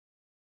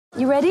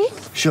You ready?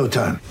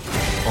 Showtime.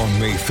 On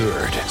May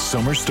 3rd,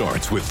 summer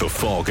starts with The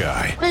Fall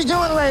Guy. Let's do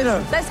it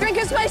later. Let's drink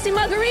a spicy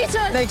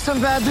margarita. Make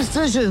some bad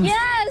decisions.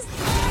 Yes!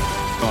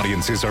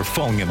 Audiences are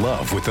falling in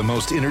love with the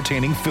most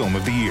entertaining film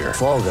of the year.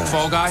 Fall Guy.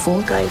 Fall Guy?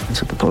 Fall guy.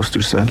 That's what the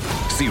poster said.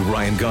 See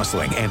Ryan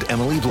Gosling and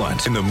Emily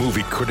Blunt in the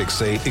movie critics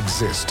say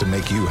exists to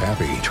make you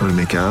happy. Trying to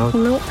make it out?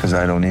 Nope. Because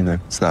I don't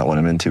either. It's not what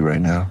I'm into right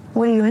now.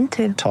 What are you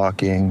into?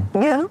 Talking.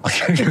 Yeah.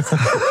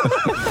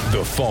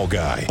 The Fall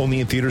Guy.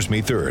 Only in theaters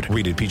May 3rd.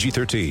 Rated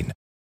PG-13.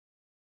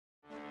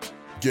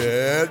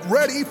 Get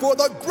ready for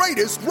the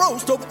greatest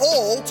roast of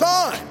all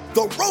time.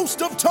 The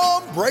Roast of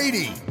Tom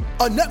Brady.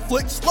 A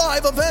Netflix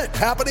live event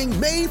happening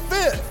May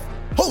 5th.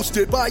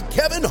 Hosted by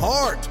Kevin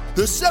Hart.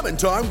 The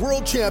 7-time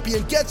world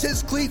champion gets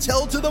his cleats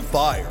held to the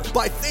fire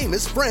by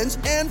famous friends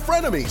and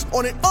frenemies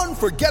on an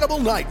unforgettable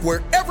night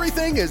where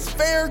everything is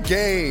fair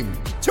game.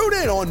 Tune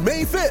in on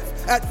May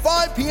 5th at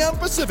 5 p.m.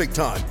 Pacific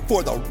time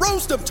for the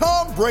Roast of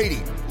Tom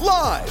Brady.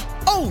 Live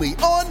only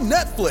on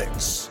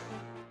Netflix.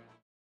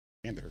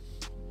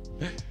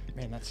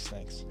 Man, that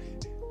stinks.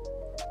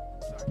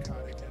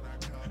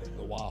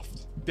 The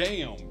waft.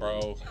 Damn,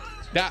 bro.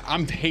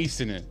 I'm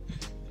tasting it.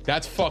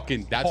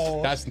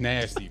 That's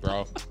nasty,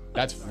 bro.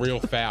 That's real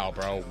foul,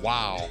 bro.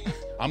 Wow.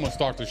 I'm gonna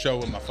start the show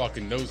with my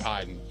fucking nose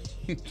hiding.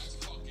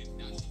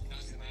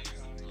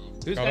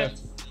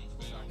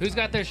 Who's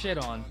got their shit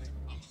on?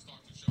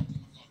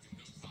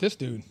 This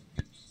dude.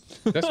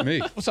 That's me.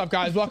 What's up,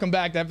 guys? Welcome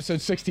back to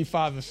episode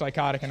 65 of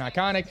Psychotic and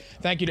Iconic.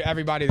 Thank you to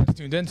everybody that's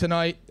tuned in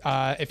tonight.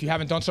 If you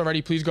haven't done so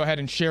already, please go ahead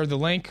and share the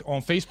link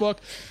on Facebook.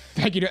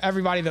 Thank you to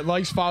everybody that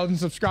likes, follows, and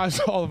subscries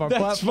to all of our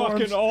platforms.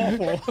 That's fucking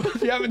awful.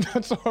 If you haven't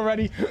done so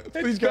already,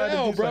 please go ahead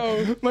and do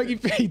so. Mikey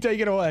P, take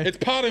it away. It's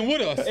potting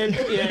with us.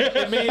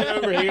 It made it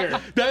over here.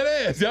 That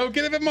is. Yo,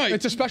 get it, Mike.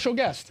 It's a special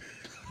guest.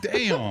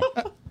 Damn.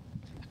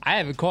 I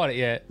haven't caught it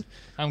yet.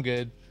 I'm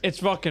good. It's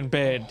fucking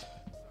bad.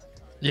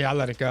 Yeah, I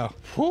let it go.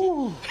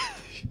 Whew.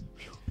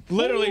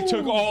 Literally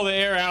took all the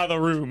air out of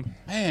the room.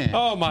 Man.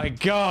 Oh my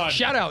God.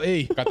 Shout out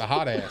E. Got the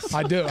hot ass.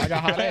 I do. I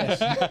got hot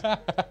ass.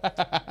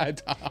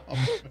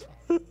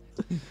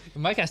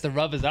 Mike has to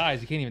rub his eyes.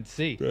 You can't even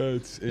see. Yeah,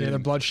 they're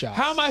bloodshot.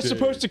 How am I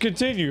supposed to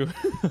continue?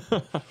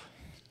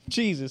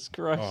 Jesus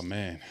Christ. Oh,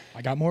 man.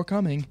 I got more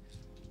coming.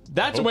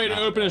 That's a way to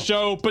open a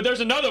show, but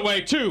there's another way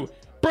too.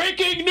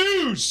 Breaking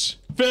news,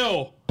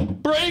 Phil.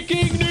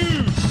 Breaking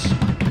news.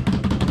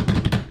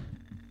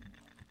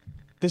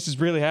 This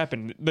has really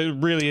happened. There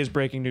really is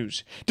breaking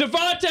news.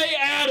 Davante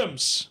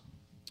Adams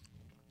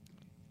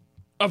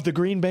of the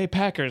Green Bay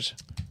Packers,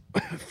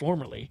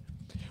 formerly,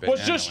 was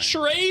just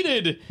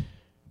traded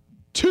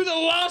to the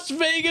Las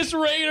Vegas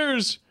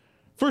Raiders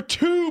for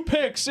 2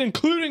 picks,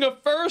 including a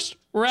first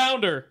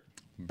rounder.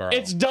 Bro.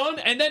 It's done,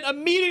 and then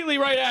immediately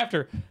right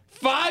after,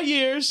 5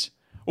 years,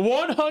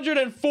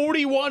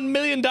 $141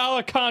 million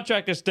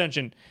contract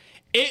extension.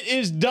 It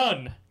is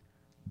done.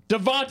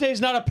 Davante's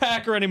not a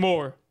Packer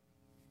anymore.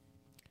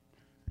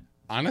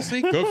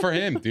 Honestly, good for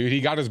him, dude.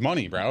 He got his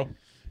money, bro.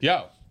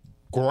 Yo,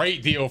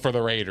 great deal for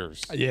the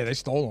Raiders. Yeah, they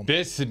stole him.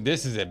 This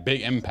is a big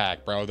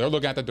impact, bro. They're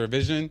looking at the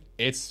division.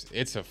 It's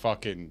a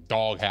fucking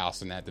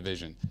doghouse in that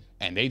division.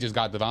 And they just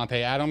got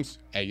Davante Adams.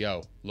 Hey,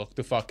 yo, look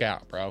the fuck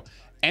out, bro.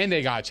 And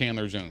they got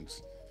Chandler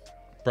Jones.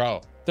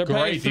 Bro, They're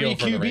great paying deal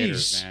 3 for the QBs.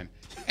 Raiders, man.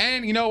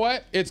 And you know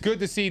what? It's good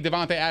to see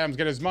Davante Adams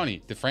get his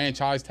money. The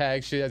franchise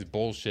tag shit, that's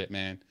bullshit,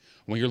 man.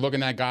 When you're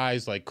looking at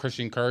guys like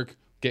Christian Kirk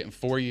getting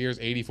 4 years,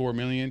 $84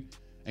 million,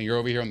 and you're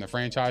over here on the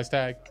franchise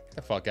tag, get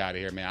the fuck out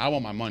of here, man. I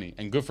want my money.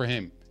 And good for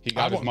him. He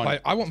got his money.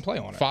 I wouldn't play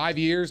on it. 5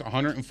 years,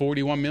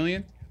 $141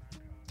 million.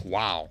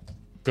 Wow.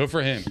 Good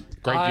for him.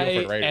 Great deal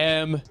for the Raiders. I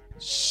am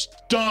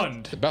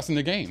stunned. The best in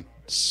the game.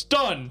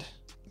 Stunned.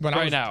 When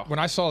now. When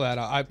I saw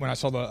that, when I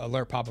saw the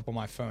alert pop up on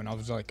my phone, I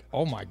was like,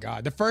 "Oh my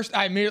God!"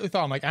 I immediately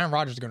thought, "I'm like, Aaron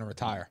Rodgers is going to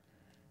retire."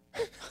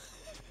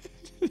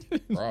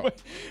 Bro.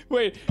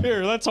 Wait,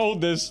 here, let's hold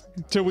this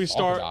till we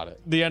start about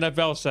it. the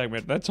NFL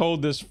segment. Let's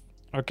hold this,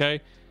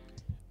 okay?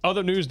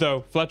 Other news,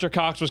 though. Fletcher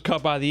Cox was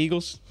cut by the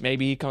Eagles.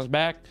 Maybe he comes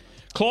back.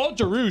 Claude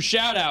Giroux,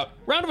 shout out.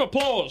 Round of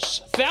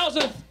applause.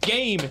 1,000th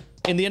game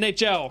in the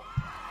NHL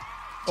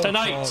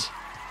tonight. Claude.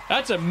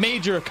 That's a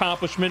major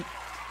accomplishment.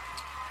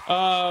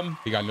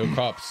 He got no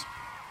cups.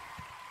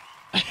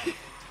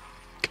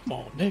 Come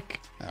on, Nick.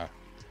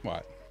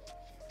 What?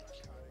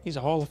 He's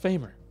a Hall of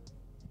Famer.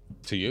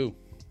 To you.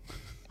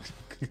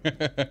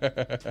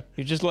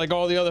 You're just like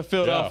all the other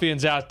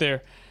Philadelphians out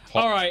there.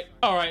 All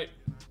right.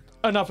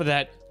 Enough of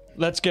that.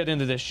 Let's get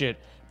into this shit.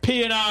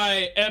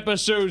 P&I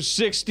episode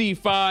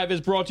 65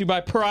 is brought to you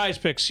by Prize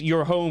Picks,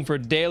 your home for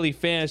daily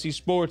fantasy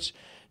sports.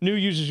 New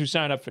users who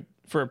sign up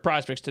for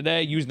Prize Picks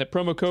today using the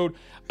promo code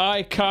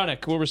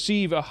ICONIC will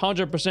receive a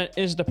 100%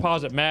 instant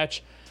deposit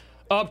match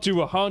up to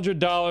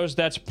 $100.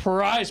 That's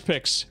Prize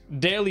Picks,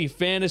 daily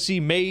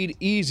fantasy made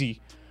easy.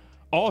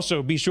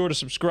 Also, be sure to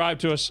subscribe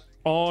to us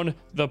on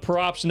the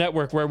Props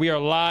Network, where we are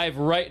live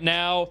right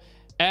now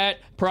at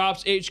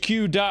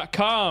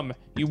propshq.com.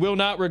 You will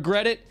not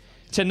regret it.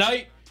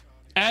 Tonight,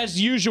 as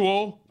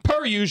usual,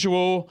 per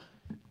usual,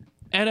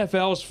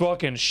 NFL's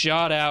fucking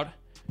shot out.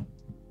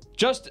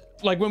 just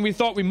like when we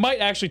thought we might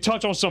actually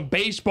touch on some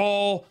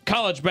baseball,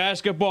 college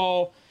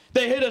basketball,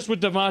 they hit us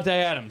with Davante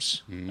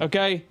Adams.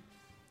 Okay?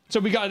 So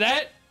we got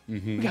that.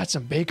 We got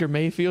some Baker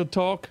Mayfield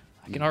talk.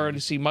 I can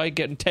already see Mike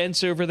getting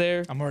tense over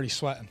there. I'm already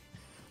sweating.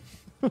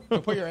 Go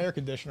put your air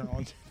conditioner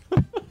on.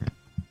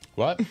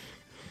 What?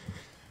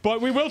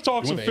 But we will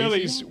talk some want the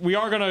AC Phillies.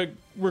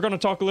 We're gonna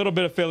talk a little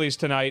bit of Phillies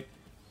tonight.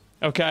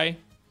 Okay?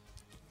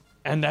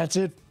 And that's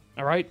it.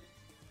 All right?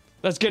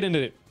 Let's get into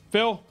it.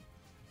 Phil,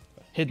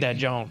 hit that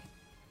John.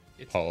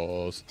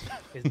 Pause.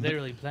 It's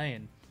literally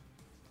playing.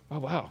 Oh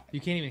wow.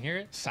 You can't even hear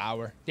it?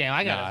 Sour. Damn,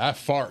 I got Nah, it. that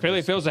fart. Philly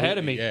was feels ahead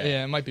of me. completely-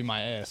 Yeah, it might be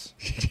my ass.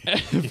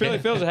 Philly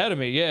feels ahead of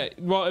me. Yeah.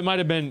 Well, it might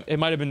have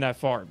been that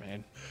far,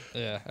 man.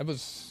 Yeah, it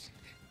was.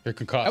 You're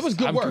concussed. That was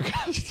good I'm work.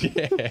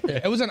 Yeah,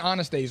 it was an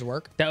honest day's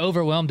work. That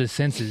overwhelmed his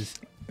senses.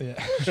 Yeah.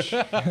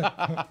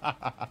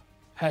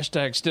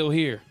 Hashtag still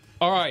here.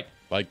 All right.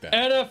 Like that.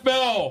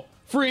 NFL,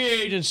 free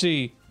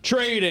agency,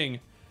 trading.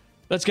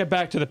 Let's get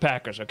back to the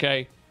Packers,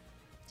 okay?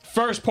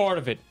 First part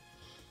of it.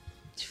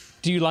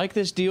 Do you like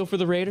this deal for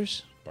the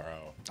Raiders? Bro.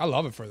 I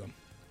love it for them.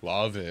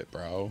 Love it,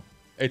 bro.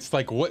 It's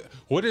like, what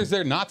is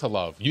there not to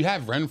love? You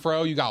have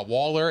Renfro, you got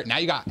Waller, now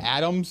you got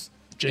Adams,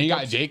 and you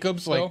got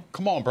Jacobs. Like, still.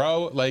 come on,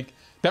 bro. Like,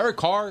 Derek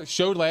Carr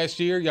showed last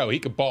year, he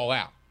could ball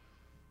out.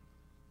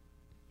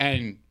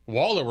 And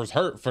Waller was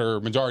hurt for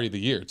majority of the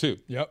year, too.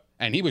 Yep.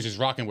 And he was just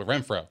rocking with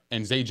Renfro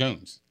and Zay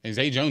Jones. And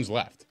Zay Jones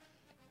left.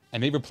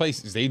 And they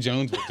replaced Zay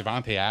Jones with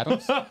Devontae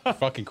Adams.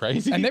 Fucking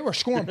crazy. And they were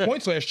scoring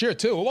points last year,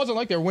 too. It wasn't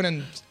like they were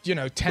winning,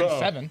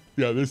 10-7.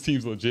 Yeah, this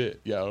team's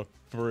legit,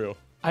 for real.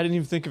 I didn't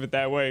even think of it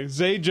that way.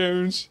 Zay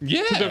Jones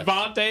Yeah. to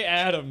Devontae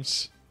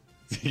Adams.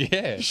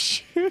 Yeah.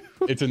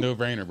 It's a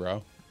no-brainer,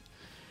 bro.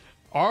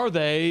 Are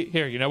they,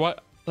 here, you know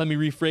what? Let me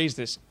rephrase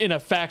this in a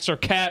facts or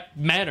cap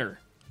manner.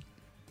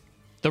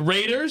 The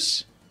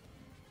Raiders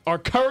are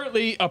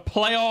currently a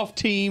playoff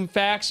team,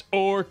 facts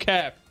or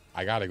cap.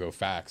 I gotta go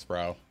facts,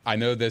 bro. I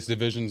know this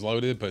division's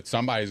loaded, but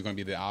somebody's gonna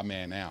be the odd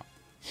man out.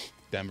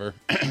 Denver,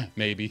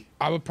 maybe.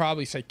 I would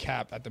probably say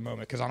cap at the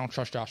moment because I don't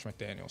trust Josh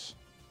McDaniels.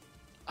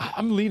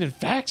 I'm leaning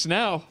facts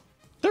now.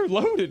 They're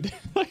loaded.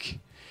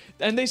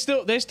 And they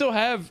still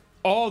have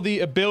all the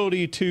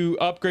ability to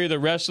upgrade the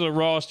rest of the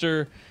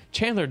roster.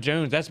 Chandler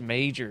Jones, that's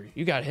major.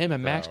 You got him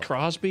and Max Bro.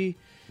 Crosby.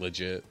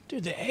 Legit.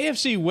 Dude, the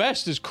AFC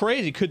West is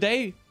crazy. Could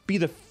they be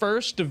the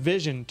first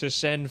division to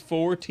send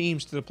 4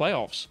 teams to the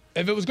playoffs?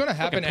 If it was going to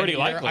happen pretty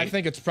any year, likely. I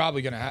think it's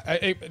probably going to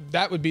happen.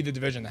 That would be the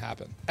division to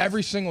happen.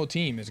 Every single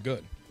team is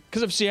good.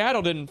 Because if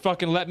Seattle didn't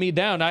fucking let me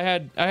down, I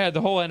had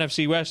the whole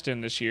NFC West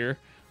in this year.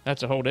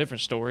 That's a whole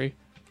different story.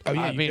 Oh,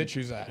 yeah, I you mean- did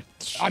choose that.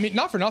 I mean,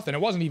 not for nothing. It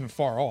wasn't even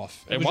far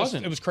off. It was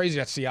wasn't. It was crazy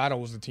that Seattle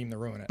was the team to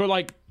ruin it.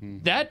 But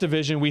that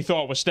division we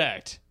thought was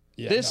stacked.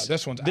 Yeah, this no,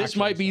 this one's this actually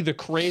might be the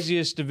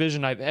craziest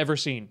division I've ever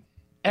seen,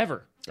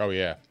 ever. Oh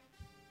yeah.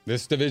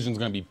 This division's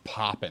gonna be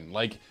popping.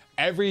 Like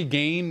every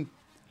game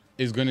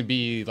is gonna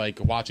be like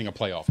watching a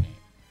playoff game.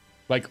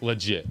 Like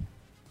legit.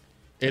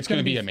 It's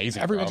gonna be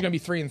amazing. Everyone's bro. going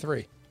to be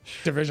 3-3.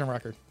 Division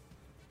record.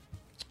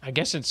 I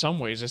guess in some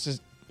ways this is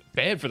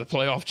bad for the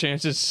playoff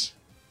chances.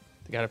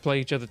 They got to play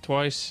each other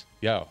twice.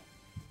 Yo.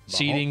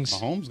 Seedings.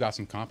 Mahomes got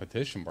some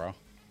competition, bro.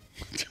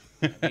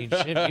 I mean,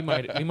 shit,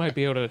 we might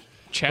be able to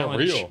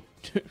challenge. real.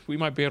 We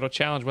might be able to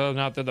challenge whether or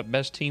not they're the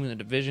best team in the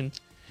division.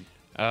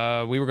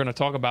 We were going to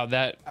talk about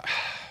that.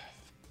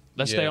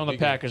 Let's stay Yeah, on the we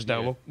good. Packers,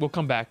 though. Yeah. We'll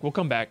come back. We'll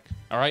come back.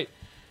 All right.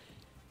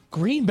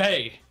 Green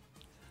Bay.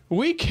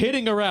 We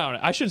kidding around.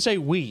 I shouldn't say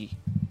we.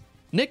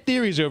 Nick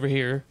Theory's over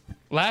here.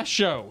 Last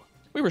show,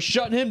 we were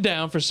shutting him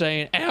down for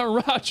saying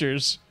Aaron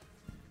Rodgers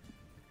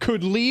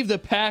could leave the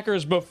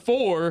Packers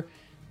before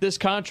this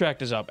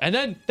contract is up. And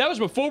then that was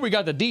before we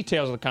got the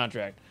details of the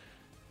contract.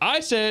 I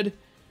said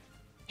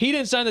he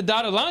didn't sign the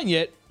dotted line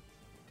yet.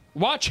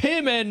 Watch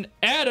him and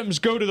Adams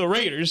go to the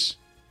Raiders.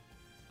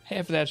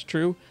 Half of that's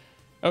true.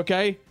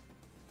 Okay.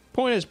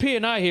 Point is, P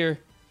and I here,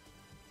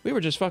 we were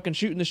just fucking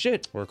shooting the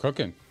shit. We're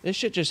cooking. This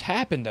shit just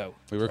happened, though.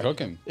 We were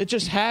cooking. It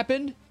just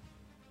happened.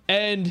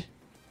 And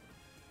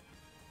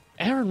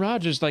Aaron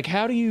Rodgers,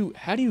 how do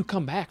you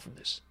come back from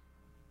this?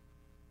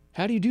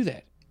 How do you do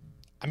that?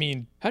 I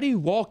mean, How do you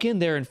walk in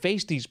there and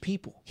face these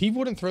people? he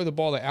wouldn't throw the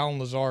ball to Alan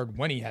Lazard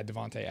when he had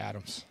Devontae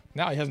Adams.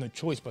 Now he has no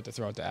choice but to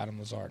throw it to Adam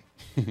Lazard.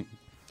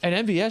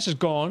 And MVS is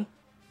gone.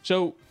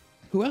 So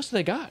who else do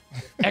they got?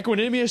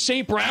 Equanimous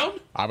St. Brown?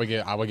 I would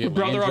get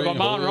Brother of Landry,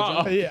 Amon Julio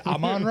Ra. Jones. Yeah,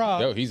 Amon Ra.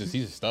 Yo, he's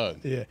a stud.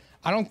 Yeah,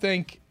 I don't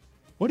think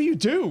What do you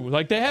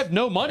do? They have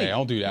no money. Hey,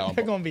 don't do that.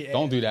 They're gonna be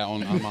Don't do that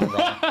on Amon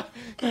Ra.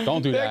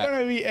 Don't do they're that.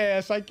 gonna be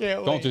ass. I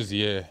can't Don't wait.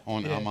 just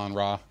on Amon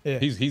Ra. Yeah.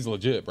 He's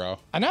legit, bro.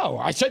 I know.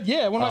 I said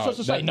yeah. What am I supposed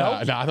to say?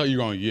 No. Nah, I thought you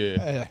were going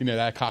yeah. You know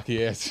that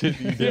cocky ass shit.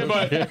 You do.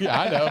 but- yeah,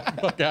 I know.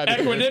 Fuck outta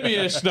here.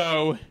 Equanimous,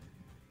 though,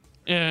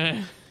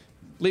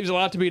 leaves a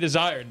lot to be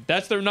desired.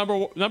 That's their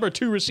number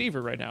 2 receiver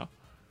right now.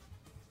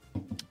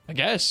 I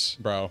guess.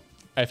 Bro.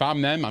 If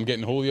I'm them, I'm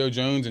getting Julio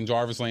Jones and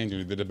Jarvis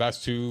Landry. They're the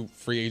best 2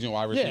 free agent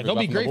wide receivers. Yeah, they'll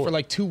be left on the great for board.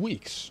 like 2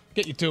 weeks.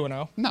 Get you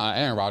 2-0. Nah,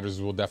 Aaron Rodgers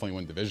will definitely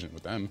win division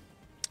with them.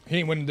 He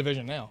ain't winning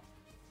division now.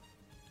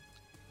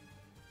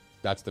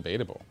 That's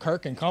debatable.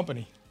 Kirk and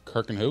company.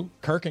 Kirk and who?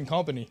 Kirk and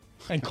company.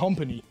 And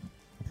company.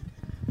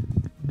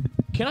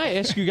 Can I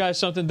ask you guys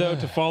something, though,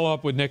 to follow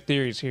up with Nick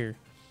Theory's here?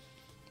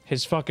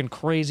 His fucking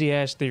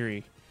crazy-ass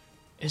theory.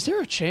 Is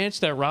there a chance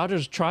that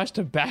Rodgers tries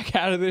to back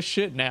out of this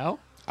shit now?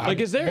 Like,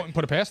 is there... Wouldn't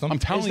put it past them. I'm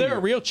telling you. Is there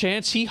a real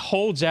chance he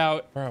holds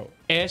out, Bro.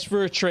 asks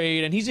for a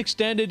trade, and he's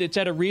extended? It's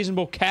at a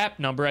reasonable cap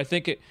number. I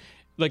think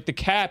the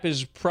cap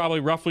is probably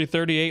roughly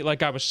 38,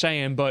 like I was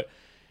saying, but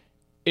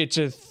it's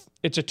a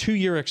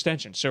 2-year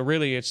extension. So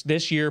really, it's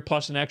this year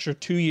plus an extra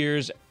 2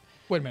 years.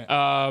 Wait a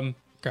minute.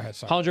 Go ahead,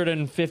 sorry.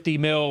 150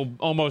 mil,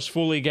 almost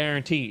fully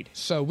guaranteed.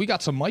 So we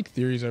got some Mike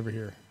theories over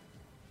here.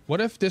 What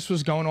if this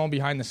was going on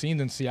behind the scenes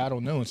and Seattle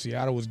knew and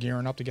Seattle was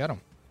gearing up to get him?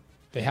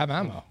 They have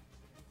ammo.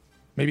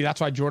 Maybe that's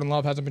why Jordan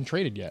Love hasn't been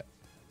traded yet.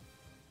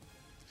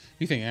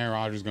 You think Aaron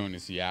Rodgers is going to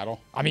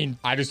Seattle? I mean,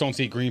 I just don't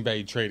see Green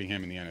Bay trading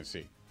him in the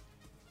NFC.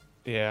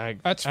 Yeah,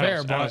 That's I don't- fair,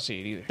 I but- don't see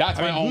it either. That's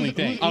my only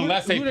thing.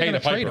 Unless they who are pay gonna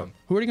the trade piper. him?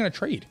 Who are they going to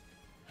trade?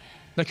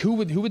 Like who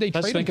would they Let's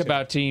trade him think to?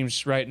 about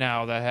teams right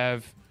now that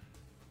have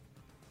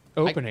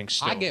openings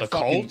still. I get the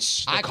fucking,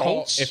 Colts. I The call,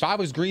 Colts. if I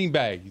was Green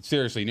Bay,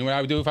 seriously, you know what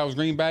I would do if I was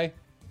Green Bay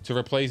to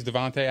replace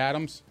Devontae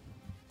Adams?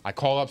 I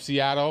call up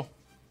Seattle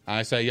and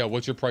I say, yo,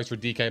 what's your price for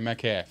DK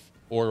Metcalf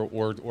or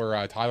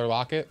Tyler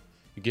Lockett?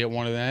 You get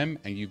one of them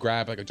and you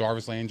grab like a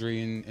Jarvis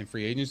Landry in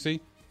free agency.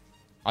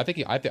 I think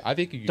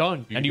you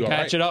Done. And you do all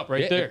patch it up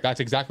right there. That's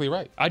exactly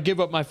right. I'd give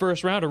up my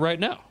first rounder right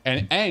now.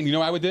 And you know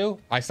what I would do?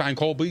 I sign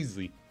Cole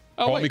Beasley.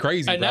 Oh, Call wait. me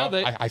crazy, And bro. now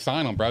they- I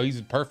sign him, bro. He's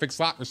a perfect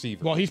slot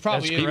receiver. Well, he's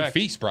probably That's he would correct.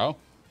 feast, bro.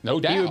 No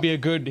doubt.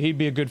 He'd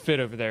be a good fit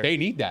over there They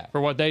need that.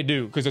 for what they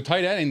do. Because a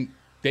tight end,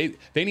 they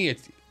need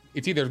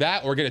it's either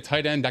that or get a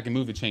tight end that can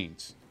move the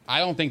chains. I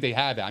don't think they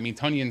have that. I mean,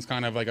 Tunyon's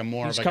kind of like a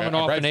more He's of like coming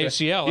a off red an threat.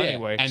 ACL Yeah,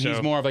 anyway, and so-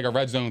 he's more of like a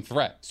red zone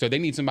threat. So they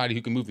need somebody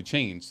who can move the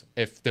chains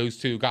if those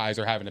two guys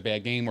are having a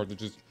bad game or they're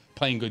just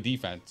playing good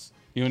defense.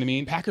 You know what I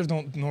mean? Packers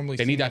don't normally.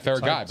 They seem need that like the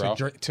third guy, type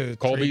bro. To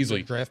Cole trade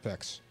Beasley. draft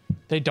picks.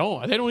 They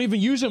don't even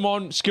use him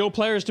on skill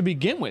players to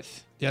begin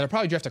with. Yeah, they'll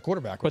probably draft a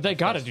quarterback. But they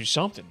got to do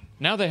something.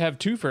 Now they have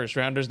 2 first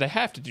rounders. They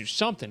have to do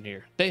something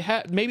here.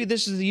 Maybe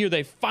this is the year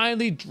they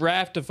finally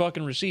draft a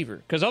fucking receiver.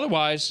 Because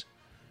otherwise,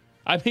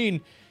 I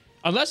mean,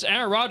 unless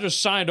Aaron Rodgers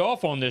signed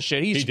off on this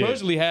shit, he did.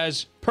 supposedly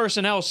has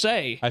personnel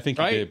say. I think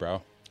right? he did,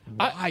 bro.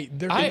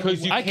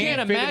 Because you I can't can't fit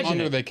him imagine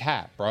under it. the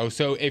cap, bro.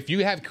 So if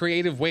you have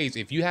creative ways,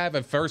 if you have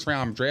a first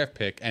round draft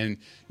pick and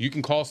you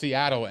can call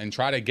Seattle and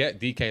try to get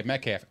DK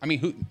Metcalf, I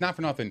mean, not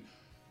for nothing,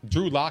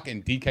 Drew Lock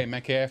and DK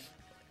Metcalf.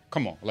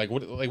 Come on,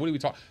 what are we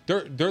talking?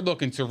 They're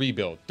looking to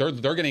rebuild. They're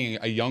getting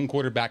a young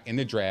quarterback in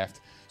the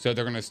draft, so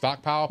they're going to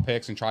stockpile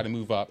picks and try to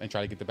move up and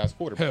try to get the best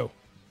quarterback. Who?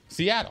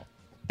 Seattle.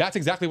 That's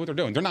exactly what they're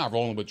doing. They're not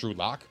rolling with Drew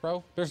Lock,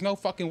 bro. There's no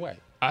fucking way.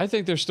 I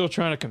think they're still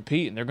trying to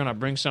compete, and they're going to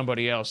bring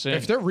somebody else in.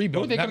 If they're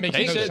rebuilding, Who that they makes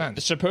gonna no They said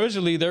sense.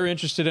 supposedly they're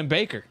interested in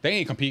Baker. They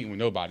ain't competing with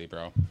nobody,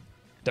 bro.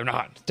 They're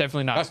not.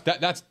 Definitely not.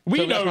 That's we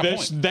so that's know my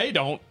this. point. They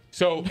don't.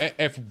 So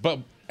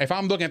if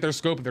I'm looking at their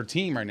scope of their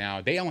team right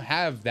now, they don't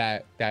have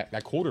that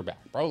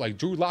quarterback, bro. Like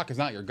Drew Lock is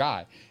not your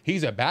guy.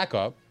 He's a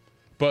backup,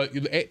 but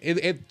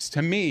it's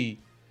to me,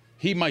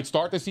 he might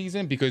start the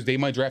season because they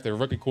might draft a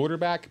rookie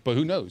quarterback, but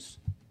who knows?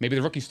 Maybe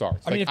the rookie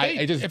starts. I mean, Like,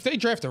 if they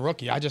draft a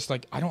rookie, I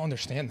don't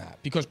understand that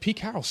because Pete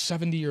Carroll's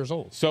 70 years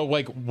old. so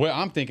like what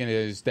I'm thinking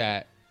is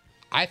that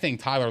I think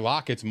Tyler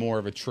Lockett's more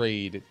of a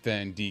trade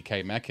than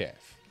DK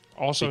Metcalf.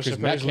 Also Because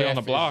supposedly on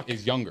the Metcalf block.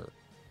 is younger.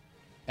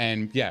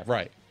 And yeah,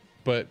 right.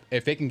 But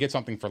if they can get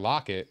something for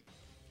Lockett,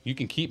 you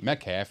can keep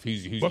Metcalf,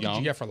 who's What young. could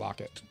you get for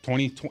Lockett?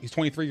 20, he's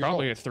 23 years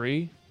Probably old. a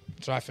 3.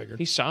 That's what I figured.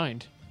 He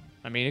signed.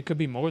 I mean, it could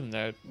be more than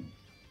that.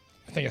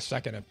 I think a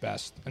second at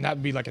best, and that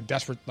would be like a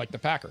desperate, like the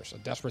Packers, a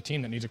desperate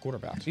team that needs a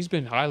quarterback. He's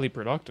been highly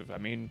productive. I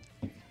mean,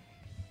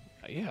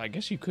 yeah, I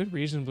guess you could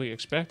reasonably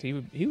expect he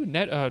would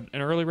net an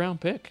early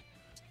round pick,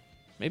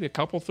 maybe a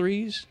couple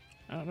 3s.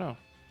 I don't know.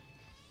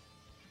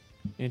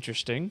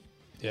 Interesting.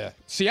 Yeah,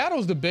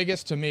 Seattle's the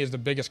biggest to me is the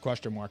biggest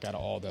question mark out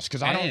of all this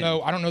because I don't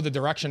know the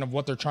direction of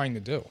what they're trying to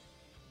do.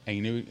 And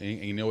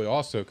you know what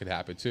also could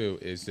happen too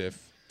is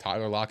if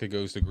Tyler Lockett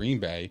goes to Green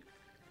Bay,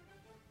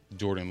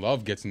 Jordan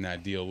Love gets in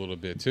that deal a little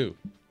bit too.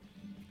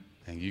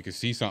 And you can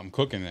see something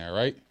cooking there,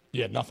 right?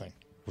 Yeah, nothing.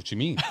 What you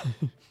mean?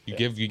 You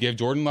give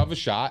Jordan Love a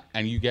shot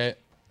and you get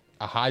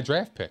a high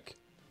draft pick.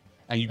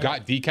 And you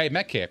got DK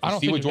Metcalf. I You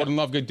don't see think what you Jordan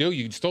Love could do.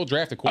 You still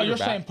draft a Oh, quarterback.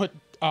 you're saying put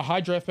a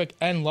high draft pick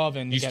and Love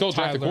in. You still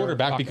draft a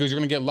quarterback because you're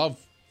going to get Love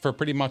for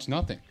pretty much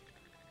nothing.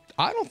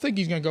 I don't think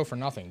he's going to go for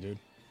nothing, dude.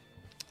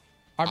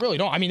 I really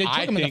don't. I mean, they took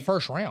him in the think-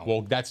 first round.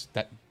 Well, that's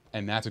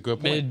a good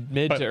point.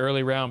 Mid But, to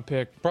early round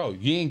pick. bro,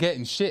 you ain't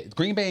getting shit.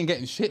 Green Bay ain't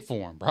getting shit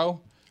for him, bro.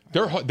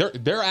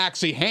 They're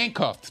actually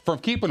handcuffed from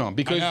keeping him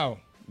because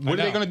what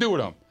are they going to do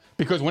with him?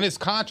 Because when his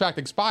contract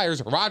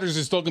expires, Rodgers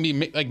is still going to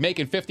be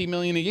making $50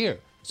 million a year.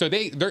 So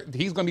he's going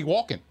to be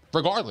walking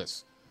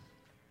regardless.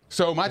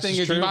 So my thing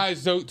is, true. you might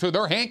so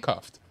they're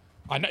handcuffed.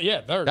 I know,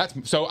 yeah, they're.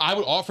 So I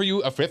would offer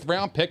you a 5th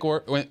round pick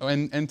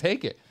and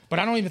take it. But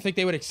I don't even think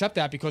they would accept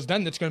that because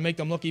then it's going to make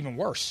them look even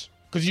worse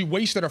because you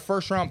wasted a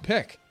first round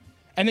pick,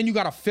 and then you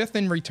got a 5th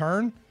in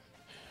return.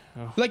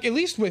 Like at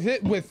least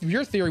with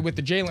your theory with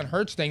the Jalen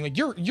Hurts thing, like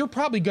you would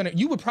probably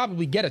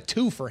get a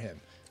 2 for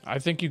him. I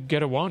think you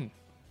get a 1.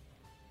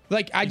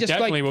 Like I just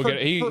Definitely like will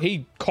get.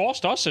 He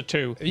cost us a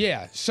 2.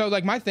 Yeah. So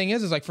like my thing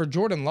is like for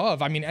Jordan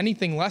Love, I mean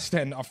anything less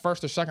than a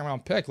first or second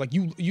round pick, like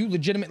you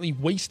legitimately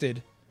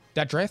wasted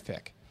that draft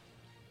pick.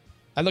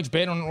 That looks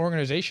bad on an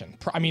organization.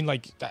 I mean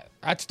like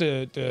that's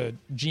the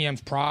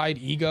GM's pride,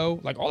 ego,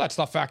 like all that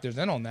stuff factors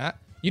in on that.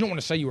 You don't want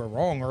to say you were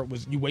wrong or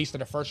you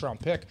wasted a first round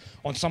pick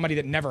on somebody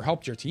that never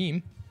helped your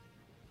team.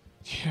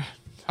 Yeah.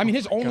 I mean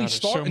his only There's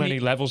start so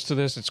many levels to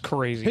this. It's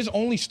crazy. His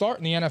only start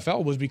in the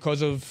NFL was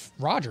because of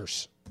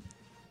Rodgers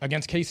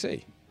against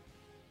KC.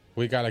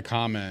 We got a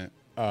comment.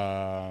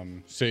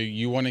 So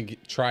you want to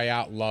try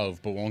out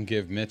Love, but won't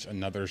give Mitch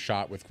another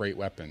shot with great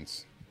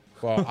weapons.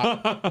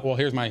 Well,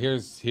 here's my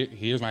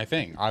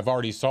thing. I've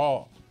already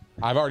seen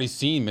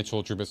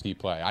Mitchell Trubisky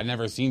play. I've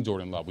never seen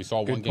Jordan Love. We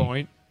saw one game.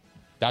 Point.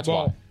 That's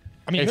why.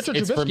 I mean, It's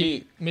Mitchell for Trubisky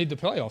me. made the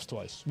playoffs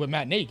twice with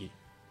Matt Nagy.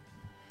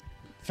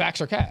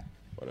 Facts or cat?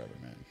 Whatever,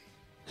 man.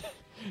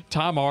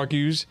 Tom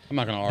argues I'm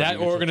not going to argue. that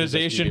Mitchell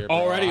organization Trubisky here, bro.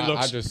 already I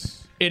looks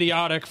just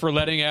idiotic for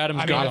letting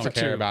Adams go I for don't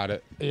care 2. about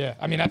it. Yeah,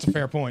 I mean that's a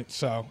fair point.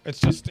 So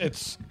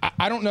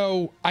I don't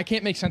know. I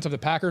can't make sense of the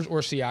Packers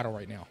or Seattle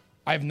right now.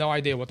 I have no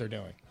idea what they're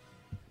doing.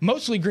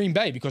 Mostly Green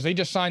Bay because they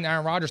just signed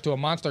Aaron Rodgers to a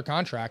monster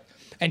contract,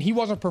 and he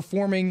wasn't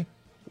performing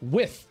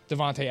with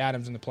Devontae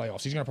Adams in the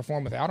playoffs. He's going to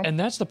perform without him. And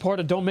that's the part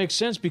that don't make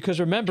sense because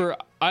remember,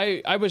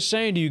 I was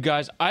saying to you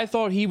guys, I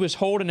thought he was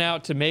holding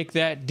out to make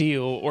that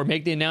deal or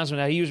make the announcement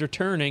that he was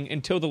returning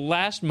until the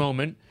last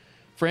moment,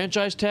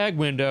 franchise tag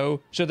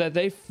window, so that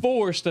they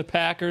forced the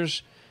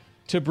Packers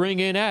to bring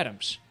in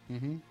Adams.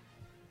 Mm-hmm.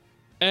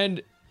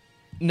 And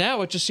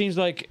now it just seems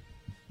like,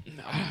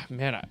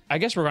 man, I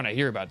guess we're going to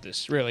hear about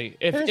this, really.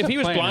 If he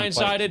was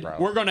blindsided,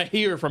 we're going to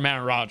hear from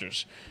Aaron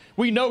Rodgers.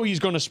 We know he's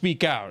going to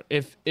speak out.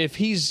 If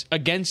he's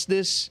against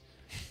this,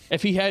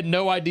 if he had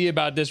no idea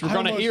about this, we're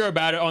going to hear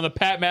about it on the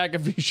Pat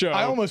McAfee show.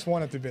 I almost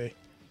want it to be.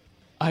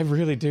 I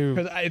really do.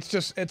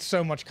 Because it's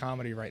so much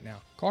comedy right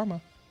now.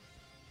 Karma.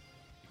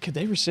 Could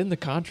they rescind the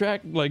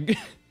contract? Like,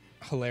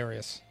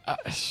 hilarious. I'm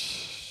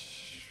just.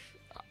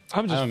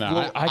 I don't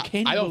know.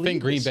 I don't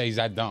think Green this. Bay's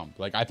that dumb.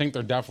 Like, I think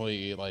they're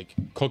definitely like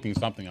cooking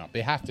something up.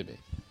 They have to be.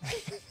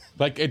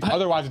 Like,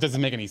 otherwise, it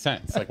doesn't make any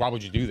sense. Like, why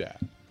would you do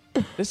that?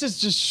 This is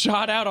just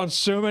shot out on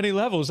so many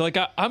levels. Like,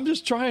 I'm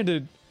just trying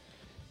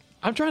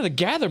to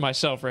gather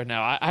myself right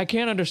now. I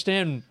can't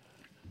understand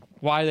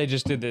why they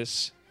just did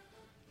this.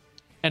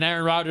 And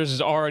Aaron Rodgers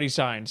is already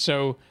signed.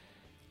 So,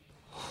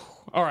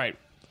 all right.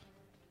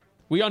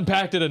 We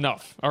unpacked it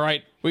enough. All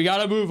right. We got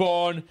to move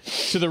on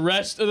to the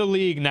rest of the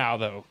league now,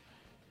 though.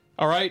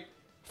 All right.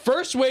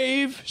 First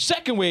wave,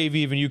 second wave,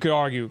 even, you could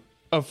argue,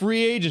 of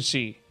free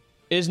agency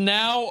is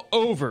now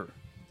over.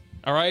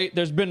 All right.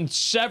 There's been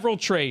several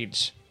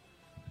trades.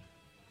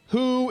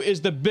 Who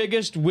is the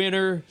biggest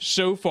winner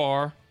so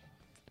far?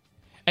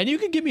 And you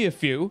can give me a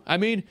few. I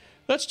mean,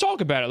 let's talk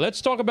about it. Let's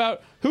talk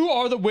about who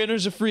are the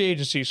winners of free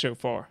agency so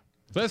far.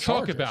 Let's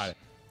talk about it.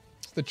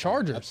 It's the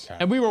Chargers.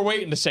 And we were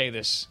waiting to say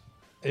this.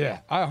 Yeah,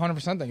 I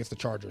 100% think it's the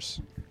Chargers.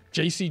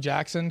 J.C.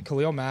 Jackson,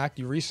 Khalil Mack,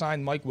 you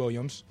re-signed Mike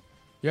Williams.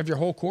 You have your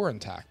whole core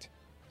intact.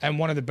 And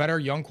one of the better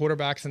young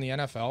quarterbacks in the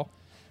NFL.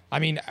 I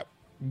mean,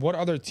 what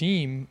other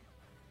team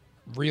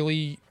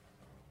really,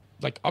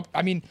 like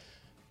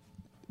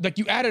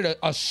you added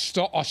a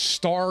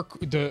star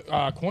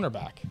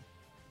cornerback,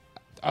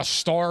 a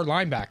star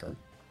linebacker.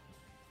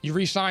 You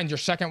re-signed your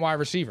second wide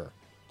receiver,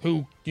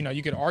 who,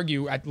 you could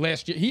argue at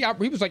last year,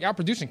 he was like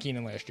outproducing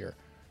Keenan last year.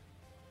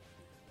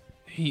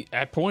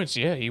 At points,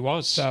 yeah, he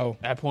was. So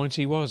at points,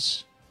 he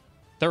was.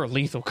 They're a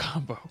lethal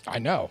combo. I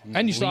know.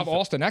 And you still have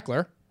Austin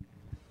Eckler.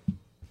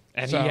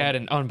 And he had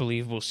an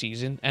unbelievable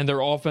season. And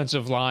their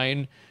offensive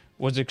line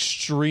was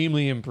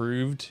extremely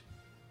improved.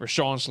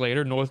 Rashawn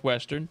Slater,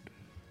 Northwestern.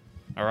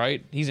 All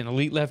right. He's an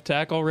elite left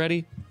tackle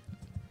already.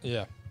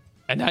 Yeah.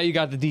 And now you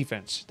got the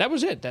defense. That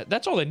was it.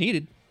 That's all they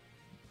needed.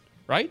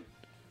 Right?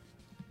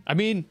 I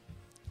mean,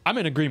 I'm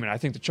in agreement. I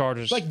think the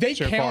Chargers so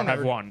far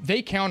have won.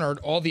 They countered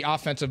all the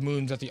offensive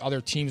moves that the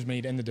other teams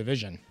made in the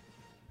division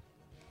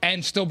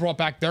and still brought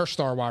back their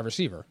star wide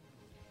receiver.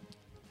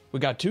 We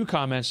got 2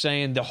 comments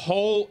saying the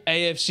whole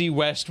AFC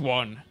West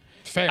won.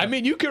 Fair. I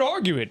mean, you could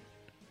argue it.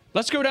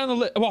 Let's go down the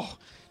list. Well,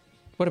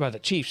 what about the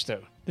Chiefs,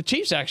 though? The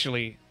Chiefs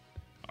actually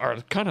are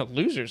kind of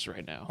losers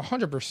right now.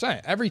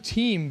 100%. Every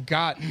team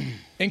got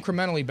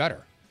incrementally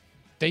better.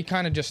 They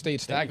kind of just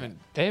stayed stagnant.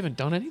 They haven't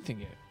done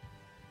anything yet.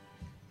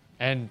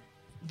 And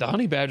the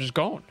Honey Badger's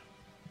gone,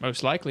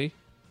 most likely.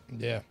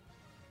 Yeah.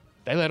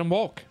 They let him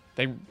walk.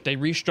 They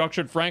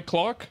restructured Frank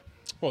Clark.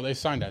 Well, they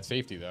signed that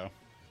safety, though.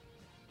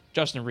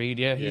 Justin Reed,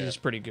 yeah, he's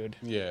just pretty good.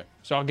 Yeah.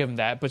 So I'll give him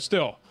that. But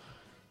still,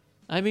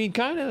 I mean,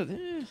 kind of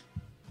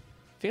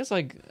feels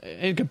like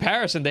in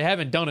comparison, they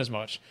haven't done as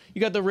much.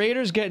 You got the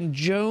Raiders getting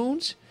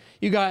Jones.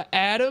 You got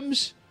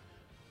Adams.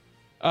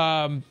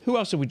 Who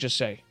else did we just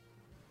say?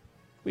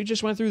 We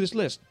just went through this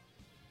list.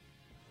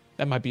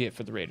 That might be it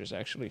for the Raiders,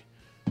 actually.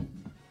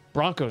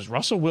 Broncos,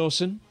 Russell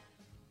Wilson.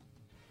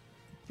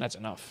 That's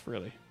enough,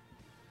 really.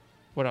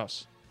 What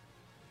else?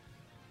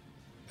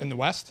 In the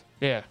West,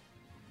 Yeah.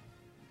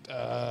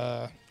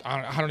 I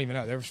don't even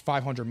know. There was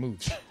 500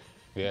 moves.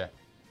 Yeah.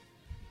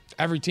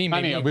 Every team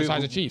made moves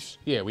besides the Chiefs.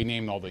 Yeah, we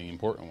named all the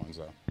important ones,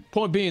 though.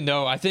 Point being,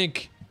 though, I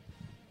think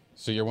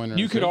So you're winning.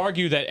 you could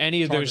argue that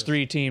any of those Chargers.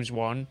 3 teams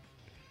won.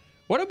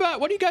 What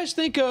do you guys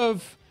think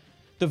of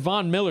the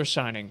Von Miller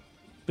signing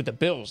with the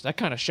Bills? That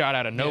kind of shot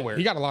out of nowhere.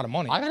 He got a lot of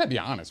money. I gotta be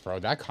honest, bro.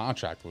 That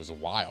contract was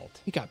wild.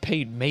 He got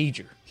paid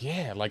major.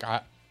 Yeah, like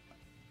I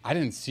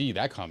didn't see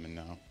that coming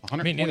though.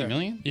 120 neither.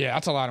 million? Yeah,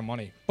 that's a lot of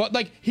money. But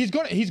like he's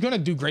gonna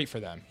do great for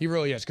them. He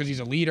really is because he's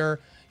a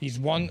leader. He's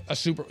coming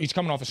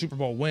off a Super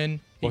Bowl win.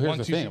 He Well, here's won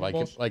the 2 thing. Super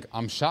Bowls. Like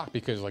I'm shocked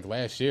because like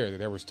last year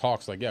there was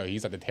talks like, yo,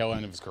 he's at the tail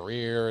end of his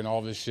career and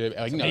all this shit.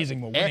 Like, amazing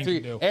what winning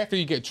can do. After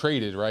you get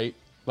traded, right?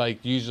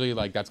 Like usually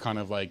like that's kind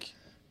of like,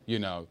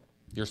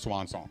 your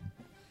swan song.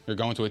 You're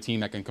going to a team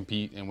that can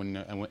compete and win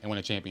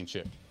a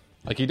championship,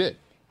 like he did.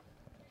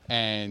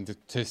 And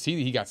to see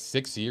that he got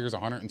 6 years,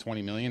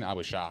 120 million, I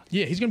was shocked.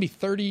 Yeah, he's gonna be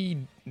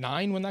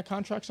 39 when that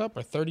contract's up,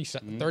 or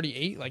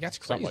 38. Like that's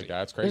crazy. Something like that.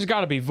 That's There's crazy.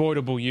 got to be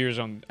voidable years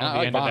on the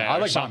end of that. I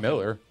or like Von something.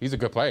 Miller. He's a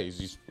good player.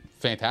 He's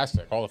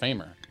fantastic, Hall of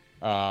Famer.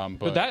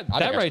 But that I think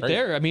that's right crazy.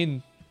 there, I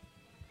mean,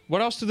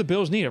 what else do the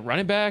Bills need? A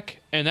running back,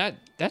 and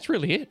that's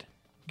really it.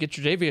 Get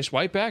your Tre'Davious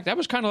White back. That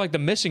was kind of like the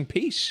missing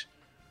piece.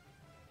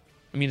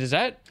 I mean, is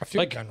that I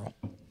feel like general.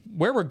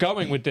 where we're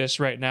going with this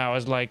right now?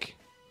 Is like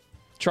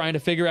trying to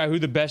figure out who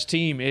the best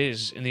team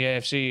is in the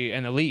AFC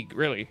and the league,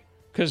 really,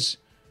 because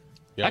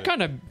that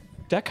kind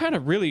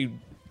of really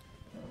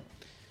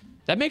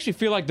that makes me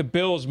feel like the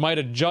Bills might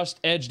have just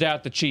edged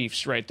out the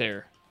Chiefs right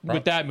there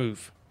with that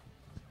move.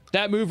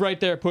 That move right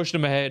there pushed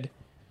them ahead.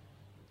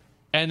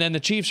 And then the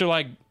Chiefs are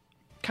like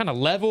kind of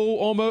level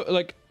almost.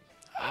 Like,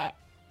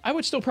 I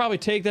would still probably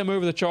take them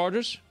over the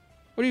Chargers.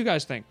 What do you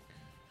guys think?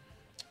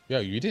 Yo,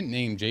 you didn't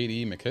name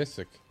J.D.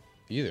 McKissick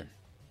either.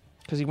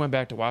 Because he went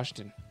back to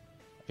Washington.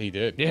 He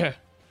did. Yeah.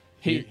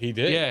 He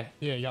did? Yeah.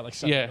 Yeah, he got like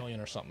 7 million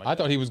or something. I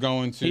thought he was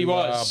going to He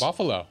was.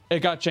 Buffalo. It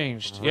got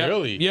changed. Yep.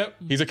 Really? Yep.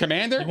 He's a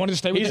commander? He wanted to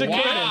stay with He's the a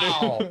Commanders.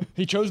 Wow.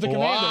 He chose the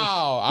Commanders.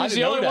 Wow. I He's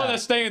didn't the know only one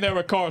that's staying there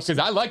with Carson.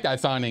 Because I like that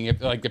signing if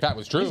that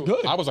was true. He's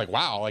good. I was like,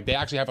 wow, like they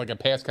actually have like a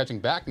pass catching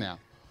back now.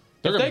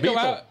 They're If gonna they beat go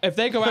out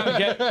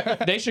them. and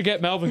get, they should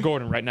get Melvin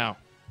Gordon right now.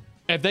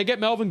 If they get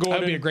Melvin That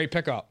Gordon, would be a great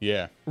pickup.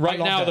 Yeah. right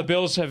love now that. the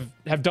Bills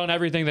have done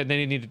everything that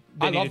they needed.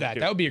 I love that.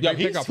 That would be a Yo,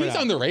 great pickup for he's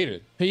that.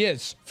 underrated. He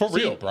is. For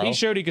real, bro. He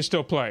showed he could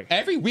still play.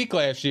 Every week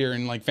last year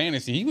in like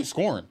fantasy, he was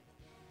scoring.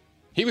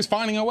 He was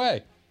finding a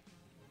way.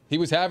 He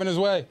was having his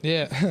way.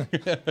 Yeah.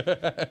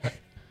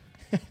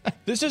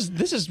 This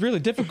is really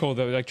difficult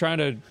though. Like trying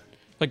to,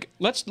 like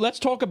let's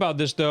talk about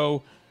this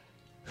though.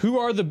 Who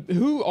are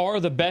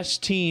the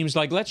best teams?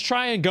 Like let's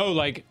try and go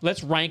like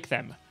let's rank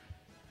them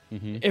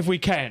if we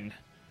can.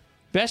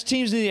 Best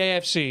teams in the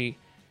AFC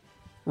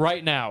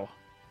right now.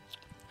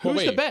 Well,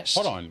 Who's the wait, best?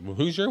 Hold on. Well,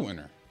 who's your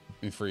winner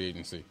in free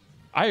agency?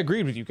 I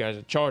agreed with you guys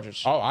at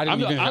Chargers. Oh, I didn't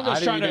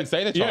just trying even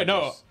say the Yeah, no.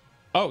 Chargers.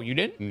 Oh, you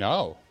didn't?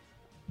 No.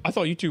 I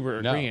thought you two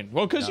were No. agreeing.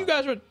 Well, because No. you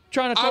guys were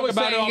trying to I talk was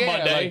about saying, it on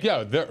Monday. like,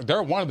 yo,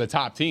 they're one of the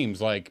top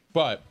teams. Like,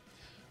 but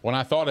when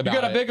I thought about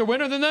you got a it, bigger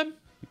winner than them?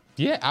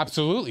 yeah,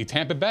 absolutely,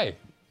 Tampa Bay.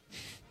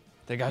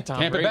 They got Tom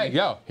Tampa Brady. Bay.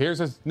 Yo,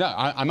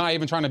 I'm not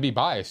even trying to be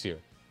biased here.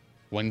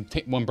 When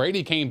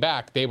Brady came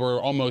back, they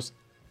were almost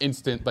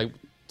instant, like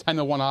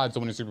 10-1 odds to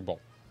win a Super Bowl.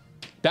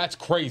 That's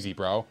crazy,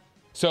 bro.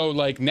 So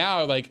like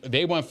now, like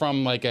they went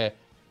from like a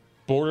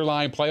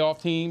borderline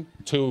playoff team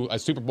to a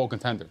Super Bowl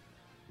contender.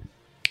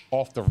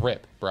 Off the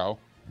rip, bro.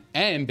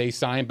 And they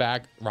signed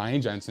back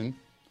Ryan Jensen.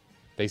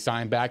 They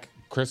signed back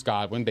Chris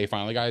Godwin. They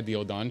finally got a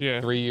deal done. Yeah.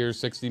 3 years,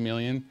 $60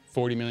 million,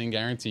 $40 million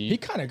guaranteed. He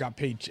kind of got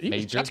paid.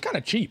 Major. That's kind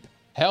of cheap.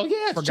 Hell yeah,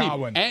 it's For cheap.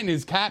 Godwin. And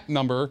his cap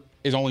number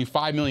is only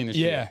 $5 million this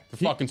Yeah. year.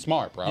 They're fucking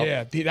smart, bro.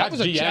 Yeah, that's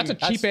a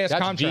cheap-ass That's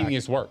contract.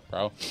 genius work,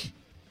 bro.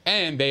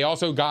 And they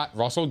also got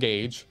Russell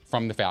Gage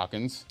from the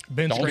Falcons.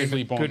 Ben Don't Screamer.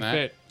 sleep on Good that.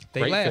 fit. They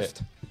Great left.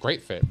 fit.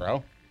 Great fit,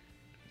 bro.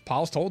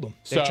 Pauls told him.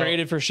 They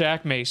traded for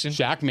Shaq Mason.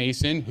 Shaq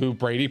Mason, who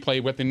Brady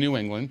played with in New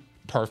England.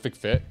 Perfect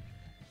fit.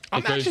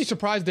 I'm Because- actually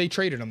surprised they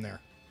traded him there.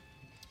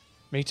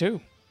 Me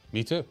too.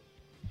 Me too.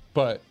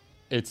 But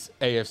it's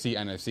AFC,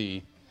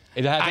 NFC.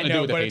 It has I nothing to do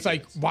know, with the but it's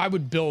like, Patriots. why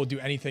would Bill do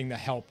anything to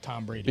help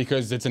Tom Brady?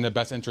 Because it's in the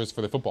best interest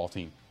for the football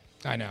team.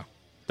 I know.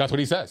 That's what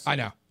he says. I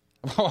know.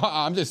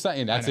 I'm just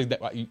saying. That's I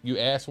know. you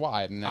asked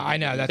why. And I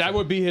know. That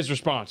would be his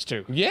response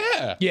too.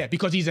 Yeah. Yeah,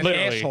 because he's an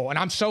Literally. asshole. And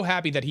I'm so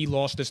happy that he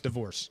lost this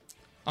divorce.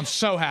 I'm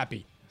so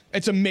happy.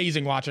 It's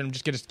amazing watching him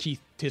just get his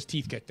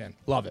teeth kicked in.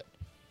 Love it.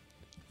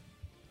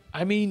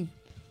 I mean,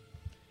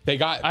 They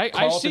got. I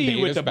Carlton see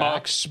you with Davis the back.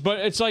 Bucks, but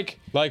it's like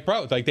Like,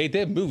 bro, like they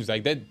did moves.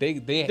 Like they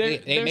they're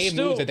made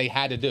still- moves that they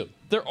had to do.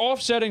 they're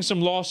offsetting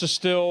some losses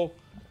still.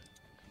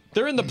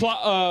 They're in the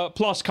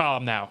plus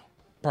column now.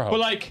 Bro. But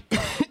like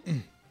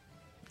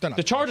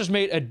the Chargers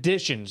made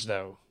additions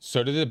though.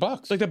 So did the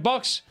Bucks. Like the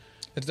Bucks,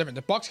 It's different.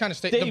 The Bucks kind of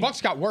stayed. They- The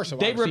Bucks got worse.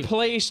 they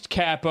replaced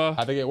Kappa.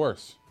 How'd they get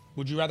worse?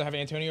 Would you rather have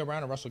Antonio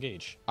Brown or Russell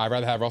Gage? I'd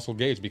rather have Russell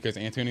Gage because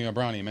Antonio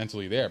Brown ain't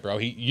mentally there, bro.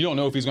 You don't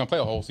know if he's going to play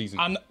a whole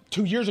season.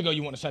 2 years ago,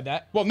 you wouldn't have said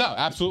that. Well, no,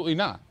 absolutely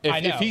not. I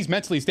know. If he's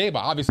mentally stable,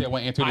 obviously I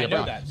want Antonio I know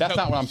Brown. that. That's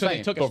not what I'm So they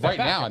saying. took a But step right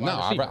back now, at wide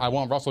no, receiver. I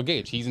want Russell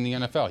Gage. He's in the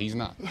NFL. He's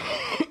not.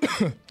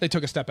 They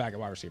took a step back at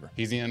wide receiver.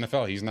 He's in the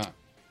NFL. He's not.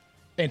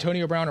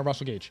 Antonio Brown or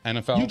Russell Gage?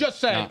 NFL. You just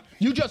said Nah.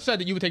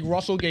 that you would take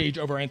Russell Gage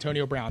over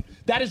Antonio Brown.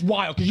 That is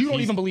wild because you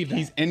don't even believe that.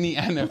 He's in the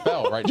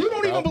NFL right now. You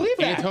don't even believe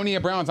that. Antonio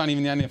Brown's not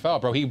even in the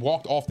NFL, bro. He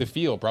walked off the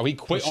field, bro. He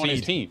quit on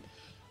his Proceed. team.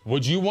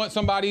 Would you want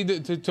somebody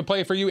to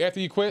play for you after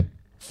you quit?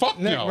 Fuck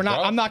no, We're not.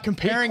 bro. I'm not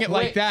comparing He it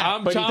like quit. that.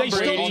 I'm But Tom they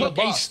Brady still on took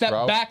the a bus, step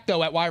bro. back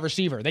though at wide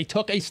receiver. They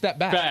took a step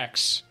back.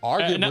 Facts.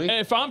 Arguably. And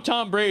if I'm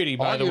Tom Brady,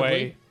 by the Arguably.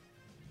 way,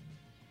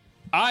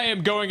 I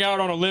am going out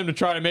on a limb to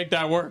try to make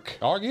that work.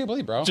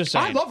 Arguably, bro. Just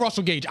I saying. love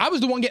Russell Gage. I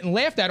was the one getting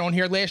laughed at on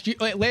here last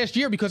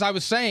year because I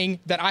was saying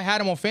that I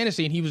had him on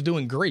fantasy and he was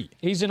doing great.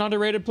 He's an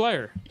underrated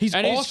player. He's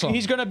awesome.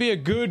 He's going to be a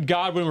good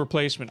Godwin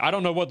replacement. I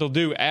don't know what they'll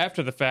do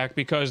after the fact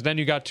because then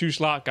you got two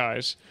slot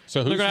guys.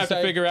 So they're who's going to have to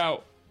say- figure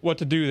out what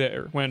to do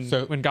there when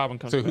Godwin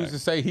comes So back. who's to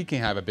say he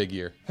can't have a big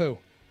year? Who?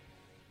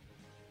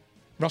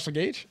 Russell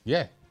Gage?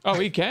 Yeah. Oh,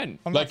 he can.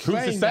 I'm Like not who's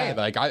to saying say?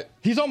 that. Like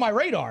He's on my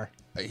radar.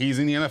 he's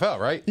in the NFL,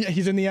 right? Yeah,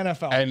 he's in the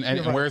NFL. And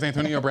You're right. where's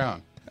Antonio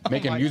Brown?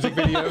 Making my music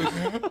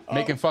videos,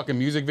 making fucking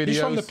music videos. He's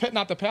from the pit,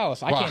 not the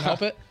palace. I Well, can't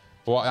help it.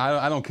 Well,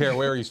 I don't care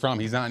where he's from.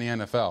 He's not in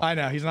the NFL. I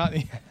know he's not.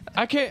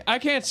 I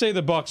can't say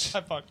the Bucks.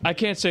 fucked. I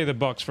can't say the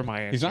Bucks for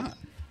my answer. He's not.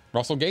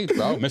 Russell Gage,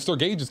 bro. Mr.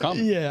 Gage is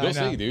coming. Yeah, I You'll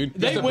know. see, dude.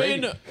 They Mr.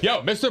 win- Brady.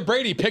 Yo, Mr.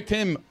 Brady picked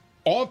him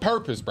on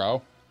purpose,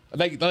 bro.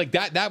 Like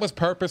that was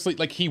purposely.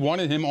 Like he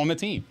wanted him on the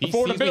team. He sees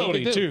what he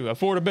Affordability could do. too.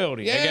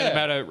 Affordability. Yeah. They get him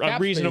at a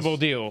Cap reasonable space.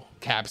 deal.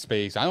 Cap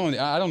space. I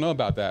don't know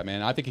about that,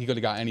 man. I think he could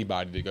have got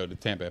anybody to go to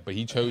Tampa, but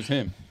he chose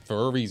him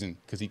for a reason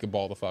because he could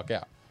ball the fuck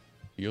out.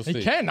 You'll see.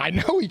 He can. I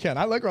know he can.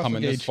 I like Russell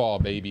Coming Gage. this fall,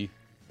 baby.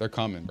 They're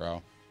coming,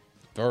 bro.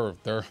 They're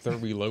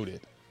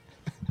reloaded.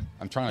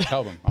 I'm trying to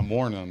tell them. I'm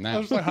warning them now.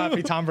 I'm so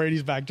happy Tom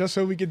Brady's back, just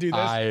so we could do this.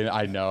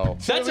 I know.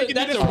 That's We a, could do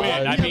that's this a for- win.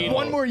 I you have mean,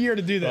 one more year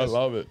to do this. I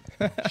love it.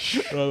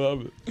 I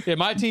love it. yeah,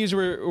 my teams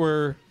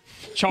were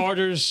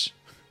Chargers,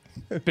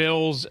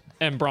 Bills,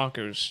 and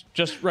Broncos.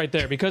 Just right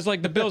there. Because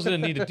like the Bills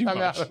didn't need to do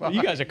much.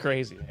 You guys are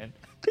crazy, man.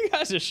 You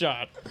guys are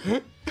shot.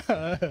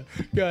 Go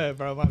ahead,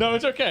 bro. My No, bad.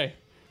 it's okay.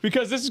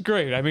 Because this is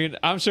great. I mean,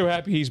 I'm so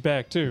happy he's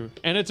back too.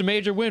 And it's a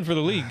major win for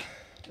the league.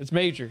 It's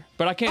major.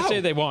 But I can't say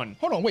they won.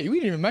 Hold on, wait. We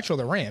didn't even mention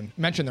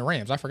the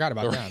Rams. I forgot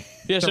about them.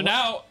 Yeah, so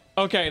now,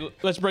 okay,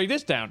 let's break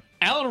this down.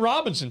 Allen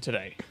Robinson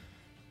today.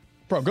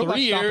 Bro, good luck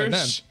 3 stopping them.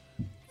 years,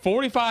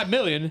 $45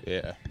 million.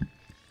 Yeah.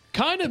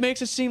 Kind of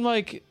makes it seem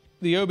like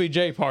the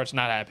OBJ part's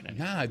not happening.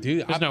 Nah,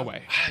 dude. There's no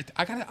way.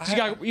 I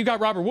gotta. You got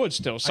Robert Woods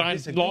still I signed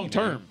disagree, long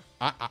term.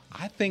 man.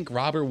 I think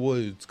Robert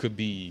Woods could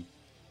be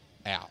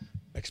out.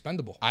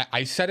 Expendable.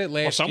 I said it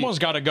last. someone's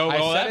year. gotta go with I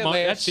all said that it money.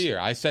 last That's- year.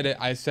 I said it.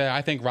 I said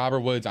I think Robert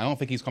Woods. I don't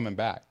think he's coming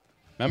back.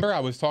 Remember, I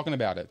was talking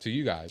about it to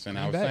you guys, and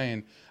I was bet.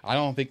 saying I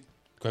don't think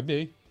could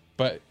be,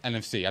 but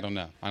NFC. I don't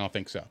know. I don't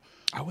think so.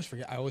 I always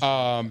forget. I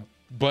always.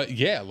 But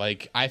yeah,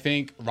 like I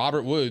think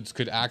Robert Woods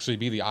could actually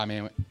be the odd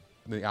man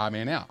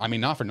out. I mean,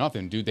 not for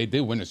nothing, dude. They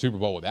did win the Super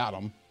Bowl without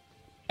him,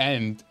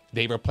 and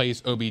they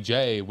replaced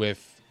OBJ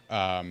with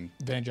Van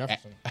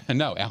Jefferson.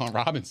 no Allen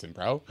Robinson,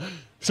 bro.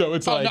 So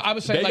it's like no, I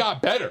was saying, they like,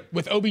 got better.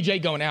 With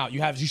OBJ going out,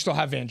 you still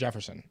have Van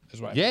Jefferson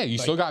as well. Yeah, you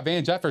still got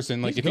Van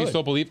Jefferson. Like he's if you good.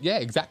 still believe, yeah,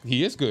 exactly,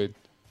 he is good.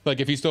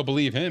 Like if you still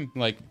believe him,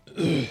 like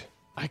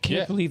I can't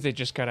Yeah. believe they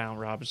just got Allen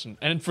Robinson.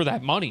 And for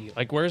that money,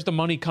 like where's the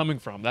money coming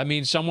from? That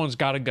means someone's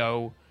got to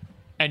go,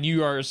 and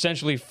you are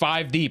essentially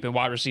 5 deep in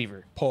wide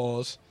receiver.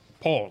 Pause.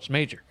 Pause,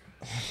 major.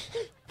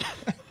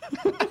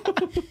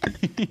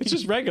 It's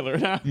just regular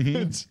now.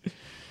 It's-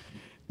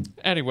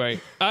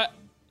 Anyway, I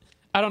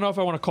don't know if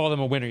I want to call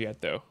them a winner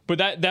yet, though. But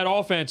that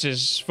offense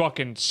is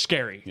fucking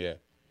scary. yeah.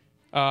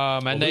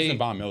 And Well, they losing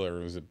Von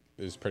Miller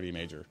is pretty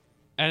major.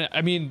 and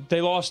I mean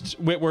they lost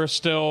Whitworth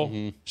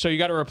still, so you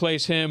got to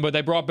replace him. But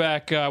they brought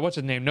back what's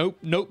his name?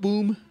 Note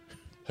Boom,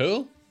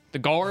 Who? the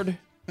guard.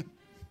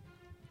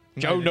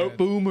 Joe even gonna- Note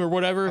Boom or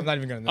whatever. I'm not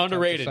even gonna attempt to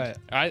underrated. say it.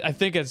 I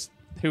think it's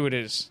who it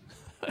is.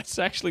 Let's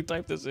actually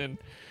type this in.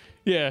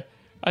 Yeah,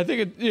 I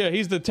think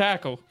he's the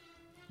tackle.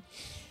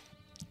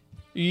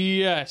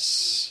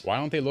 Yes. Why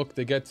don't they look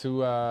to get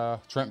to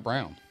Trent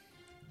Brown?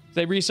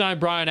 They re-signed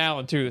Brian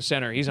Allen too, the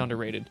center. He's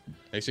underrated.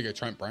 They should get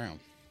Trent Brown.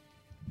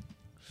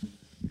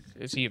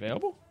 Is he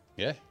available?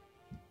 Yeah.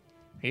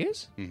 He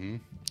is.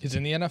 He's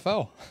in the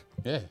NFL.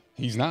 Yeah.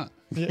 He's not.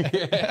 Yeah.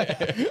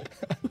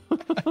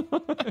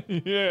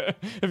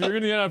 If you're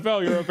in the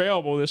NFL, you're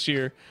available this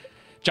year.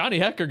 Johnny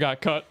Hecker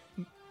got cut.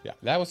 Yeah.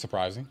 That was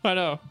surprising. I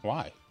know.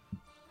 Why?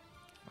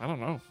 I don't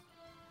know.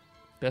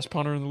 Best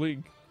punter in the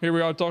league. Here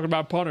we are talking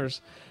about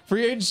punters.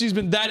 Free agency's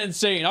been that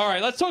insane. All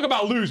right, let's talk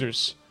about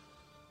losers.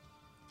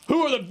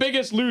 Who are the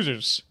biggest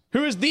losers?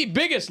 Who is the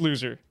biggest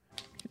loser?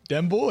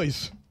 Them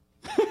boys.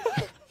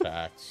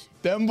 Facts.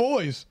 Them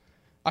boys.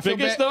 I feel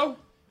Biggest bad- though?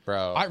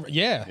 Bro.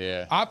 Yeah.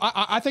 Yeah.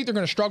 I think they're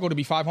going to struggle to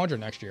be 500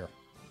 next year.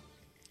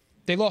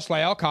 They lost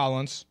La'el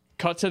Collins.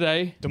 cut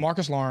today.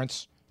 DeMarcus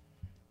Lawrence.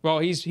 Well,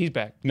 he's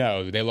back.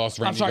 No, they lost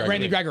Randy I'm sorry, Gregory.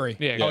 Randy Gregory.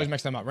 Yeah, I always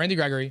mix them up. Randy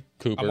Gregory,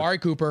 Cooper. Amari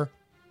Cooper,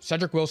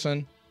 Cedric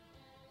Wilson,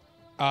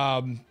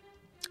 and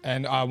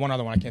one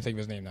other one. I can't think of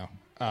his name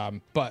now.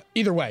 But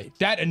either way,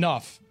 that in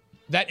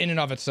and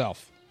of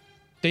itself,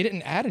 they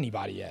didn't add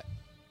anybody yet.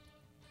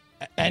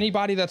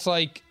 Anybody that's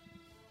like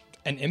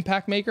an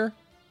impact maker?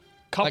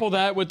 Couple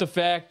that with the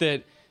fact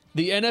that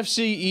the NFC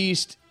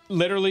East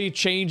literally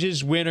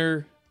changes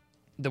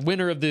the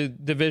winner of the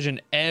division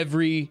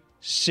every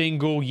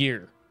single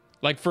year.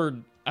 Like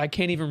I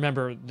can't even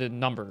remember the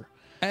number.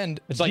 And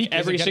It's like Zeke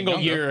every isn't single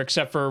getting younger. year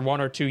except for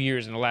 1 or 2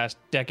 years in the last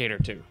decade or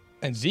two.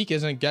 And Zeke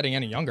isn't getting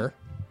any younger.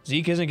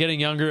 Zeke isn't getting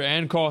younger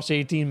and costs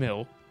 $18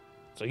 million,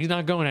 so he's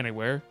not going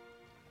anywhere.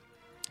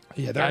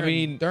 Yeah,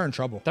 they're in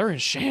trouble. They're in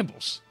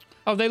shambles.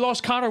 Oh, they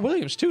lost Connor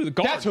Williams too. The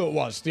guard. That's who it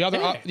was. The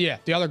other, Yeah.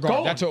 the other guard.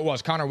 Gone. That's who it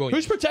was. Connor Williams.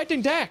 Who's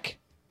protecting Dak?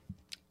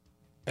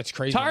 That's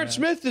crazy. Tyron man.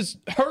 Smith is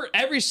hurt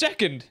every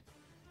second.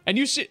 And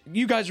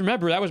you guys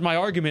remember that was my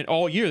argument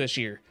all year this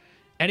year.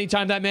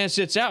 Anytime that man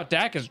sits out,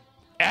 Dak is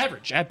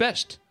average at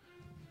best.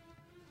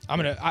 I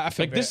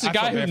feel Like, this is a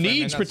guy who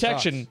needs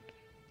protection.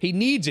 He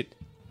needs it.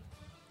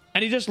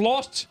 And he just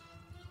lost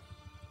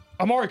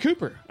Amari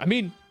Cooper. I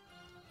mean,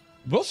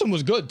 Wilson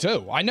was good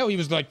too. I know he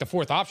was like the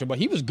fourth option, but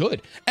he was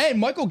good. And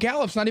Michael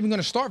Gallup's not even going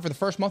to start for the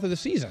first month of the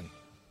season.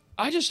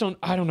 I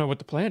don't know what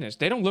the plan is.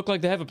 They don't look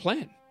like they have a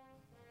plan.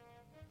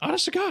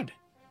 Honest to God.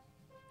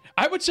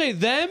 I would say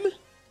them,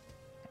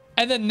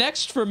 and then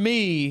next for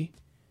me,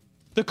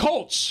 the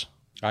Colts.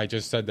 I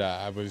just said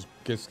that. I was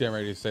just getting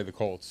ready to say the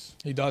Colts.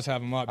 He does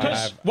have him up.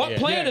 Because what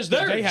plan is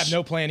theirs? They have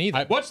no plan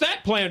either. What's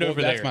that plan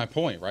over That's there? my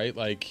point, right?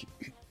 Like,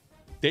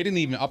 they didn't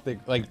even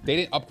they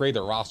didn't upgrade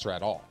their roster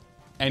at all,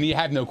 and you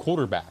had no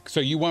quarterback. So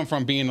you went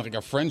from being like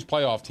a fringe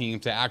playoff team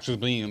to actually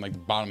being like the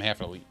bottom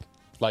half of the league.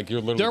 Like,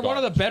 you're literally. They're one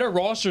of the better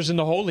rosters in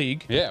the whole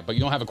league. Yeah, but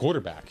you don't have a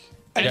quarterback.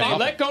 And You they got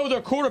let go of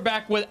their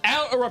quarterback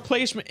without a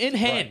replacement in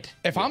hand.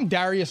 If I'm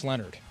Darius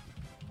Leonard,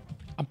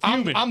 I'm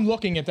fuming. I'm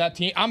looking at that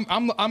team. I'm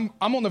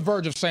on the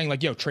verge of saying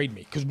like, yo, trade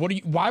me. Because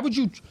why would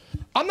you?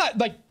 I'm not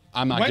like.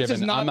 I'm not Wentz is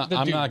giving. I'm not the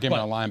dude, giving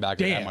a but linebacker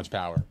damn. that much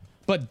power.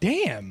 But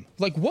damn,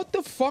 like what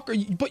the fuck are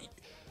you? But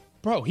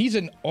bro, he's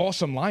an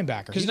awesome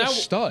linebacker. Because He's now, a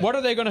stud. what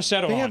are they going to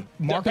settle They on? have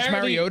Marcus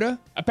Apparently- Mariota?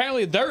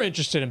 Apparently, they're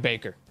interested in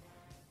Baker.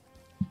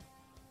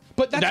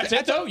 But That's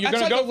it, though. You're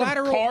going to go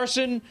from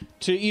Carson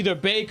to either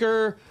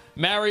Baker,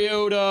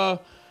 Mariota,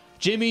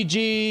 Jimmy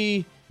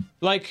G.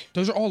 Like,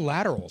 those are all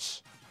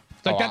laterals.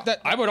 Like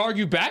I would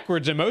argue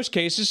backwards in most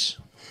cases.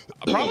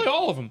 Probably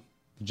all of them.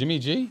 Jimmy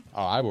G?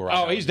 Oh, I will.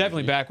 Oh, he's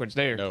definitely backwards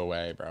there. No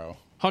way, bro.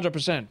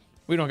 100%.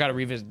 We don't got to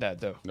revisit that,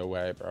 though. No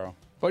way, bro.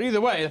 But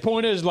either way, the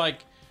point is, like,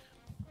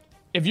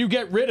 if you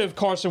get rid of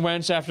Carson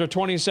Wentz after a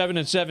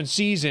 27-7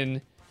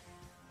 season,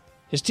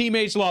 his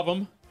teammates love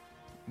him.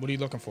 What are you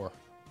looking for?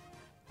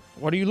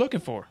 What are you looking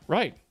for?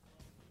 Right.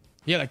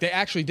 Yeah, like they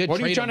actually did. What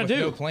are you trade trying him to with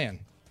do? No plan.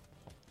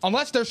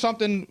 Unless there's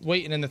something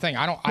waiting in the thing.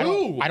 I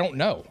don't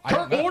know.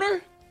 Kurt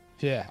Warner?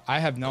 Yeah, I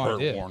have no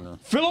idea. Warner.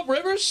 Phillip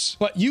Rivers?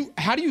 But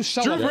how do you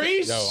sell Drew a,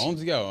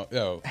 Brees?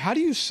 Yo. how do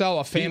you sell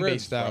a fan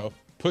Ribs, base though? bro.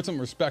 Put some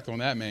respect on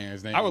that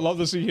man's name. I would love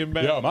to see him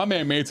back. Yo, my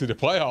man made it to the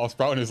playoffs,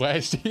 bro, in his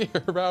last year,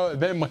 bro.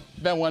 Then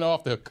went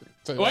off to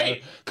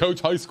Wait.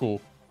 coach high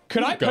school.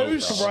 Could I Go,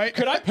 post bro.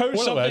 Could I post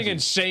What a something legend.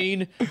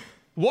 insane?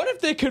 What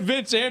if they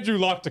convince Andrew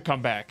Luck to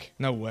come back?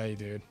 No way,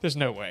 dude. There's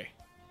no way.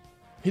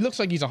 He looks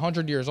like he's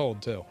 100 years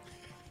old too.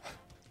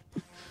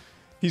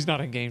 He's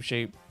not in game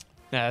shape.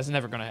 Nah, that's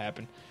never going to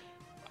happen.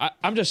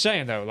 I'm just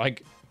saying, though,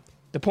 like,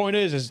 the point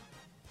is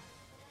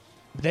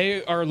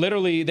they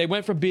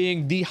went from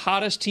being the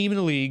hottest team in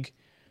the league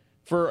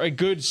for a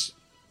good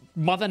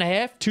month and a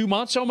half, 2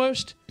 months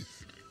almost,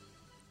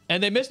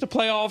 and they missed the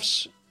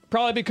playoffs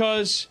probably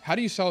because, How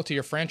do you sell it to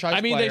your franchise?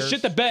 I mean, players? they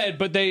shit the bed,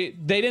 but they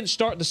didn't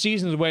start the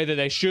season the way that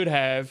they should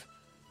have,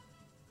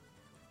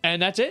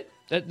 and that's it.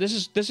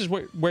 This is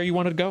where you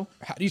wanted to go?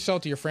 How do you sell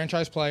it to your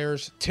franchise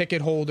players,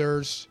 ticket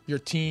holders, your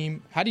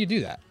team? How do you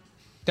do that?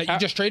 That you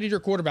just traded your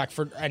quarterback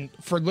for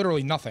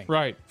literally nothing,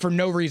 Right. For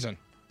no reason.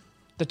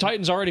 The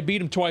Titans already beat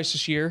them twice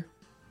this year.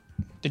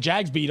 The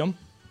Jags beat him.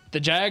 The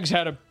Jags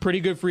had a pretty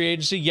good free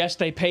agency. Yes,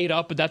 they paid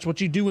up, but that's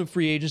what you do in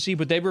free agency.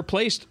 But they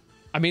replaced.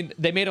 I mean,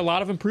 they made a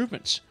lot of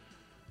improvements.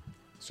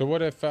 So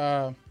what if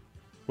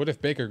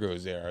Baker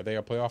goes there? Are they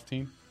a playoff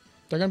team?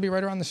 They're going to be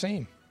right around the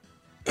same.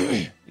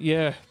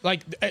 Yeah,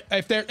 Like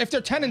if they're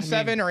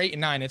 10-7 or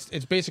 8-9,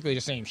 it's basically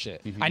the same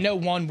shit. Mm-hmm. I know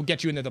one will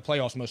get you into the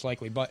playoffs most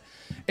likely, but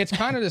it's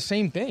kind of the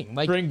same thing.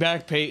 Like bring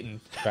back Peyton.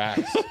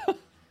 Facts.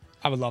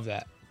 I would love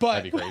that,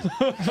 but That'd be crazy.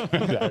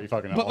 That'd be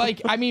fucking but awesome.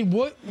 like I mean,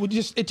 what would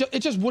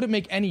it just wouldn't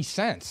make any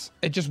sense.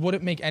 It just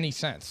wouldn't make any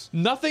sense.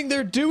 Nothing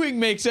they're doing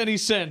makes any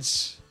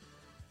sense.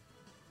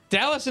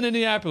 Dallas and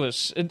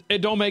Indianapolis,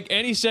 it don't make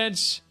any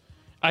sense.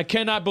 I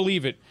cannot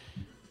believe it.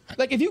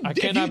 Like if you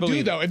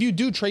believe it. if you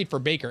do trade for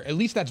Baker, at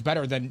least that's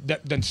better than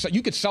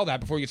you could sell that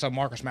before you sell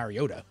Marcus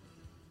Mariota.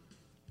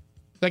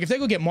 Like if they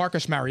go get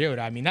Marcus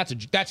Mariota, I mean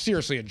that's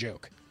seriously a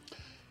joke.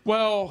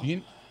 Well,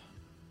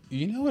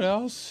 you know what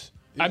else?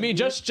 I mean,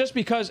 just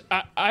because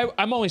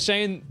I'm only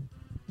saying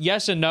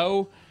yes and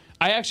no.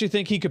 I actually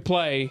think he could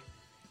play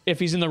if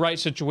he's in the right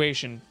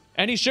situation,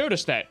 and he showed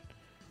us that.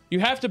 You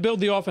have to build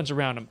the offense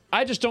around him.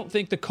 I just don't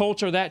think the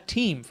Colts are that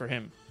team for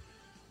him.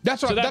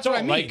 That's what I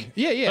mean. Like,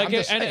 Yeah. Like,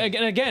 and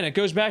again, it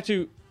goes back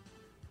to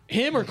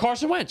him or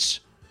Carson Wentz.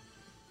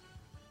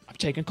 I'm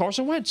taking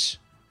Carson Wentz.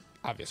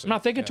 Obviously, I'm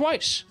not thinking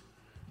twice.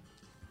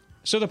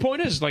 So the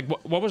point is, like,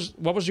 what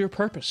was your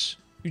purpose?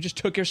 You just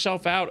took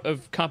yourself out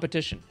of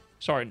competition.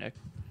 Sorry, Nick.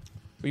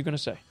 What are you gonna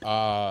say?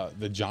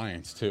 The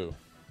Giants too.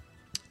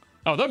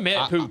 Oh, they're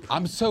mad poop.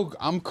 I'm confused.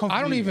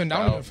 I don't even.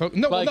 No,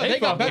 Like, they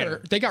got fucking-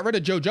 better. They got rid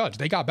of Joe Judge.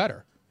 They got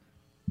better.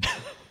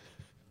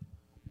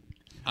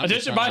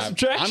 Addition by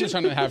subtraction. I'm just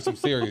trying to have some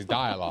serious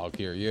dialogue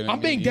here. You know what I'm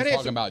I mean? being dead He's ass-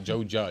 talking about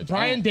Joe Judge.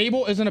 Brian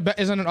Dable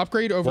isn't an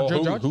upgrade over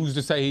Joe Judge. Who's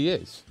to say he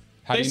is?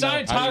 How They do you know?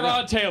 signed How do you know?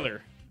 Tyrod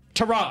Taylor.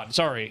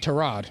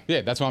 Tyrod,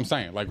 Yeah, that's what I'm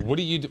saying. Like, what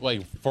do you do?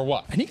 Like, for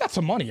what? and he got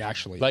some money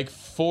actually. Like,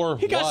 for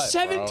He got what,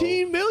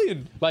 17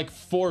 million. Like,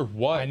 for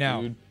what? I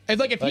know. Dude? And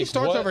like if he Like,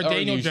 starts what over are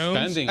Daniel you Jones,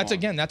 spending that's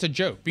on? a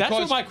joke. That's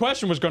Because what my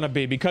question was going to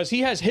be, because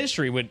he has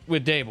history with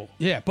Dable.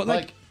 yeah, but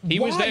like he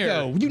was why, there.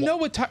 Though? You know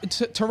what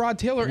Tyrod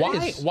Taylor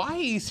is? Why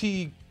is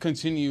he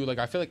continue? Like,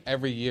 I feel like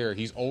every year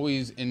he's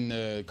always in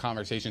the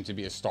conversation to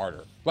be a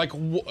starter. Like,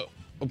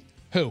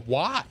 Who?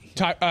 why?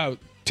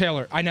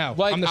 Taylor. I know.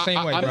 Like, I'm the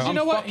same way, bro. I'm You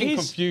know what? fucking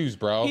confused,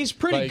 bro. He's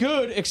pretty Like,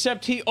 good,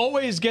 except he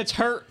always gets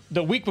hurt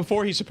the week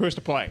before he's supposed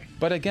to play.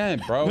 But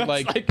again, bro,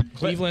 like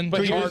Cleveland, but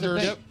here's the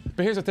Chargers. thing-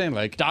 But here's the thing,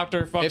 like,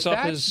 Doctor fucks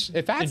up his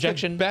if that's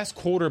injection. the best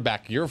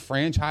quarterback your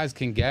franchise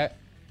can get,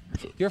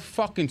 you're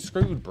fucking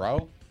screwed,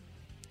 bro.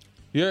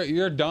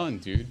 You're done,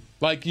 dude.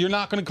 Like, you're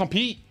not gonna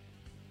compete.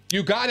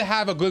 You got to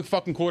have a good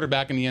fucking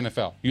quarterback in the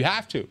NFL. You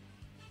have to.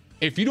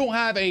 If you don't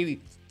have a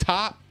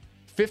top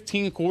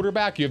 15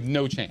 quarterback, you have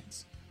no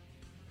chance.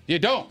 You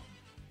don't,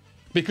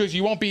 because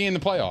you won't be in the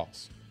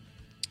playoffs.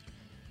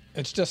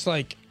 It's just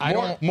like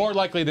More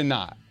likely than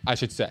not, I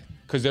should say,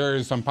 because there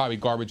is some probably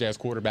garbage ass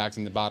quarterbacks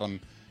in the bottom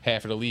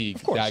half of the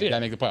league course, that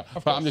make the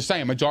playoffs. But I'm just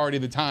saying, majority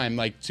of the time,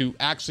 like, to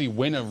actually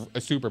win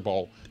a Super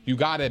Bowl, you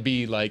got to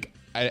be like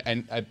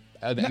an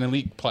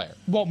elite player.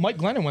 Well, Mike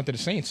Glennon went to the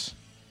Saints.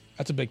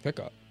 That's a big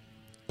pickup.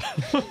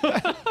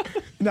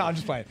 No, I'm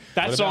just playing.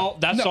 That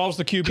solves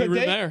the QB Could room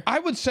they- there. I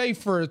would say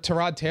for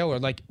Tyrod Taylor,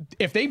 like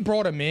if they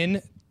brought him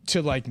in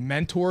to like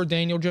mentor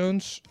Daniel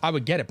Jones, I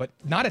would get it, but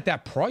not at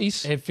that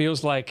price. It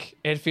feels like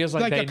Like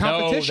they a know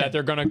competition. that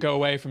they're going to go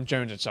away from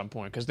Jones at some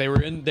point, because they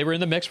were in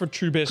the mix for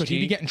Trubisky. Could he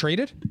be getting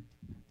traded?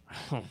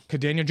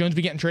 Could Daniel Jones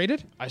be getting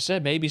traded? I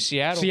said maybe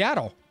Seattle.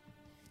 Seattle.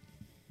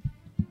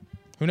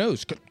 Who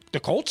knows? The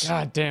Colts?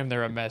 God damn,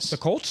 they're a mess. The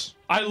Colts?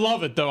 I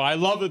love it though. I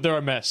love that they're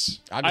a mess.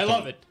 I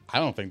love it. I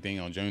don't think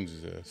Daniel Jones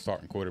is a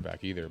starting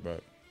quarterback either,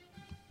 but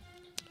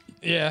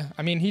Yeah.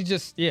 I mean, he's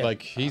just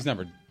like, he's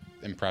never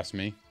impressed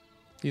me.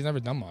 he's never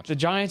done much. The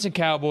Giants and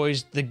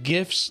Cowboys, the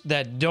gifts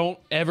that don't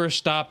ever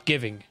stop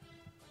giving.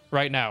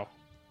 Right now,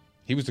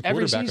 He was the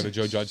Every quarterback of the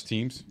season. Joe Judge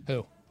teams.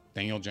 Who?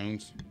 Daniel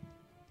Jones.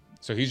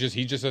 So he's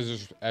just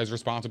as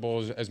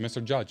responsible as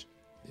Mr. Judge.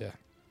 Yeah.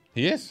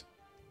 He is.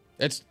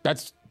 That's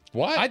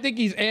what? I think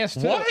he's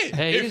asked too. What?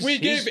 Hey, if we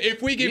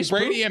give he's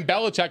Brady poo. and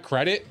Belichick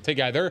credit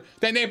together,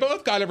 then they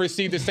both got to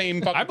receive the same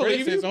fucking I believe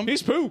you. criticism.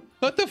 He's poo.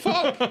 What the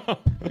fuck?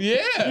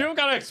 Yeah. You don't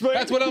gotta explain.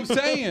 That's what I'm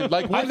saying.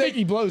 Like, I think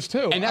he blows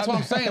too. and that's what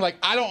I'm saying. Like,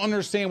 I don't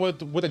understand what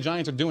the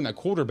Giants are doing at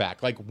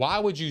quarterback. Like, why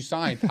would you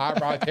sign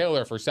Tyrod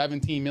Taylor for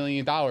 $17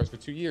 million for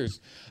 2 years?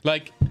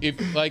 Like,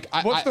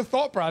 What's the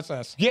thought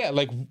process? yeah,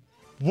 like,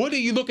 what are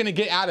you looking to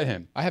get out of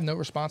him? I have no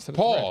response to the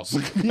Pause.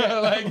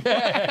 Like,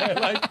 yeah,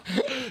 like,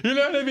 you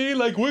know what I mean?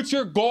 Like, what's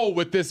your goal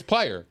with this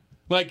player?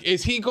 Like,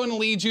 is he going to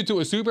lead you to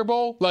a Super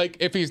Bowl? Like,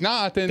 if he's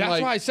not, then That's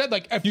like, why I said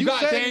like if you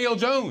got said Daniel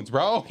Jones,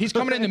 bro. he's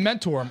coming in to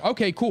mentor him.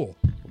 Okay, cool.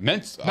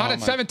 Not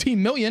at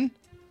 17 million.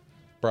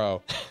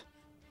 bro.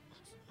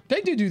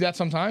 They do that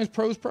sometimes.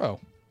 Pro's pro.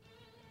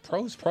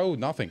 Pro's pro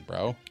nothing,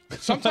 bro.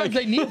 Sometimes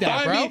they need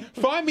that, bro.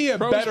 Find me a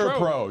Pro's better pro.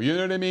 pro. You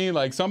know what I mean?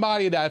 Like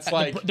somebody that's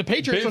like The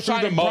Patriots been are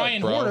through the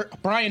signing mud,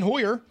 Brian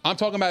Hoyer. I'm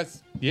talking about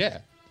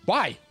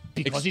Why?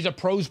 Because he's a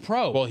pro's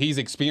pro. Well, he's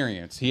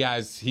experienced.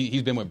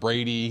 He's been with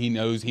Brady. He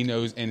knows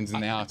ins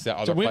and outs that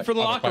other, win for the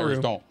other locker players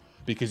room. don't,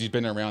 because he's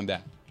been around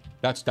that.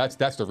 That's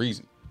the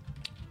reason.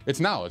 It's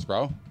knowledge,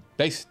 bro.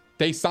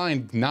 They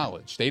signed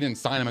knowledge. They didn't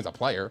sign him as a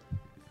player.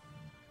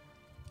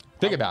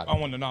 Think about I it.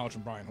 want the knowledge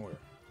from Brian Hoyer.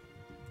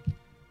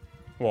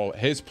 Well,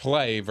 his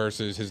play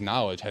versus his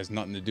knowledge has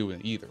nothing to do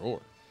with either or.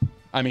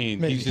 I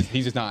mean, Maybe.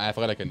 he's just not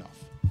athletic enough.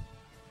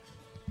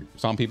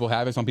 Some people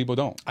have it, some people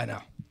don't. I know.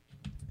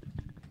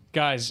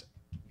 Guys,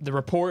 the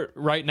report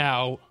right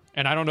now,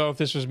 and I don't know if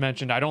this was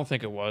mentioned. I don't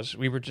think it was.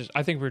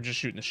 I think we were just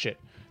shooting the shit.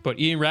 But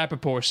Ian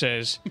Rappaport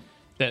says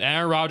that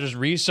Aaron Rodgers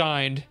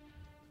re-signed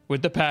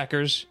with the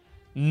Packers,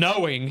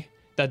 knowing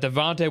that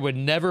Devontae would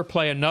never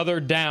play another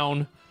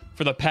down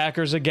for the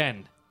Packers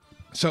again.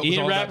 So it was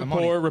Ian all about the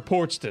money. Rappaport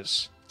reports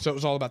this. So it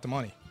was all about the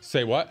money.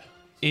 Say what?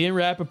 Ian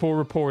Rappaport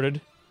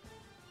reported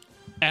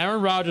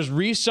Aaron Rodgers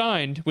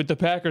re-signed with the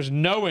Packers,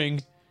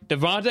 knowing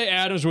Davante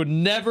Adams would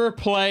never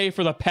play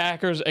for the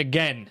Packers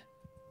again.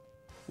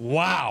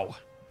 Wow.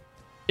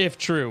 If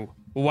true.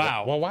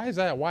 Wow. Well, why is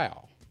that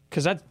wow?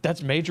 Because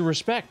that's major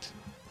respect.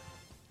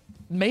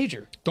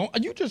 Major. Don't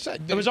you just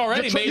said It was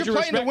already you're major playing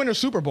respect. to win a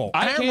Super Bowl.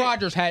 I Aaron can't-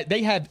 Rodgers had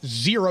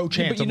zero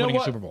chance you of know winning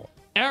what? a Super Bowl.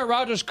 Aaron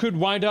Rodgers could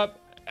wind up,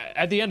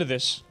 at the end of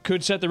this,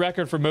 could set the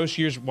record for most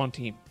years with one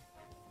team.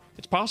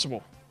 It's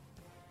possible.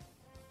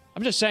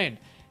 I'm just saying.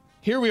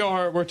 Here we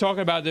are. We're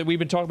talking about that. We've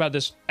been talking about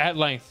this at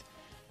length.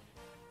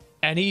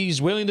 And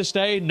he's willing to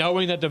stay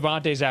knowing that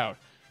Davante's out.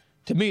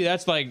 To me,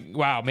 that's like,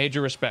 wow, major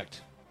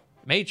respect.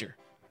 Major.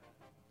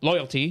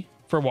 Loyalty,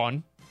 for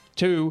one.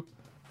 Two,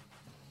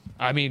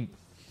 I mean,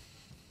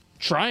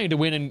 trying to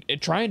win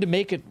and trying to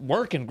make it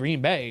work in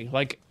Green Bay.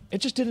 Like, it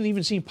just didn't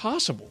even seem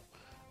possible.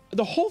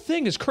 The whole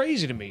thing is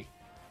crazy to me.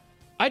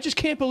 I just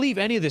can't believe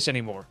any of this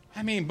anymore.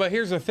 I mean, but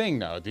here's the thing,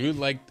 though, dude.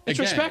 Like, It's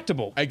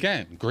respectable.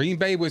 Again, Green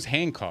Bay was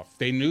handcuffed.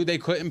 They knew they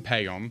couldn't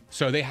pay him,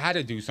 so they had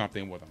to do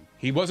something with him.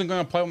 He wasn't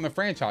going to play on the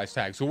franchise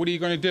tag. So what are you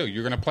going to do?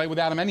 You're going to play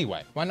without him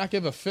anyway. Why not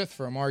give a fifth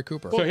for Amari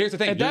Cooper? So here's the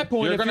thing. At that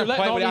point, you're if going you're to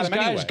letting play all without these him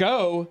guys anyway.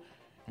 go,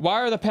 why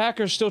are the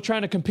Packers still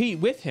trying to compete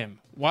with him?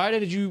 Why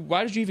did you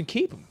even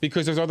keep him?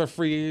 Because there's other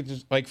free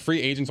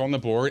agents on the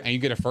board, and you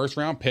get a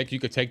first-round pick. You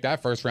could take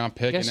that first-round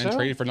pick Guess and then so.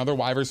 trade for another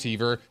wide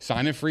receiver,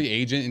 sign a free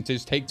agent, and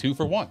just take 2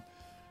 for 1.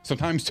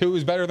 Sometimes 2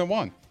 is better than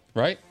 1,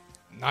 right?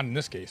 Not in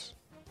this case.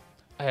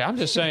 Hey, I'm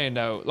just saying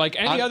though, like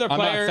any I'm other not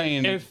player,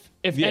 saying-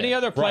 if yeah, any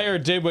other right. player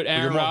did what But you're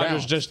Aaron more Rodgers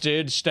balanced. just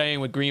did,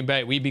 staying with Green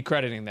Bay, we'd be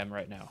crediting them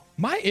right now.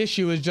 My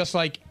issue is just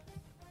like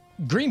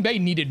Green Bay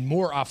needed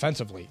more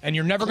offensively, and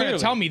you're never going Clearly.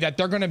 to tell me that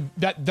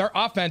that their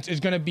offense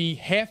is going to be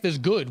half as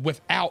good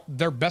without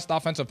their best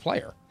offensive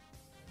player.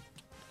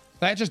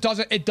 That just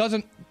doesn't. It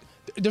doesn't.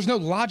 There's no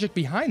logic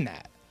behind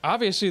that.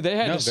 Obviously, they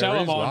had No, to sell there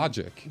him is on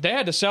logic. They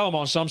had to sell him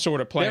on some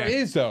sort of plan. There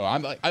is, though.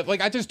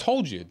 I just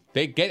told you.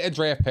 They get a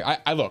draft pick.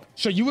 I look.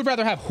 So you would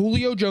rather have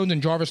Julio Jones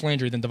and Jarvis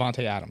Landry than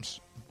Davante Adams?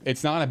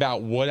 It's not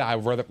about what I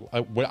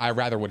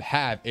rather would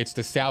have. It's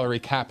the salary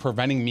cap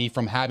preventing me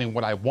from having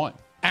what I want.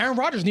 Aaron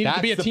Rodgers needed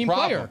to be a the team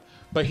problem. player.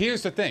 But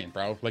here's the thing,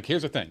 bro. Like,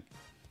 here's the thing.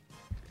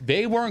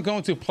 They weren't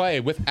going to play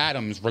with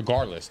Adams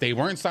regardless. They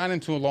weren't signing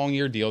to a long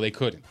year deal. They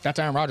couldn't. That's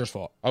Aaron Rodgers'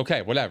 fault.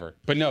 Okay, whatever.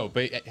 But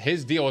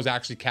his deal is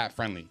actually cap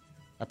friendly,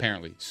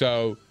 apparently.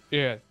 So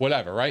Yeah.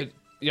 whatever, right?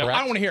 Yeah, Correct? I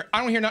don't want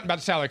to hear nothing about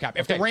the salary cap.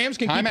 If Okay, the Rams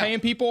can time keep out. paying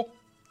people,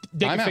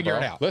 they Time can out, figure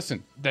bro. it out.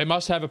 Listen, They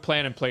must have a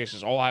plan in place.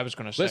 Is all I was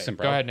going to say. Listen,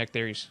 bro. Go ahead, Nick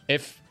Theories.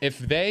 if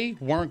they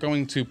weren't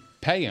going to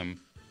pay him,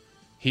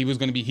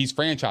 he's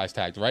franchise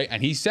tagged, right?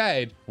 And he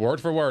said, word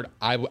for word,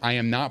 I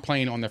am not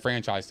playing on the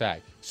franchise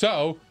tag.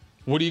 So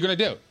what are you going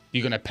to do?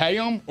 You going to pay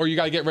him or you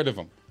got to get rid of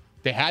him?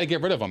 They had to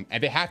get rid of him,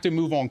 and they have to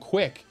move on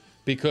quick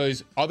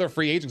because other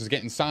free agents are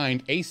getting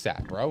signed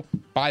ASAP, bro.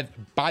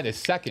 By the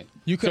second.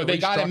 You could so they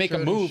got to make a restructure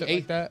and move, shit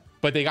like that.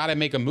 but they got to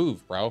make a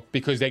move, bro,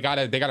 because they got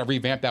to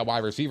revamp that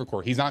wide receiver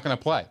core. He's not going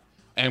to play,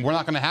 and we're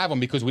not going to have him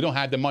because we don't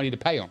have the money to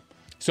pay him.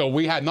 So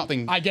we had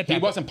nothing. I get that. He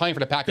wasn't playing for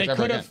the Packers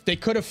ever again. They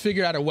could have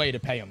figured out a way to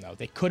pay him though.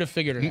 They could have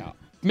figured it out.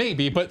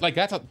 Maybe, but like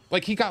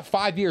he got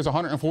 5 years,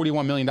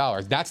 $141 million.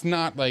 That's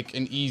not like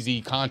an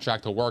easy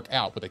contract to work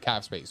out with the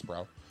cap space,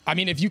 bro. I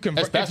mean, if you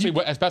convert, Especially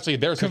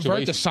their convert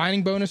situation. the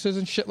signing bonuses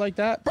and shit like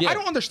that. Bro, Yeah. I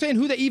don't understand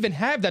who they even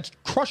have that's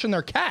crushing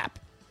their cap.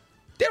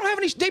 They don't have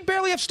any. They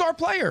barely have star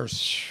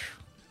players.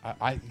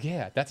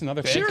 Yeah, that's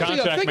another thing. Seriously,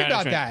 though, contract think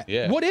about management. that.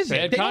 Yeah. What is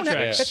Bad it? They don't have,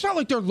 contracts. it's not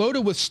like they're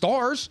loaded with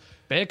stars.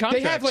 Bad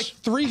They have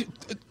contracts. like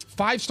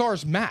 5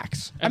 stars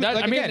max. And I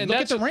mean, again, and look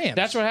at that's the Rams.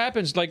 That's what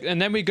happens. Like,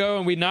 and then we go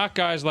and we knock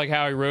guys like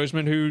Howie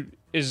Roseman, who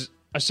is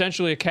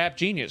essentially a cap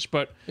genius.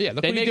 But Yeah,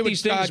 look they what he make did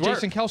these with things work.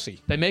 Jason Kelce.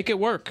 They make it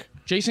work.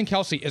 Jason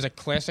Kelce is a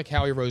classic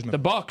Howie Roseman. The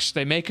Bucks,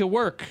 they make it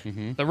work.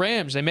 The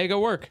Rams, they make it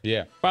work.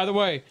 Yeah. By the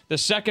way, the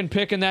second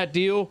pick in that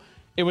deal,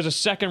 it was a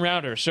second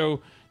rounder.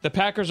 So the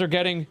Packers are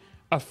getting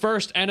a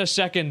first and a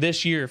second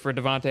this year for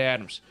Davante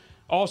Adams.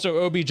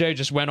 Also, OBJ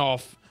just went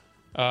off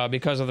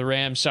because of the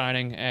Rams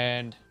signing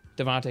and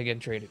Davante getting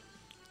traded.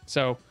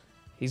 So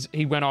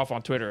he went off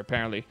on Twitter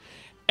apparently.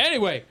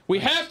 Anyway, we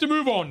have to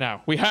move on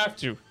now. We have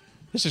to.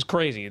 This is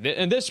crazy.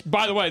 And this,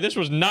 by the way, this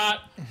was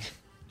not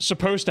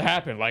supposed to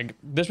happen. Like,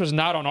 this was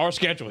not on our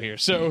schedule here.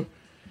 So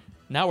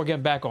now we're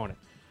getting back on it.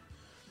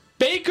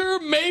 Baker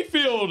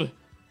Mayfield.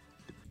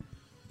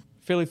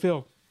 Philly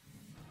Phil.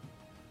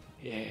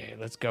 Yeah,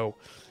 let's go.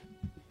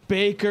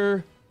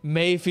 Baker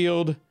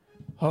Mayfield.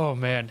 Oh,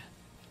 man.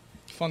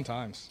 Fun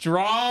times.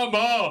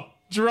 Drama,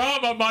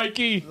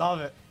 Mikey. Love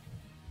it.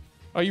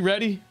 Are you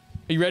ready?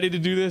 Are you ready to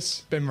do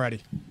this? Been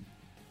ready.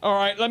 All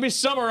right, let me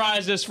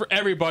summarize this for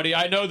everybody.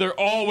 I know they're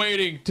all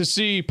waiting to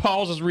see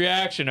Paul's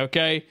reaction,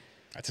 okay?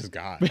 That's his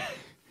guy.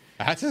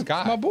 That's his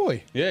guy. My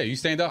boy. Yeah, you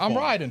stand up. I'm for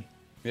him. riding.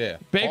 Yeah.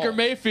 Baker Paul.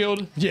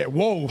 Mayfield. Yeah,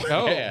 whoa.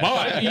 Oh, Yeah.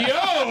 my.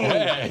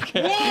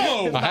 Yo!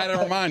 Whoa! I had to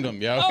remind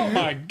him, yo. Oh,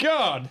 my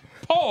God.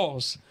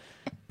 Pause.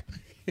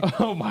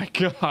 Oh, my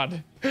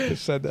God.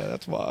 Just said that.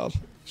 That's wild.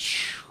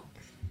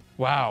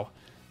 Wow.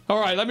 All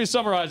right, let me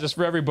summarize this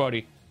for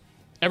everybody.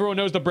 Everyone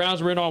knows the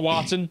Browns were in on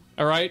Watson,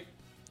 all right?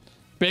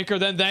 Baker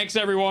then thanks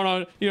everyone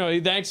on, he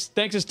thanks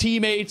his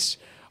teammates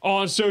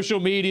on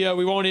social media.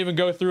 We won't even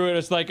go through it.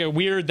 It's like a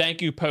weird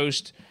thank you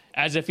post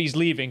as if he's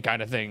leaving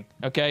kind of thing.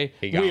 Okay?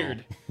 He gone.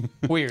 Weird.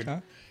 Weird. Huh?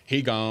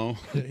 He gone.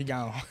 He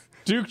gone.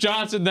 Duke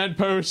Johnson then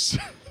posts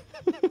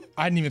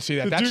I didn't even see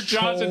that. the That's Duke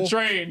Johnson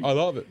train. I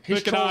love it. He's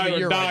Nick and I trolling are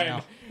you right dying.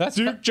 now. That's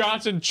Duke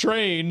Johnson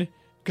train,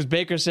 because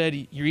Baker said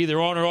you're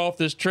either on or off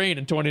this train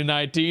in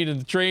 2019,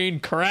 and the train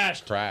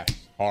crashed. Trash.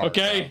 Hard,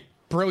 Okay?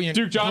 Brilliant.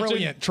 Duke Johnson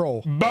Brilliant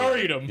troll.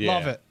 Buried him. Yeah.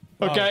 Love it.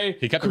 Okay?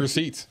 He kept the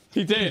receipts.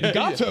 He did.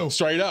 Got to.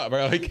 Straight up,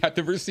 bro. He kept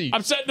the receipts.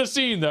 I'm setting the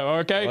scene, though,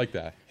 okay? I like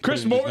that.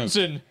 Chris Put it in his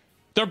notes. Mortensen,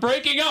 they're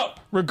breaking up,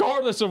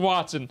 regardless of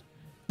Watson.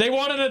 They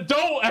want an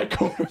adult at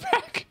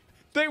quarterback.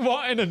 They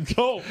want an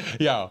adult.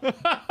 Yo,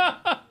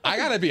 I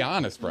gotta be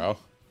honest, bro.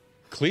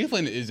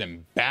 Cleveland is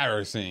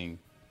embarrassing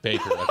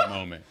Baker at the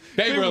moment.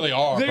 They really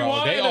are, they bro.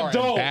 want They an are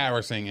adult.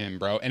 embarrassing him,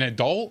 bro. An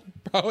adult,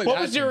 bro.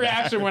 What was your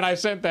reaction when I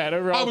sent that?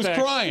 Over I was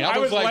text? crying. I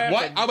was like, laughing.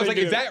 what? I was They like,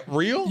 do. is that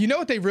real? You know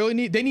what they really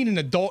need? They need an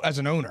adult as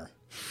an owner.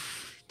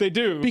 They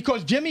do.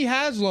 Because Jimmy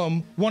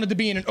Haslam wanted to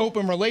be in an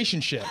open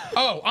relationship.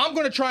 Oh, I'm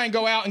going to try and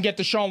go out and get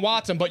Deshaun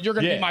Watson, but you're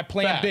going to Yeah, be my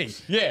plan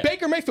facts. B. Yeah.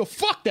 Baker Mayfield,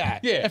 fuck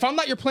that. Yeah. If I'm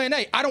not your plan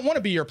A, I don't want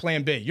to be your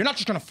plan B. You're not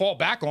just going to fall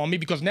back on me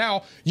because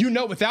now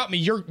without me,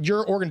 your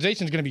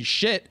organization is going to be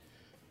shit.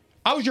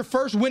 I was your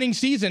first winning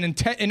season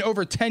in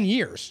over 10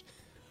 years.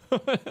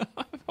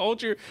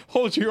 Hold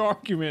your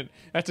argument.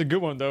 That's a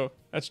good one, though.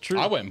 That's true.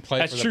 I wouldn't play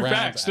That's for the true Browns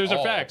facts. at Those are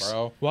all, facts.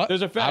 bro. What?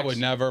 Those are facts.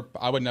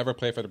 I would never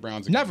play for the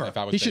Browns again Never. if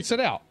I was He should Baker. sit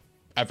out.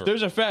 Ever.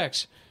 Those are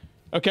facts.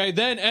 Okay,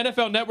 then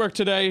NFL Network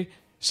today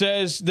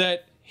says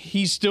that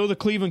he's still the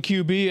Cleveland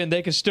QB and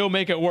they can still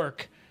make it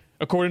work,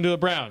 according to the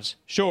Browns.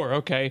 Sure,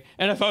 okay.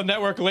 NFL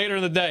Network later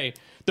in the day.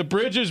 The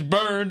bridge is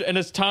burned and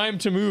it's time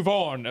to move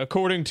on,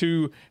 according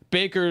to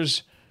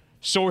Baker's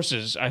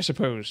sources, I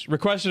suppose.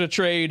 Requested a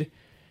trade,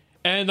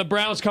 and the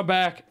Browns come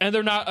back and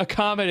they're not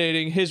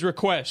accommodating his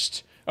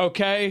request.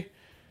 Okay?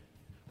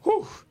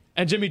 Whew.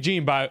 And Jimmy G,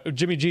 by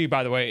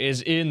the way,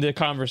 is in the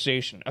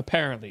conversation,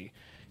 apparently.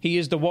 He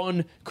is the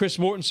one Chris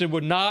Mortensen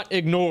would not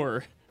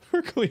ignore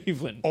for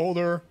Cleveland.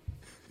 Older,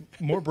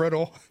 more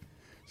brittle.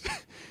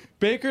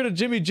 Baker to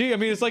Jimmy G. I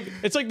mean, it's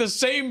like the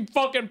same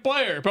fucking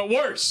player, but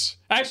worse.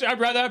 Actually, I'd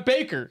rather have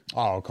Baker.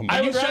 Oh, come on.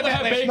 I would You said rather that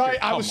have last Baker. night.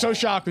 I was so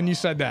shocked when you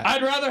said that.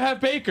 I'd rather have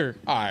Baker.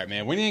 All right,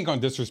 man. We ain't gonna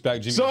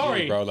disrespect Jimmy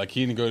Sorry. G, bro. Like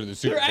he didn't go to the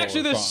Super They're Bowl.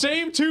 actually or the something.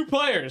 same two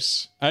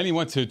players. I only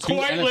went to two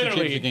Quite NFC literally.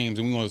 Championship games,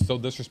 and we want to still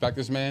disrespect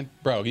this man,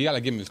 bro. You gotta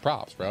give him his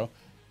props, bro.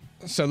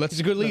 So He's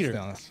a good leader. Let's be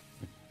honest.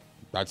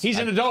 He's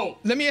an adult.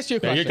 Let me ask you a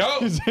There question.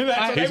 you go.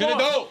 That's what He's they an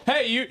want. adult.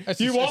 Hey,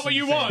 you want what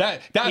you want.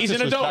 That's He's an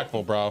adult.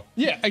 disrespectful, bro.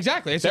 Yeah,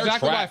 exactly. It's They're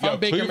exactly why if trash. I'm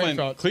Baker Cleveland,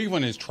 Mayfield.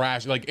 Cleveland is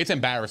trash. Like it's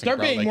embarrassing. They're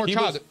bro. being Like, more he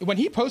child. was- When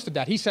he posted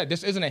that, he said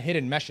this isn't a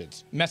hidden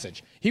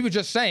message. He was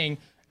just saying,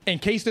 in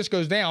case this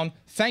goes down,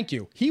 thank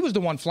you. He was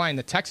the one flying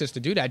to Texas to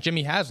do that,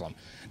 Jimmy Haslam.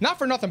 Not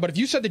for nothing, but if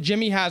you said to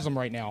Jimmy Haslam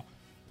right now,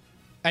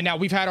 and now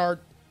we've had our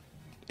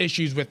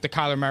issues with the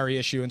Kyler Murray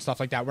issue and stuff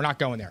like that. We're not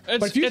going there.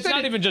 But if you It's said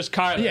not it- even just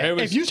Kyler. Yeah, It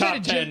was if you top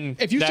said to 10.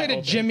 if you that said to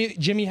whole thing.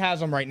 Jimmy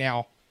Haslam right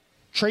now,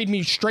 trade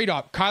me straight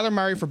up Kyler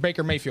Murray for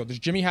Baker Mayfield. Does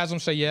Jimmy Haslam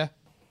say yeah?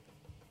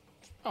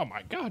 Oh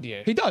my God,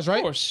 yeah. He does, right?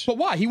 Of course. But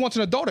why? He wants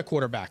an adult at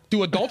quarterback.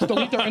 Do adults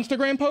delete their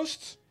Instagram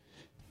posts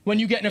when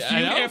you get in a feud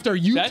I know. after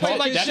you That's talk a-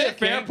 like that's shit? a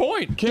fair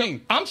point.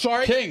 King. I'm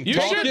sorry. King. You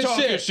talk should your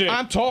talk your shit.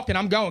 I'm talking.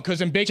 I'm going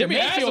because in Baker Jimmy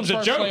Mayfield's Haslam's a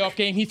first joke. playoff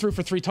game, he threw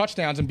for 3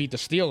 touchdowns and beat the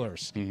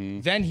Steelers.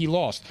 Mm-hmm. Then he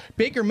lost.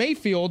 Baker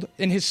Mayfield,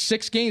 in his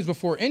 6 games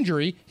before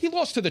injury, he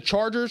lost to the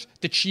Chargers,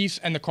 the Chiefs,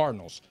 and the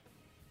Cardinals.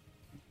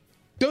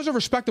 Those are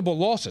respectable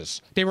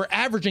losses. They were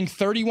averaging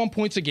 31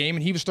 points a game,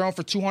 and he was throwing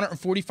for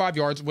 245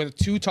 yards with a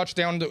 2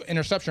 touchdown to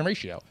interception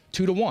ratio,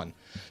 2-1.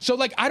 So,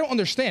 like, I don't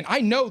understand. I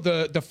know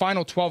the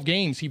final 12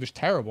 games he was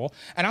terrible,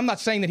 and I'm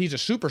not saying that he's a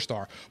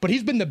superstar, but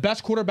he's been the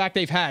best quarterback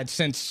they've had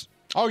since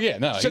Oh yeah,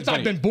 no. since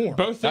I've been born.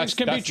 Both things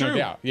can be That's no true.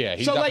 doubt. Yeah,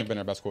 he's So, definitely like- been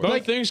our best Both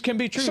quarterback. things can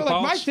be true. So,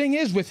 like, my Pops. thing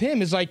is with him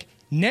is like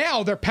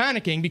now they're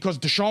panicking because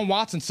Deshaun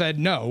Watson said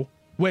no,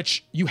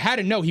 which you had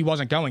to know he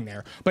wasn't going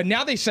there. But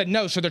now they said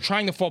no, so they're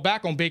trying to fall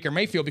back on Baker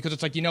Mayfield because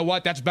it's like, you know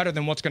what, that's better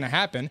than what's going to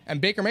happen.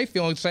 And Baker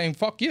Mayfield is saying,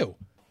 "Fuck you."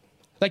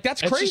 Like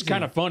that's It's crazy. just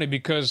kind of funny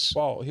because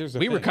Well, here's the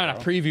we were thing, kind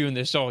of bro. previewing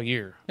this all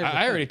year.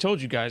 I already told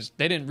you guys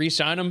they didn't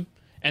re-sign him,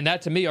 and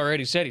that to me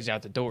already said he's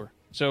out the door.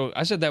 So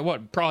I said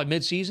that probably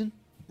mid-season.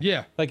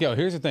 yeah. Like, yo,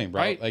 here's the thing,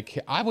 bro. Right? Like,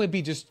 I would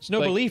be just. There's no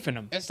like, belief in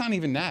him. It's not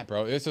even that,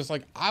 bro. It's just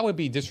like, I would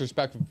be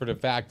disrespectful for the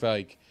fact,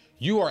 like,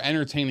 you are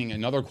entertaining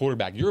another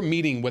quarterback. You're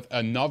meeting with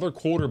another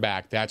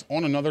quarterback that's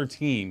on another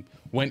team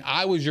when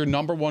I was your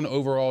number 1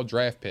 overall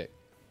draft pick,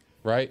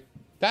 right?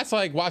 That's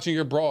like watching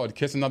your broad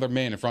kiss another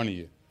man in front of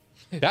you.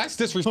 That's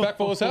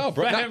disrespectful as hell,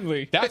 bro.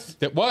 Family. That's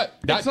what?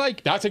 That's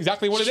like- that's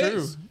exactly what it It's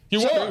is. true.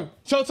 You are.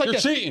 So it's like you're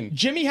this. cheating.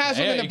 Jimmy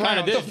Haslam Yeah, in the you kinda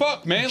Browns. did. What the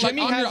fuck, man? Like,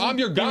 Jimmy I'm Haslam-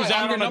 your guy. was out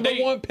I'm your on a number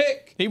date. 1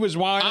 pick. He was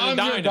whining I'm and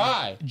your dining.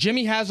 guy.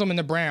 Jimmy Haslam and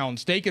the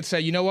Browns, they could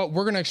say, you know what,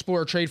 we're going to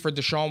explore a trade for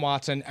Deshaun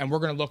Watson, and we're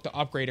going to look to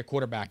upgrade a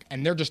quarterback.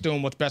 And they're just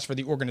doing what's best for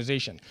the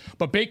organization.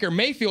 But Baker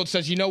Mayfield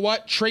says, you know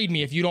what, trade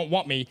me if you don't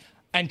want me.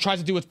 and tries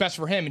to do what's best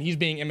for him, and he's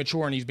being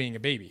immature and he's being a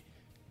baby.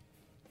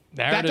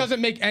 That Narrative.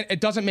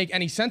 doesn't make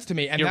any sense to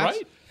me. And You're that's,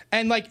 right.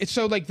 And like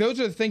so, like those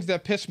are the things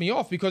that piss me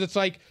off because it's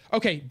like,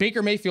 okay,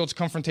 Baker Mayfield's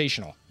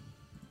confrontational.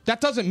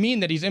 That doesn't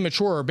mean that he's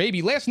immature or a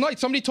baby. Last night,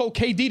 somebody told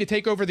KD to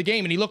take over the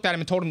game, and he looked at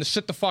him and told him to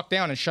sit the fuck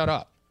down and shut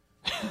up.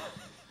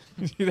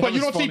 But you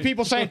don't see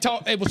people saying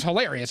it was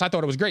hilarious. I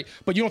thought it was great.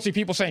 But you don't see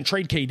people saying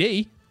trade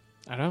KD.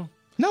 I know.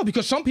 No,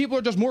 because some people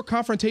are just more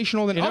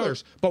confrontational than You know-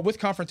 others. But with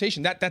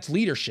confrontation, that's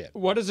leadership.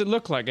 What does it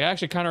look like? It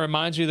actually kind of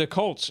reminds you of the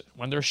Colts.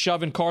 When they're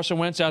shoving Carson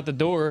Wentz out the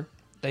door,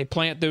 they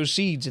plant those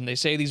seeds and they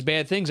say these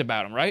bad things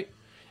about him, right?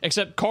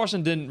 Except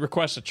Carson didn't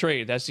request a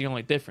trade. That's the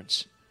only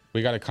difference.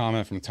 We got a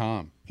comment from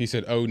Tom. He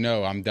said, "Oh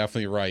no, I'm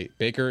definitely right.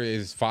 Baker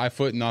is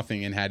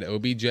 5'0" and had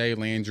OBJ,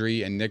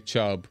 Landry, and Nick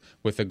Chubb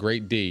with a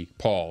great D,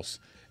 Pauls,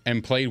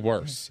 and played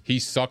worse. He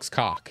sucks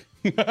cock."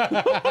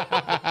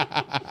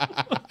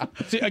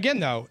 See, again,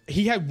 though,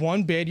 he had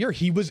one bad year.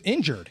 He was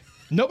injured.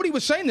 Nobody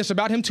was saying this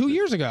about him 2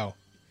 years ago.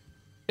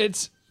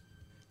 It's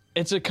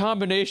a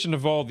combination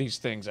of all these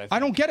things, I think. I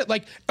don't get it.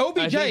 Like,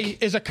 OBJ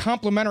is a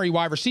complimentary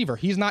wide receiver.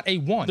 He's not a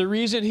one. The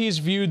reason he's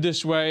viewed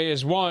this way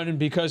is, one,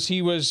 because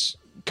he was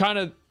kind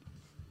of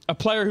a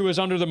player who was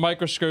under the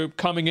microscope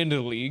coming into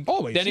the league.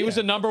 Always, Then he was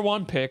yeah. the number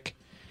one pick,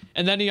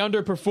 and then he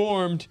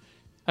underperformed.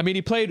 I mean,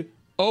 he played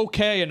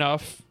okay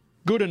enough,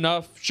 good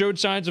enough, showed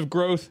signs of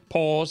growth,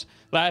 pause,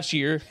 last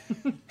year.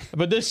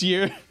 But this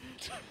year,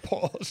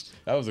 pause.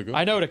 That was a good.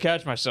 I know to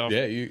catch myself.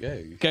 Yeah, yeah.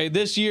 Okay,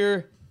 this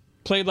year,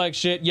 played like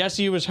shit. Yes,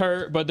 he was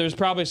hurt, but there's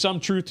probably some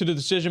truth to the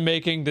decision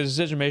making. The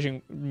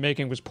decision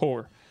making was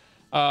poor.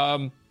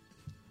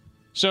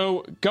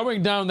 So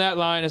going down that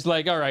line is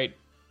like, all right,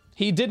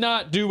 he did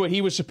not do what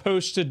he was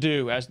supposed to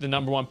do as the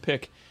number one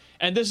pick.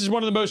 And this is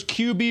one of the most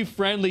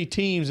QB-friendly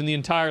teams in the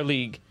entire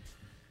league.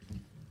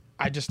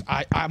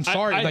 I'm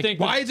sorry. I like, think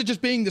why that- is it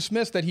just being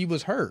dismissed that he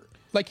was hurt?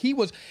 Like, he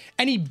was,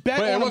 and he bet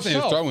But it on wasn't his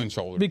himself. throwing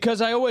shoulder. Because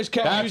I always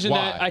kept That's using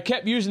why. that. I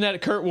kept using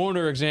that Kurt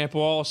Warner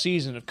example all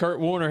season of Kurt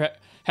Warner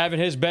having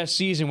his best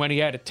season when he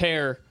had a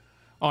tear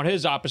on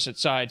his opposite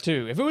side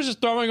too. If it was his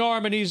throwing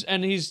arm and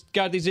he's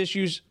got these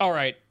issues, all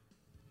right,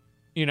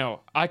 you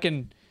know, I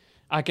can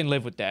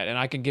live with that and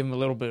I can give him a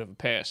little bit of a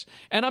pass.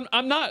 And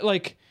I'm not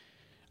like,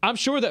 I'm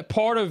sure that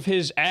part of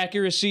his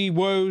accuracy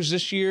woes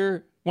this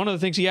year, one of the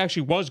things he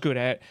actually was good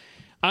at,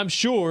 I'm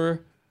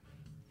sure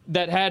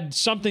that had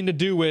something to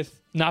do with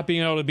not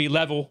being able to be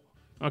level,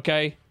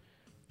 okay?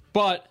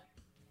 But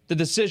the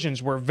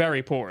decisions were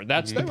very poor.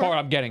 That's the part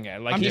I'm getting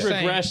at. Like, I'm he just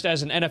saying- regressed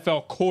as an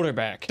NFL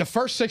quarterback. The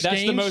first six That's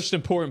games. the most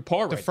important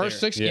part The right first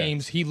there. 6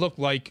 games, he looked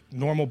like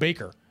normal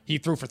Baker. He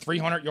threw for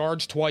 300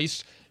 yards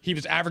twice. He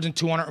was averaging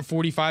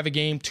 245 a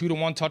game,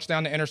 2-to-1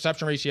 touchdown to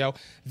interception ratio.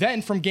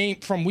 Then from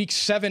week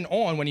 7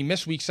 on, when he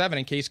missed week 7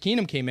 in case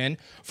Keenum came in,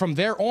 from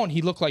there on,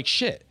 he looked like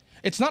shit.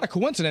 It's not a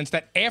coincidence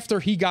that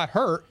after he got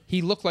hurt,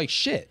 he looked like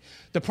shit.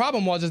 The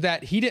problem is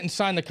that he didn't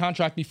sign the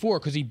contract before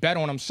because he bet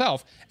on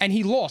himself and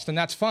he lost, and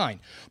that's fine.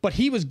 But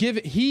he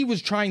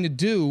was trying to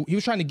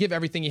give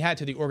everything he had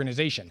to the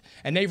organization,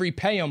 and they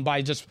repay him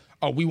by just,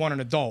 oh, we want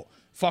an adult.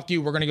 Fuck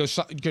you, we're gonna go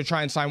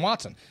try and sign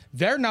Watson.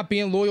 They're not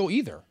being loyal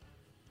either.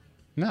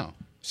 No.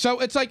 So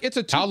it's like it's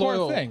a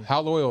two-part thing. How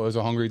loyal is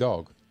a hungry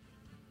dog?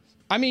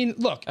 I mean,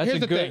 look,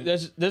 here's the thing.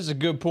 This is a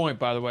good point,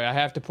 by the way. I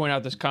have to point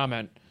out this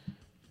comment.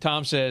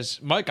 Tom says,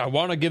 Mike, I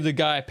want to give the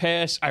guy a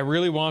pass. I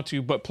really want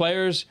to, but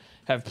players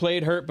have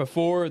played hurt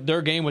before.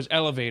 Their game was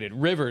elevated.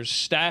 Rivers,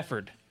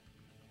 Stafford.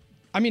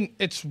 I mean,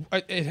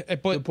 but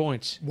Good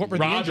points. What were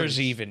the Rodgers injuries?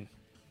 even.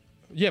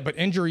 Yeah, but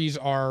injuries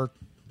are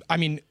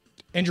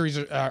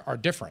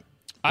different.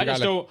 I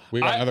just don't. We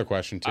got another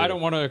question too. I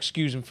don't want to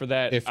excuse him for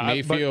that. If but-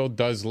 Mayfield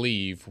does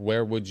leave,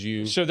 where would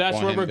you? So that's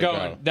want where him we're to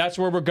going. go? That's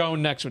where we're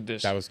going next with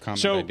this. That was comment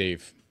so, by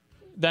Dave.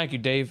 Thank you,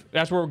 Dave.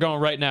 That's where we're going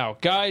right now.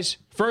 Guys,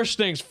 first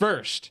things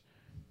first.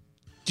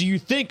 Do you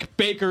think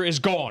Baker is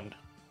gone?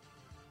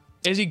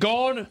 Is he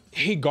gone?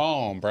 He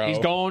gone, bro. He's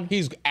gone?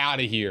 He's out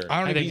of here. I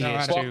don't even think know he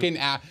how is, to. too. Fucking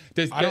out.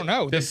 I don't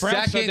know. The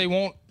Browns said they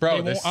won't. Bro,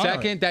 they the won't honor it.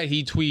 second that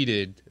he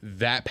tweeted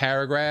that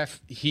paragraph,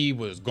 he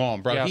was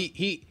gone, bro. Yeah.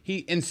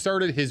 He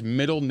inserted his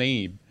middle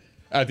name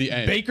at the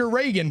end. Baker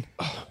Reagan.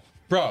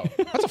 Bro.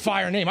 That's a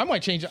fire name. I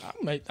might change it. I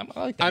like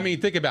that. I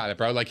mean, think about it,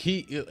 bro. Like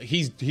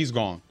he's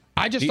gone.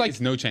 I just like it's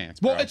no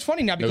chance. Well, bro. it's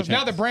funny now No because now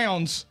the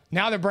chance.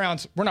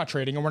 Browns, we're not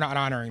trading and we're not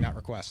honoring that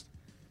request.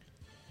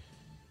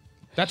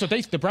 That's what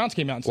the Browns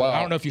came out and said. Well, I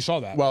don't know if you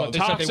saw that. well, but they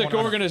said they Toxic won't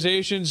honor it.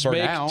 organizations For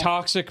make now.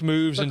 toxic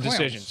moves They're and clowns.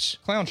 decisions.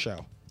 Clown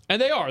show.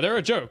 And they are. They're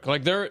a joke.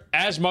 Like, they're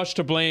as much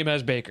to blame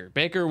as Baker.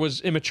 Baker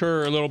was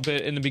immature a little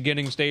bit in the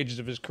beginning stages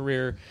of his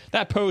career.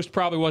 That post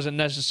probably wasn't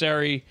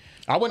necessary.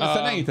 I wouldn't have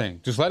said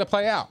anything. Just let it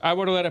play out. I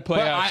would have let it play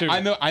But out, too. I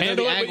know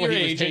Handle the it with angle your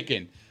he was agent.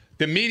 taking.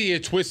 The media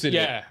twisted it.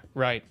 Yeah,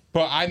 right.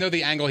 But I know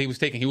the angle he was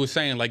taking. He was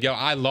saying, like, yo,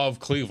 I love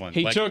Cleveland.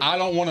 He Like, took- I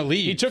don't want to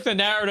leave. He took the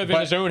narrative in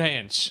But- his own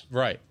hands.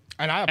 Right.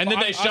 And And then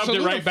I they shoved it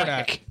salute right him for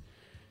that. back.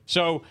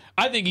 So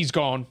I think he's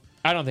gone.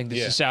 I don't think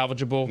this is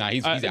salvageable. Nah,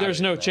 he's out there's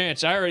of no it, bro.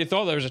 chance. I already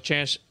thought there was a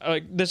chance.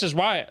 This is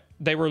why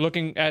they were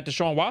looking at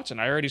Deshaun Watson.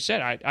 I already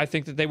said I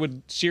think that they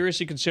would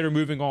seriously consider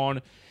moving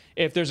on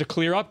if there's a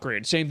clear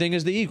upgrade. Same thing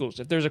as the Eagles.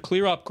 If there's a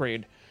clear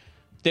upgrade,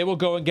 they will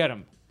go and get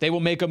him. They will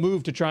make a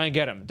move to try and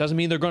get him. Doesn't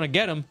mean they're going to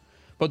get him,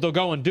 but they'll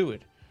go and do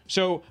it.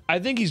 So I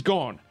think he's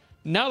gone.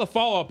 Now the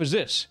follow-up is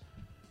this.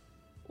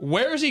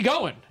 Where is he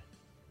going?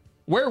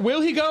 Where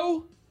will he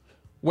go?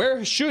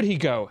 Where should he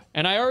go?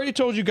 And I already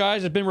told you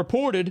guys, it's been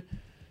reported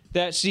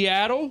that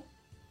Seattle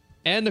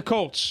and the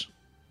Colts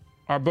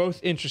are both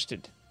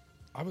interested.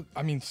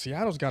 I mean,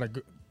 Seattle's got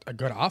a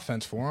good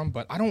offense for him,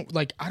 but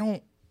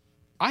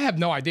I have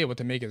no idea what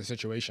to make of the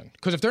situation.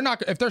 Because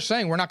if they're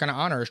saying we're not going to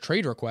honor his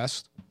trade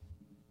request,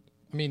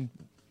 I mean,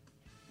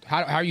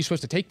 how are you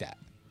supposed to take that?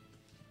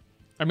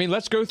 I mean,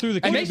 let's go through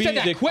the And they said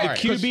that quick,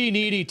 the QB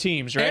needy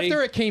teams, right?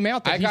 After it came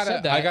out that he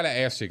said that. I gotta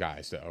ask you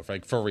guys though,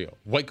 like for real,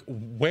 like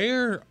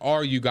where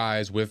are you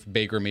guys with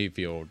Baker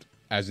Mayfield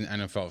as an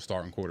NFL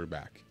starting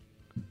quarterback?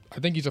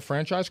 I think he's a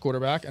franchise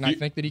quarterback, and I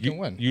think that he can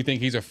win. You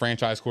think he's a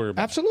franchise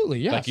quarterback?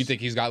 Absolutely, yes. Like you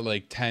think he's got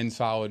like 10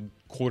 solid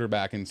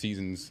quarterbacking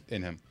seasons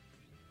in him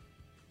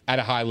at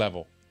a high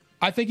level?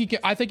 I think he can.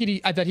 I think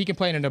that he can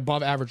play at an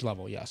above average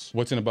level. Yes.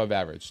 What's an above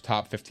average?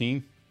 Top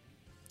 15?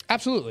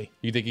 Absolutely.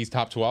 You think he's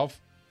top 12?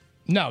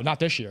 No, not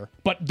this year.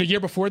 But the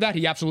year before that,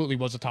 he absolutely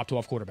was a top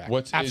 12 quarterback.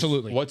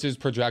 Absolutely. What's his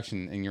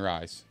projection in your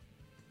eyes?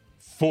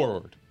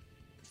 Forward,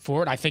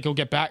 I think he'll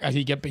get back.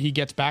 He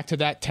gets back to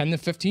that 10 to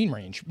 15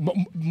 range,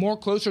 more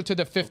closer to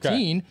the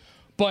 15. Okay.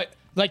 But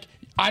like,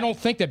 I don't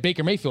think that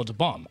Baker Mayfield's a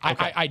bum.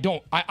 Okay. I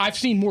don't. I've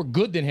seen more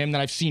good than him than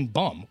I've seen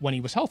bum when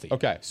he was healthy.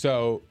 Okay,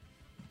 so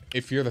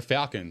if you're the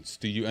Falcons,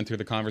 do you enter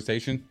the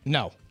conversation?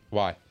 No.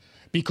 Why?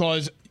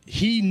 Because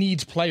he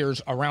needs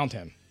players around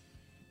him.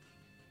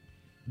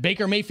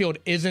 Baker Mayfield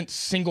isn't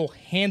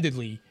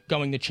single-handedly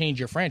going to change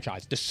your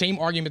franchise. The same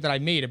argument that I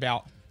made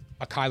about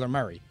a Kyler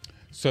Murray.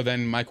 So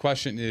then my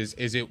question is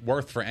it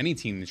worth for any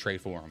team to trade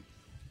for him?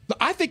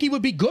 I think he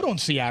would be good on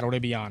Seattle, to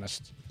be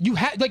honest. You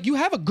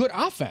have a good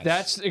offense.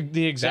 That's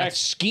the exact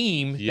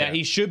scheme that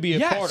he should be a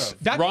part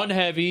of. Run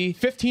heavy,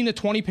 15 to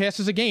 20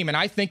 passes a game, and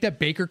I think that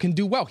Baker can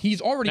do well.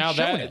 He's already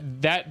shown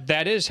it.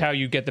 That is how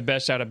you get the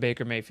best out of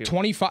Baker Mayfield.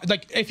 25,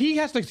 like if he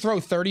has to throw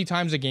 30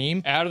 times a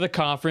game out of the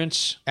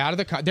conference,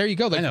 there you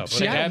go. Like, I know, but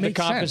they have the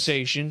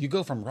compensation. You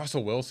go from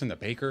Russell Wilson to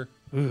Baker.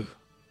 Ooh.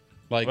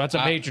 Like that's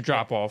a major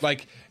drop off.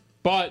 Like.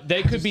 But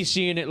they could be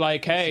seeing it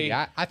like, hey,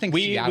 I think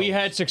we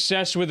had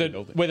success with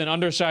an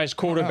undersized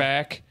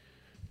quarterback.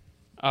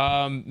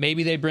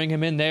 Maybe they bring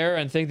him in there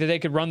and think that they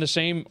could run the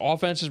same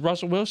offense as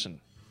Russell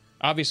Wilson.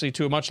 Obviously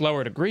to a much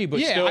lower degree, but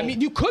still. I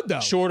mean, you could though.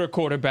 Shorter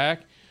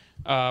quarterback,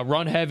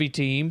 run heavy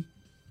team.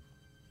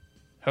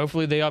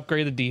 Hopefully they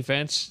upgrade the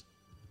defense.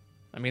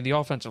 I mean, the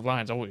offensive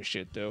line's always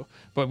shit though.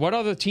 But what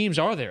other teams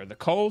are there? The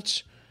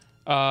Colts,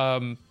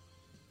 the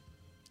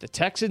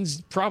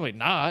Texans, probably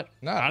not.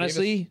 No,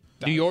 honestly.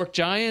 New York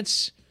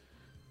Giants,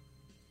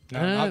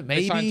 maybe.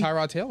 They signed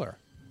Tyrod Taylor.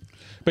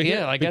 But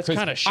that's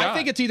kind of shot. I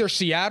think it's either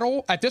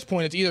Seattle. At this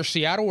point, it's either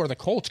Seattle or the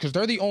Colts because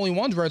they're the only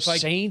ones where it's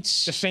like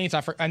Saints. The Saints,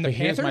 and the Panthers.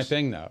 Here's my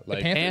thing, though.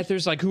 Like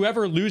Panthers, like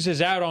whoever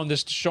loses out on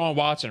this Deshaun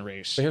Watson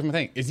race. But here's my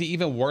thing: is he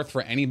even worth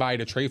for anybody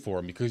to trade for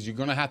him? Because you're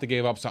going to have to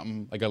give up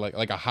something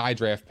like a high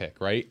draft pick,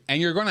 right?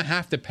 And you're going to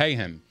have to pay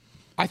him.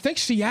 I think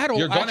Seattle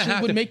would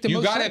make the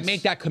most sense. You got to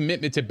make that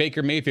commitment to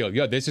Baker Mayfield.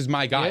 Yo, this is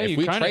my guy. If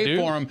we trade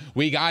for him,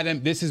 we got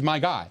him. This is my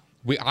guy.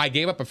 I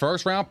gave up a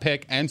first-round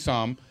pick and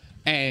some,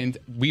 and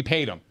we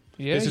paid him.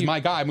 Yeah, this is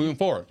my guy moving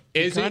forward.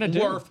 Is it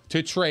worth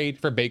to trade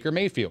for Baker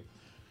Mayfield?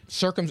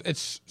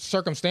 It's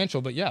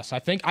circumstantial, but yes. I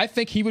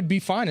think he would be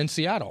fine in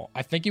Seattle.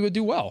 I think he would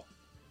do well.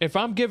 If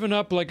I'm giving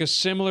up like a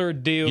similar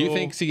deal... You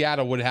think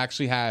Seattle would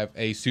actually have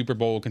a Super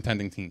Bowl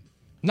contending team?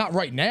 Not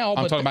right now,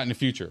 I'm talking about in the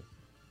future.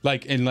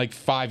 Like in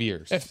 5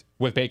 years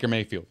with Baker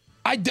Mayfield.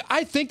 I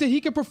think that he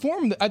could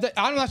perform.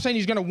 I'm not saying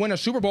he's going to win a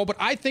Super Bowl, but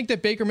I think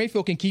that Baker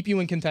Mayfield can keep you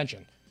in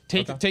contention.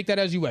 Take that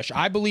as you wish.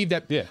 I believe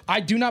that. Yeah.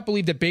 I do not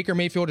believe that Baker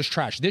Mayfield is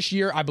trash. This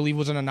year, I believe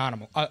was an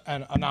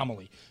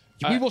anomaly.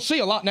 We will see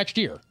a lot next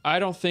year. I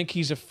don't think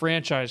he's a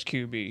franchise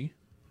QB.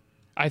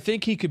 I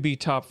think he could be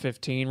top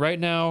 15. Right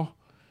now,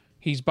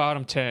 he's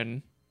bottom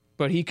 10,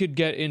 but he could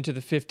get into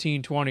the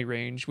 15-20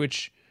 range,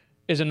 which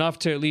is enough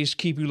to at least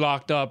keep you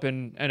locked up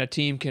and a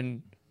team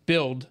can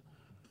build.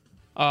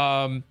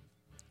 It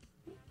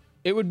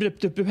would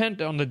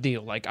depend on the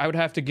deal. Like, I would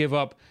have to give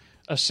up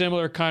a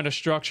similar kind of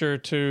structure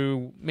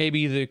to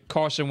maybe the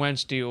Carson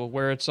Wentz deal,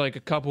 where it's like a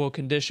couple of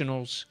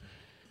conditionals.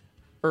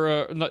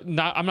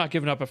 I'm not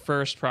giving up a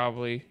first,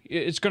 probably.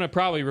 It's going to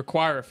probably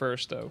require a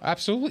first, though.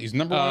 Absolutely. He's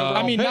number one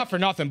overall pick. Not for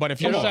nothing, but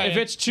if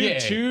it's two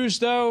twos,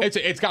 though...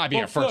 It's got to be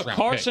a first-round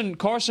pick.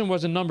 Carson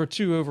was a number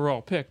 2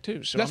 overall pick,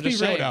 too. So let's be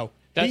real, though.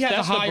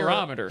 That's the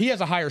barometer. He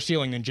has a higher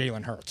ceiling than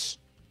Jalen Hurts.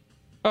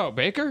 Oh,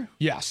 Baker?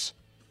 Yes.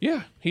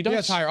 Yeah, he does. He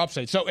has higher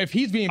upside. So if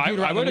he's being viewed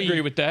around the league... I would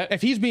agree with that.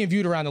 If he's being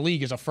viewed around the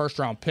league as a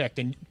first-round pick,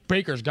 then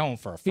Baker's going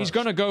for a first. He's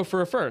going to go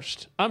for a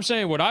first. I'm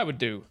saying what I would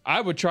do.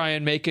 I would try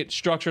and make it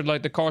structured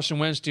like the Carson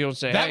Wentz deal.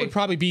 Say that would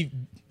probably be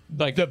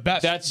like the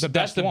best. That's the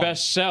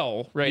best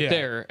sell right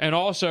there. And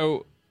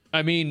also,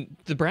 I mean,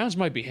 the Browns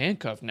might be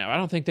handcuffed now. I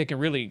don't think they can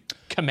really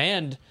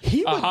command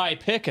a high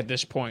pick at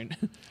this point.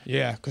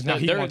 Yeah, because now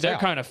they're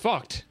kind of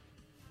fucked.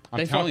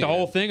 They fucked the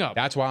whole thing up.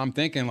 That's why I'm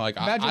thinking, like,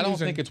 I don't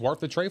think it's worth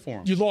the trade for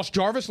him. You lost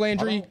Jarvis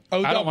Landry,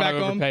 Odell I don't want to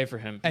Beckham, overpay for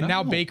him. and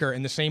now Baker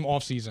in the same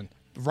offseason.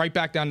 Right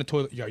back down the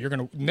toilet. Yo, you're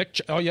going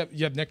to you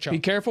have Nick Chubb. Be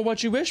careful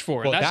what you wish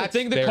for. Well, that's the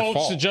thing the their Colts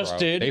fault, just bro.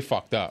 did. They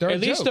fucked up. They're At a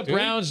least joke, the dude.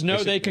 Browns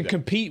know they can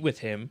compete with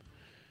him.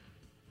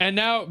 And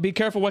now be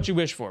careful what you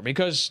wish for,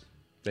 because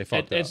They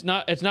fucked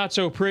up. it's not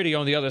so pretty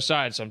on the other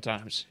side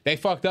sometimes. They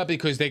fucked up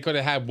because they could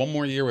have had one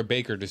more year with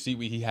Baker to see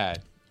what he had.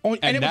 And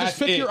it was his that's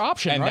fifth-year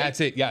option, and right? that's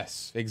it.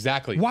 Yes,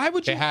 exactly. Why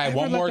would you They had ever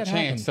one let more that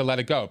chance happen? to let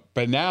it go,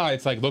 but now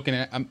it's like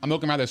I'm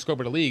looking at the scope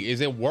of the league. Is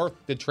it worth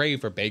the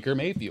trade for Baker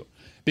Mayfield?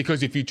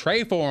 Because if you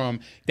trade for him,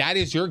 that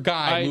is your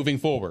guy moving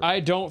forward. I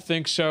don't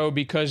think so,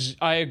 because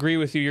I agree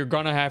with you. You're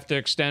going to have to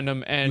extend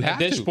him. And at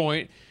this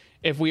point,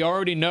 if we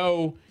already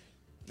know,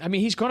 I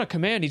mean, he's going to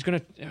command.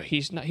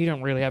 He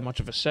don't really have much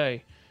of a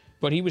say.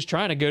 But he was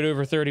trying to get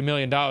over $30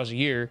 million a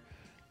year.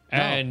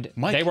 And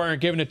Mike, they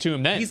weren't giving it to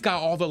him then. He's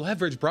got all the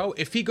leverage, bro.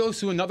 If he goes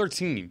to another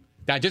team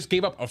that just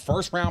gave up a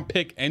first-round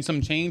pick and some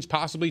change,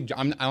 possibly,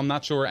 I'm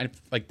not sure,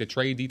 like the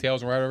trade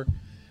details or whatever.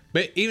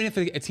 But even if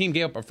a team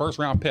gave up a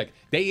first-round pick,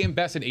 they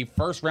invested a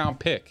first-round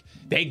pick.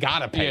 They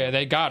gotta pay. Yeah,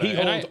 they got it. He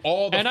holds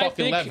all the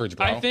fucking leverage,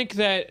 bro. I think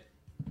that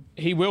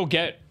he will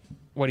get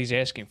what he's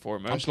asking for,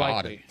 most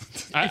likely.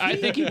 I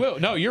think he will.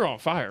 No, you're on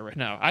fire right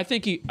now. I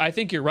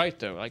think you're right,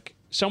 though. Like,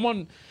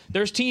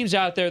 there's teams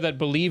out there that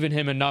believe in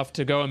him enough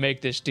to go and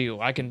make this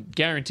deal. I can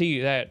guarantee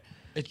you that.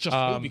 It's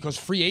just because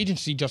free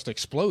agency just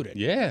exploded.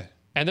 Yeah.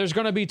 And there's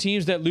going to be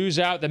teams that lose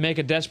out, that make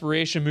a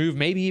desperation move.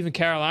 Maybe even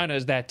Carolina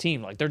is that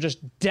team. Like, they're just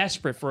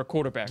desperate for a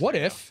quarterback. What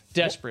if?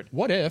 Desperate.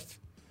 What if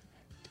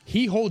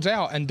he holds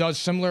out and does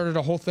similar to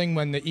the whole thing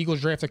when the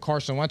Eagles drafted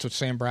Carson Wentz with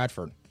Sam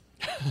Bradford?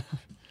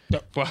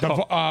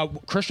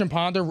 Christian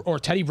Ponder or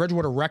Teddy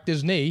Bridgewater wrecked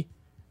his knee.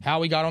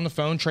 Howie got on the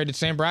phone, traded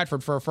Sam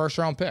Bradford for a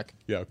first-round pick.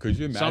 Yeah, could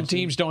you imagine? Some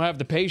teams don't have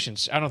the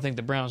patience. I don't think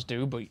the Browns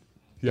do, but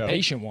the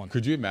patient one.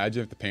 Could you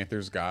imagine if the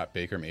Panthers got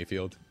Baker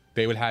Mayfield?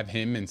 They would have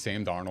him and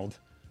Sam Darnold.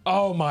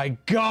 oh my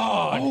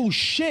God. Oh,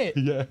 shit.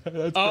 Yeah,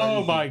 that's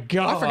Oh my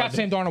God. I forgot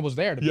Sam Darnold was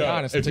there, to be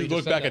honest. If until you just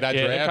look said back at that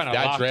Yeah, they draft,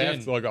 kinda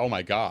locked in. like, oh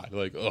my God,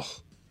 like, ugh.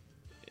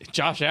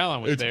 Josh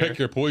Allen was It's there. pick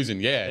your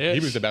poison. Yeah, he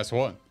Yes. was the best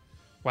one.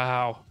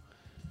 Wow.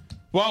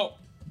 Well,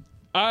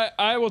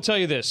 I will tell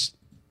you this.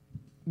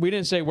 We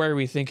didn't say where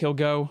we think he'll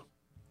go.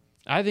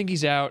 I think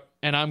he's out,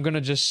 and I'm going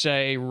to just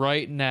say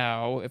right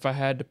now, if I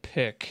had to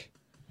pick,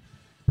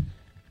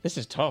 this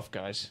is tough,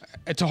 guys.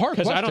 It's a hard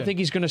Because question. I don't think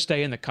he's going to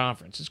stay in the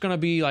conference. It's going to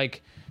be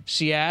like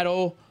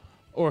Seattle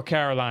or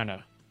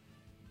Carolina.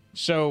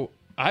 So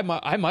I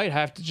might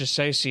have to just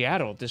say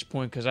Seattle at this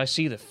point because I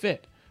see the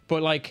fit.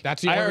 But like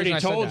That's the I only already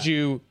reason I said told that.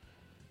 you,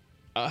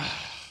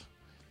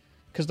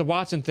 because the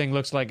Watson thing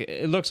looks like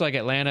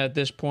Atlanta at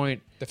this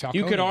point. The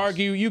You could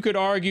Falconians.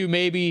 argue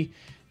maybe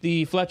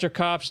the Fletcher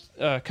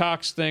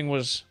Cox thing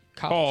was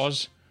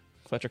pause.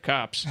 Fletcher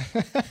Cops.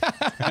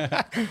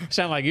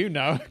 Sound like you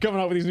know, coming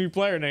up with these new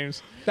player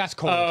names. That's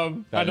cold.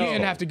 I know. You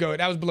didn't have to go.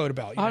 That was below the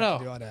belt. You I didn't have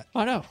to do know. all that.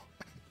 I know.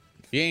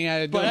 You ain't got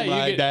to do But it hey, you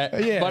like get-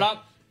 that. Yeah.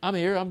 But I'm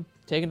here. I'm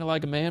taking it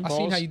like a man. I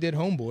seen how you did,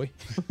 homeboy.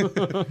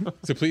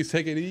 So please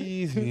take it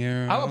easy.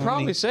 I would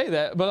probably say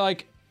that, but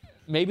like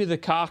maybe the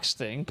Cox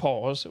thing,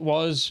 pause,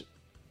 was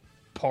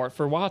part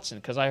for Watson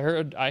because I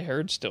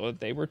heard still that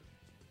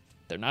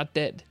they're not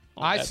dead.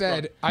 on I that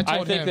said- front. I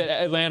told think him-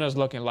 that Atlanta's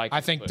looking like.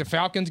 I think the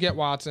Falcons get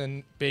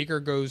Watson. Baker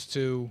goes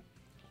to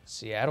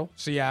Seattle.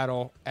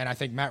 Seattle, and I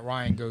think Matt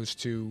Ryan goes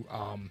to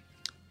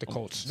the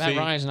Colts. Matt See-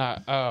 Ryan's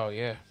not. Oh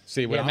yeah.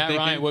 See, what yeah, I'm Matt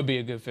thinking- Ryan would be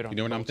a good fit on. You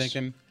know the what I'm Colts.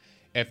 thinking?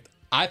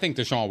 I think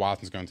Deshaun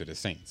Watson's going to the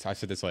Saints. I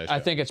said this last I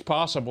year. think it's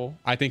possible.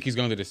 I think he's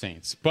going to the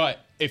Saints. But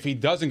if he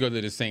doesn't go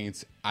to the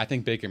Saints, I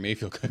think Baker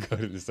Mayfield could go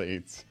to the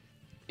Saints.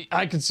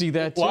 I can see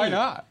that too. Why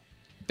not?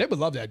 They would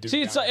love that dude.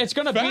 See, it's down there.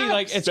 going to be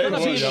like it's going to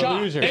be He's the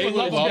shot. loser. They would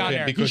love him down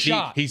there. because He's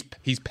shot.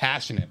 he's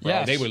passionate, bro.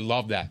 Yes. They would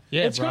love that.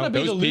 Yeah, It's bro. going to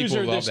be Those the people loser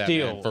of love this that,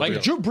 deal. man, for Like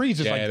real. Drew Brees is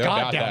Yeah, like they're God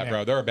about down that, there.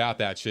 bro. They're about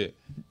that shit.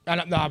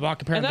 I'm not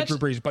comparing him to And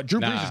Drew Brees, but Drew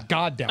Brees Nah. is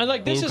God down And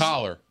like there. this Blue is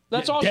collar.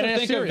 Let's also dead ass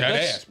think of serious. Dead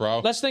let's- ass, bro.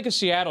 Let's think of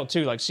Seattle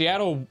too. Like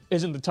Seattle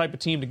isn't the type of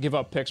team to give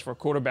up picks for a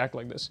quarterback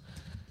like this.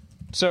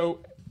 So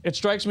it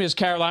strikes me as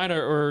Carolina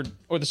or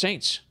the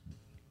Saints.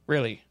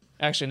 Really,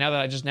 actually, now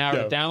that I just narrowed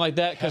Yo, it down like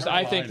that, because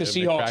I think the Carolina,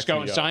 they Seahawks cracks go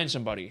me and up. sign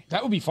somebody.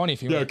 That would be funny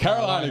if you. Yo, went to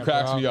Carolina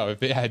cracks bro. me up if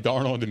they had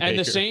Darnold and And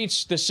Baker.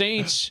 the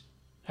Saints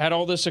had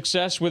all this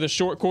success with a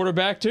short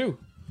quarterback too.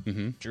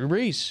 Drew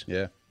Brees.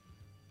 Yeah.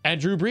 And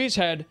Drew Brees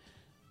had.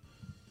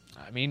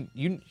 I mean,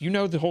 you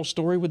know the whole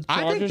story with the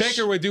I Chargers. think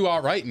Baker would do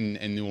all right in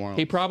New Orleans.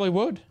 He probably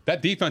would.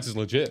 That defense is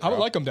legit. I would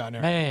bro. like him down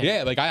there. Man.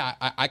 Yeah, like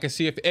I could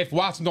see if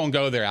Watson don't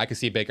go there, I could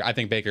see Baker. I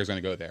think Baker's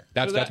going to go there.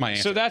 That's my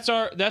answer. So that's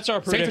our Saints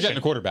are prediction. getting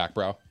a quarterback,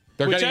 bro.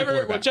 They're getting a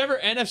quarterback. Whichever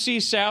NFC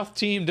South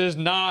team does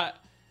not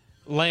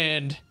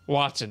land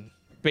Watson,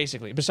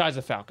 basically, besides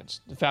the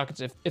Falcons. The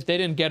Falcons, if they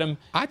didn't get him,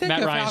 I think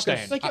Matt the Ryan's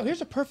Falcons- staying. Like, yo,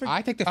 here's a perfect.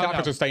 I think the Oh,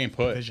 Falcons no. are staying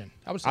put. Division.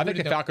 I I think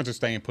the don't- Falcons are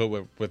staying put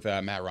with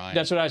Matt Ryan.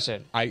 That's what I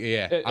said.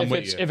 I'm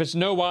with you. If it's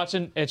no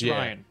Watson, it's Yeah.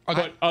 Ryan.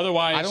 Okay. But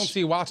otherwise, I don't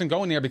see Watson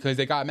going there because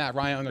they got Matt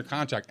Ryan under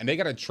contract and they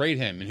got to trade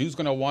him. And who's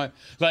going to want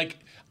like?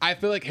 I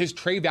feel like his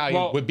trade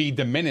value would be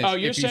diminished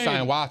you're if you saying-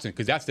 sign Watson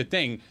because that's the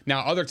thing.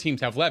 Now other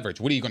teams have leverage.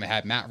 What are you going to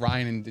have Matt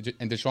Ryan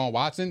and Deshaun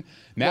Watson?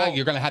 Now Well,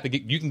 you're going to have to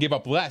get. You can give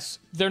up less.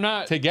 They're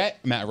not to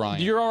get Matt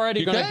Ryan. You're already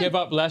You going to can. give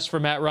up less for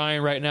Matt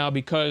Ryan right now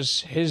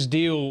because his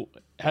deal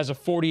has a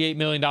 $48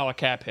 million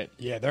cap hit.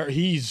 Yeah,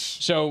 he's.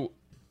 So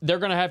they're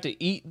going to have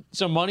to eat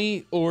some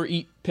money or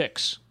eat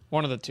picks,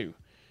 one of the two.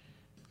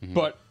 Mm-hmm.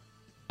 But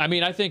I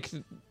mean, I think,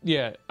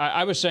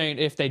 I was saying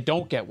if they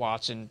don't get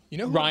Watson, You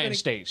know, who Ryan would've been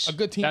stays. A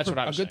good team. That's for, what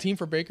I a was good saying. team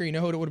for Baker. You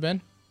know who it would have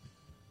been?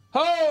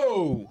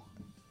 Oh,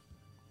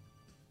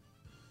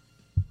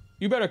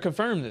 you better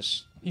confirm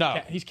this.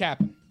 No, He's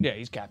capping. yeah,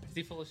 he's capping. Is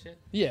he full of shit?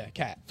 Yeah,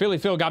 Cap. Philly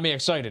Phil got me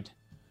excited.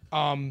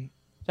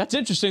 That's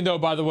interesting, though,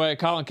 by the way.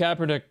 Colin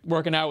Kaepernick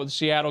working out with the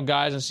Seattle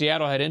guys, and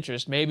Seattle had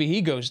interest. Maybe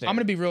he goes there. I'm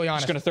going to be really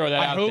honest. Just going to throw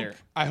that out there.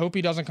 I hope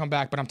he doesn't come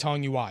back, but I'm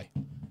telling you why.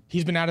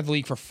 He's been out of the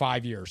league for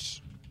 5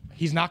 years.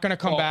 He's not going to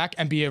come back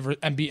and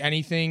be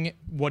anything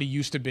what he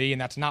used to be,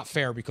 and that's not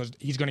fair because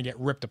he's going to get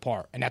ripped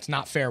apart, and that's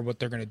not fair what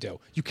they're going to do.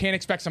 You can't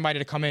expect somebody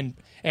to come in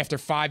after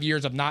 5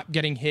 years of not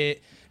getting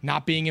hit,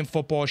 not being in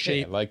football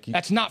shape.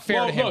 That's not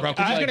fair to him, bro.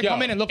 Because he's going to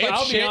come in and look like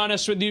I'll shit. be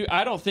honest with you.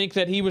 I don't think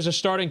that he was a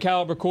starting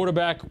caliber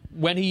quarterback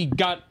when he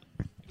got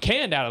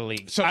canned out of the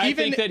league. So I even-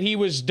 think that he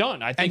was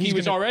done. I think he's he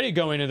was gonna- already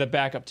going to the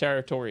backup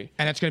territory.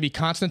 And it's going to be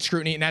constant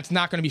scrutiny, and that's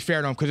not going to be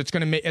fair to him because it's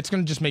going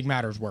to just make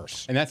matters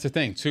worse. And that's the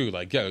thing too.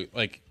 Like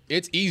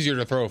it's easier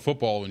to throw a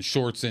football in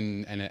shorts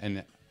and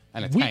a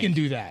We tank. can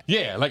do that.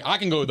 Yeah, like I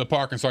can go to the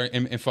park and start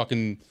and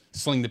fucking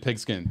sling the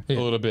pigskin a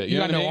little bit. You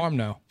know got what I no mean? arm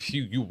now.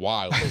 You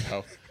wild.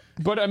 Bro.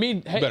 But I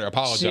mean, hey, Better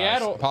apologize.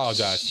 Seattle,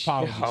 Apologize.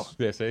 Apologies.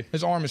 Yeah, see?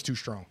 His arm is too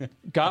strong.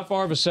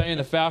 Gottfried was saying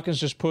the Falcons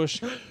just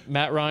pushed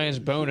Matt Ryan's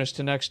bonus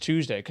to next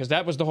Tuesday because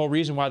that was the whole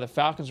reason why the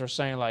Falcons were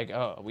saying like,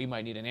 oh, we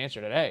might need an answer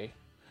today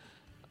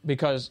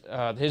because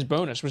his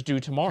bonus was due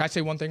tomorrow. Can I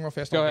say one thing real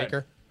fast Go on ahead.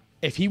 Baker?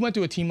 If he went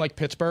to a team like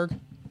Pittsburgh,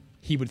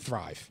 he would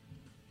thrive.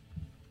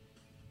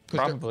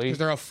 Probably Because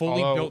they're a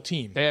fully Although, built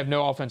team. They have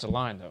no offensive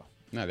line though.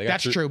 No, they got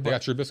That's true, They but-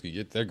 got Trubisky.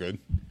 Yeah, they're good.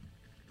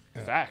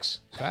 Facts.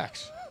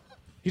 Facts.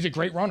 He's a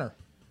great runner.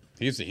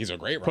 He's a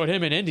great runner. Put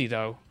him in Indy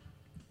though.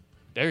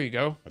 There you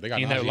go. But they got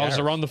Team that Najee loves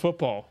to Harris. run the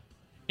football.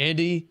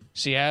 Indy,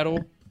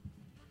 Seattle.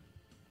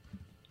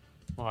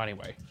 Well,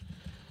 anyway,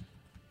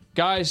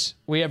 guys,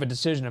 we have a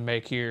decision to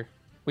make here.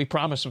 We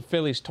promised some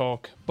Phillies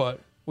talk, but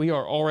we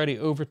are already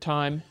over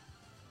time.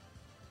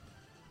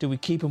 Do we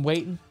keep him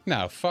waiting?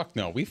 No, fuck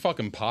no. We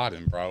fucking pot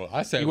him, bro.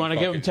 I said You wanna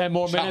give him 10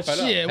 more chop minutes? it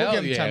up. Yeah, we'll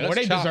Hell give him 10 more.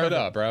 Let's They chop deserve it it.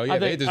 up, bro. Yeah, I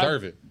they think-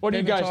 deserve it. What do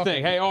you They've been guys talking.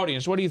 think? Hey,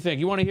 audience, what do you think?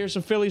 You want to hear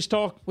some Phillies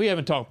talk? We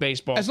haven't talked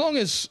baseball. As long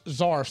as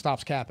Czar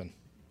stops capping.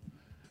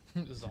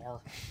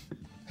 Czar.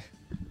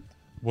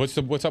 What's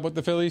up with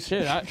the Phillies?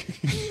 Shit,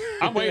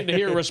 I'm waiting to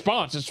hear a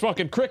response. It's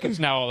fucking crickets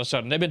now all of a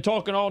sudden. They've been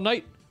talking all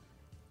night.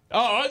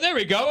 Oh, there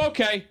we go.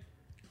 Okay.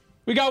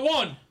 We got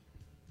one.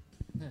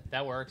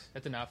 That works.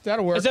 That's enough.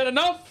 That'll work. Is that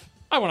enough?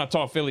 I want to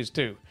talk Phillies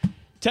too.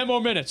 10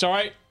 more minutes, all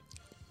right?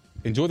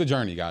 Enjoy the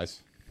journey,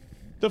 guys.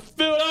 The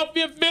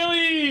Philadelphia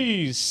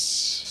Phillies.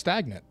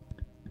 Stagnant.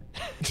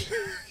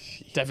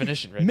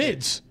 Definition, right?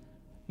 Mids.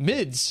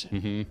 Mids.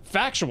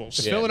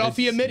 Factuals.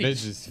 Philadelphia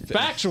Middies.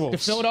 Factuals. The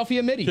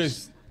Philadelphia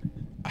Middies.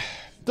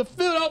 The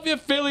Philadelphia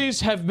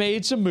Phillies have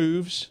made some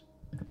moves.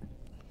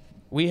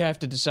 We have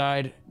to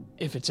decide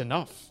if it's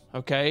enough,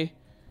 okay?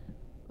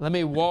 Let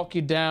me walk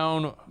you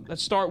down.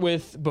 Let's start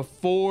with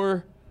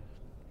before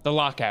the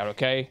lockout,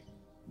 okay?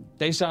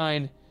 They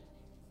signed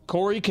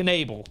Corey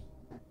Knebel,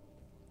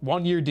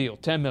 1-year deal,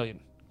 $10 million,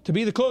 to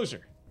be the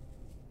closer.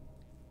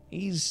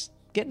 He's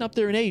getting up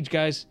there in age,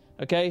 guys,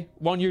 okay?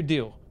 1-year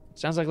deal.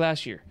 Sounds like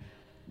last year.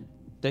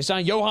 They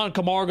signed Johan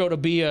Camargo to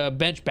be a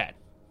bench bat,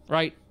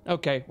 right?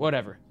 Okay,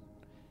 whatever.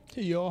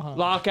 Johan.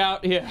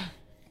 Lockout, yeah.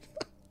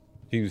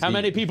 How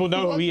many people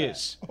know who he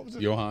is?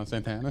 Johan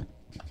Santana.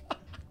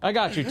 I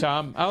got you,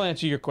 Tom. I'll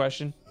answer your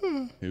question.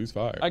 He was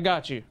fired. I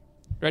got you.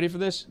 Ready for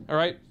this? All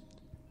right.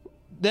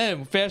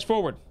 Then, fast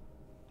forward.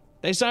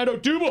 They signed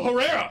Odubel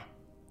Herrera.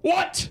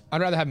 What?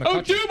 I'd rather have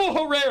McCutcheon. Odubel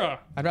Herrera.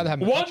 I'd rather have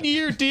McCutcheon.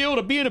 1-year deal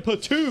to be in a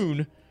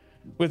platoon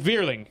with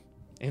Vierling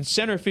in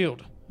center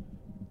field.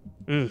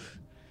 Ugh.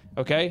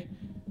 Okay.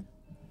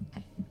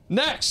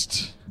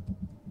 Next.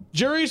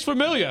 Jury's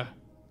Familia.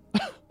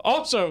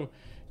 Also,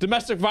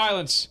 domestic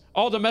violence.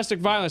 All domestic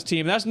violence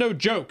team. That's no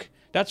joke.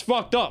 That's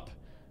fucked up.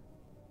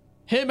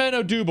 Him and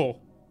Odubel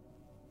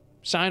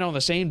sign on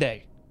the same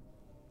day.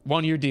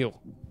 1-year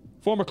deal.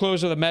 Former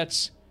closer of the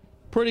Mets.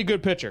 Pretty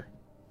good pitcher.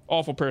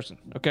 Awful person,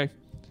 okay?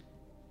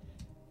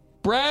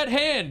 Brad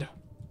Hand.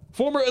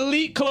 Former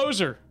elite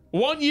closer.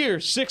 1 year,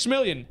 $6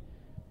 million.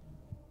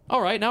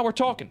 All right, now we're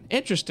talking.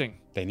 Interesting.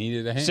 They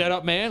needed a hand.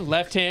 Setup man,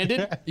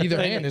 left-handed. Either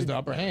hand is the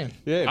upper hand.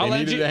 Yeah, they I'll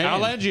lend needed you. a hand. I'll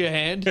lend you a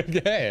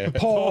hand. Yeah.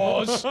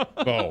 Pause.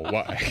 Oh,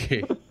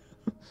 why?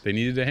 They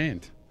needed a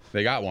hand.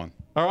 They got one.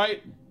 All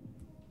right.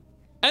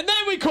 And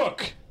then we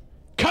cook.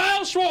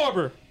 Kyle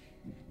Schwarber.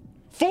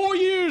 4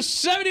 years,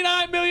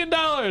 $79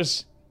 million.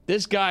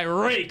 This guy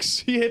rakes.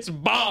 He hits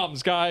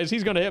bombs, guys.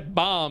 He's going to hit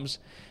bombs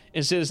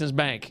in Citizens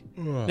Bank.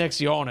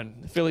 Next yawning.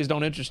 The Phillies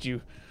don't interest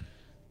you.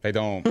 They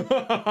don't.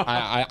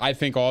 I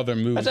think all their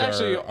moves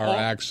are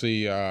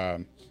actually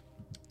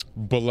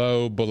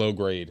below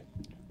grade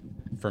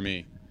for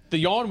me. The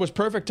yawn was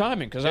perfect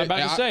timing because I'm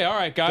about to say, all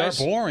right, guys.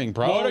 They're boring,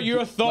 bro. What are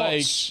your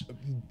thoughts?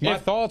 My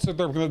thoughts are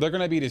they're going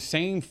to be the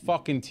same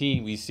fucking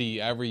team we see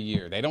every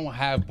year. They don't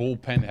have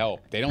bullpen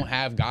help. They don't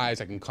have guys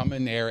that can come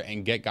in there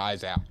and get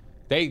guys out.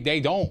 They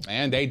don't,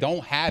 man. They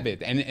don't have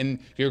it. And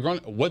you're going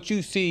what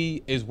you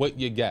see is what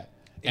you get.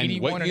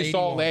 And what you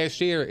saw last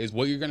year is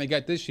what you're going to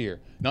get this year.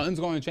 Nothing's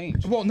going to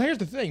change. Well, and here's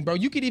the thing, bro.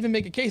 You could even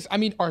make a case. I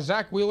mean, are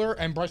Zach Wheeler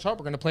and Bryce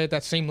Harper going to play at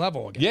that same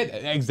level again?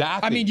 Yeah,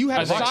 exactly. I mean, you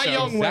have a Cy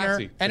Young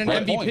winner and an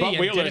MVP, but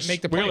and didn't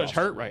make the playoffs. Wheeler's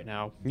hurt right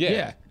now.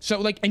 Yeah. So,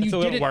 like, and it's you a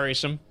little didn't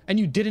worrisome. And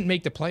you didn't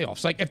make the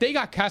playoffs. Like, if they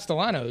got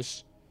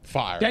Castellanos,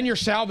 fire. Then you're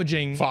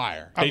salvaging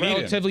fire. A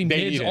relatively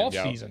mid off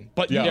season.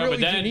 But you really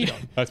didn't need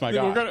them. That's my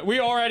guy.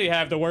 We already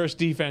have the worst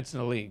defense in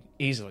the league,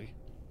 easily.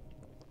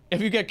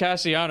 If you get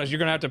Castellanos, you're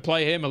going to have to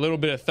play him a little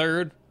bit of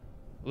third.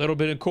 A little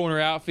bit of corner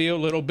outfield,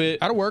 a little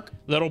bit. That'll work.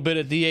 A little bit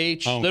of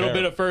DH, a little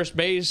bit of first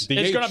base.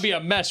 It's going to be a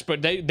mess,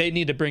 but they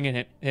need to bring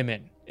him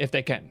in if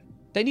they can.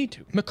 They need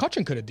to.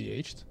 McCutchen could have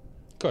DH'd.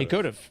 He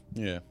could have.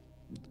 Yeah.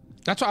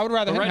 That's why I would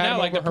rather but him right now,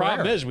 like the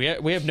problem Herrera. is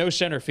we have no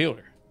center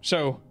fielder.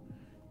 So,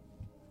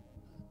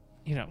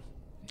 you know.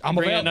 I'm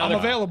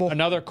available.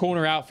 Another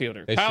corner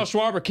outfielder. Kyle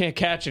Schwarber can't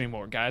catch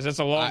anymore, guys. That's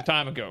a long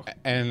time ago.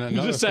 And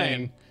another just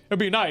saying. It'd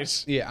be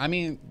nice. Yeah, I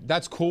mean,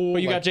 that's cool.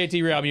 But you got JT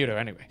Realmuto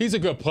anyway. He's a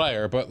good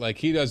player, but, like,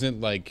 he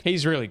doesn't, like...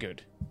 He's really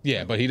good.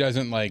 Yeah, but he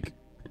doesn't, like...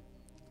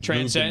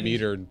 Transcend?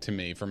 Move the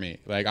meter for me.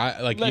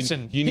 Like,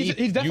 Listen, he's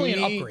definitely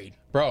an upgrade.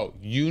 Bro,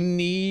 you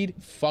need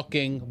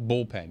fucking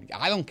bullpen.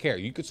 I don't care.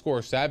 You could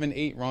score 7,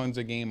 8 runs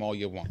a game all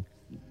you want.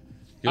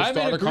 Your I'm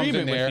in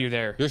agreement with you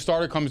there. Your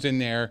starter comes in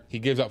there. He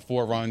gives up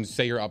 4 runs.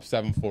 Say you're up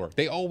 7-4.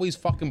 They always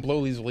fucking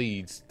blow these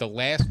leads the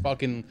last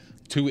fucking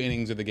 2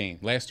 innings of the game.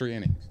 Last 3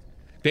 innings.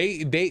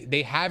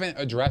 They haven't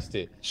addressed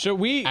it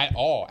at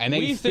all, and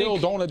they still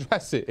don't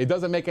address it. It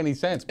doesn't make any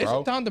sense, bro.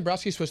 Isn't Don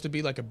Dombrowski supposed to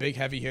be like a big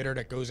heavy hitter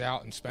that goes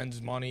out and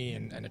spends money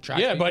and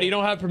attracts people? But he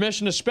don't have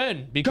permission to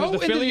spend because the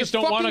Phillies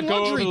don't want to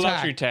go over the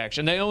luxury tax,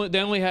 and they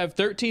only have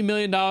 $13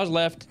 million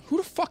left. Who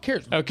the fuck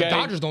cares? Okay. The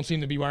Dodgers don't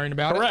seem to be worrying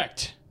about it.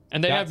 Correct.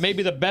 And they have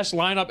maybe the best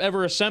lineup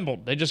ever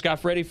assembled. They just got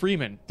Freddie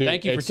Freeman. Dude,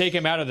 Thank you for taking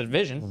him out of the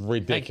division.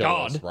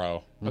 Ridiculous, Thank God.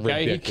 bro.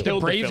 Okay, Ridiculous. he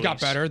killed The Braves the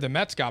got better. The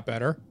Mets got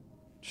better.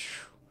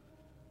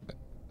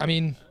 I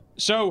mean...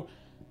 So,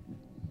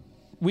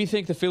 we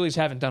think the Phillies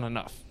haven't done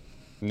enough.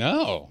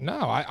 No.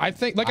 I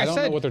think, like I don't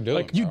said, know what they're doing,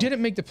 like, you bro.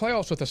 didn't make the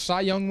playoffs with a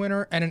Cy Young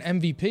winner and an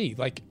MVP.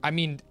 Like, I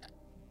mean,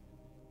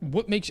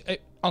 what makes...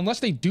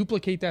 Unless they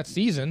duplicate that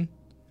season,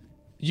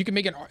 you can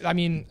make it... I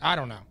mean, I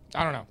don't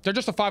know. They're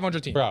just a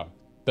 500 team. Bro,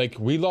 like,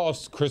 we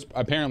lost Chris...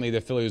 Apparently, the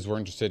Phillies were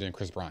interested in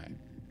Chris Bryant.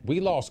 We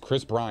lost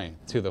Chris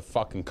Bryant to the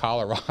fucking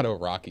Colorado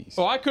Rockies.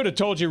 Well, I could have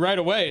told you right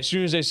away as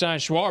soon as they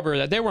signed Schwarber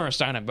that they weren't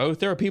signing both.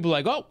 There are people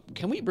like, oh,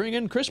 can we bring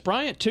in Chris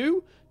Bryant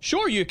too?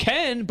 Sure, you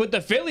can, but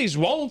the Phillies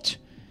won't.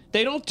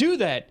 They don't do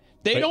that.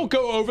 They don't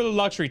go over the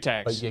luxury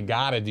tax. But you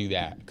gotta do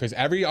that because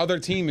every other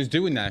team is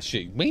doing that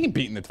shit. We ain't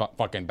beating the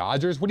fucking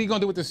Dodgers. What are you gonna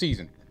do with the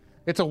season?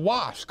 It's a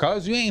wash,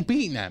 cuz you ain't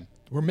beating them.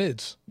 We're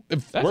mids.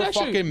 We're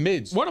actually fucking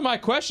mids. One of my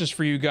questions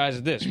for you guys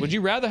is this. Would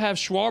you rather have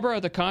Schwarber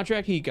at the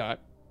contract he got,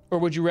 or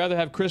would you rather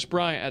have Chris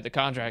Bryant at the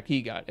contract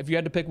he got, if you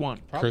had to pick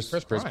one? Chris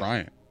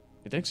Bryant.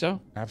 You think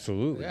so?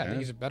 Absolutely. Yeah, I think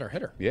he's a better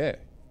hitter. Yeah.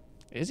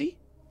 Is he?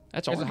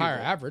 That's He has a arguable. higher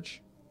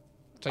average.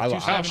 It's I like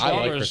like-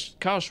 270.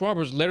 Kyle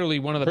Schwarber's literally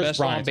one of the Chris best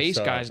Bryant's a on-base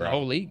stud, guys in the bro.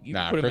 whole league. You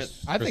Nah, put him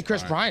Chris- I think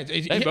Chris Bryant,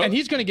 both. and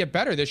he's going to get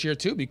better this year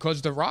too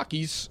because the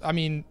Rockies, I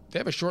mean, they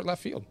have a short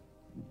left field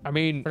I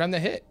mean, for them to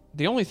hit.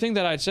 the only thing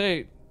that I'd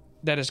say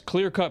that is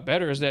clear-cut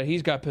better is that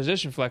he's got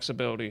position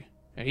flexibility.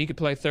 And he could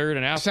play third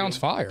and outfield. Sounds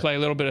fire. Play a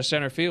little bit of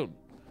center field.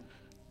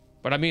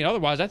 But, I mean,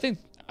 otherwise, I think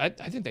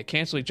they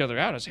cancel each other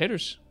out as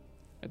hitters.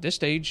 At this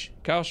stage,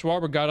 Kyle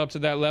Schwarber got up to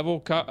that level.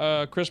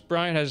 Chris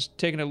Bryant has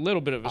taken a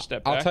little bit of a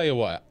step back. I'll tell you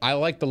what. I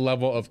like the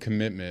level of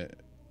commitment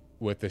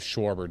with the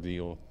Schwarber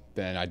deal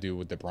than I do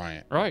with the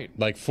Bryant. Right.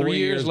 Like 4 3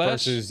 years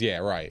less. versus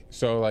right.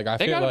 So like I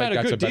They feel got him like at a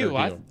that's good a better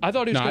deal. deal. I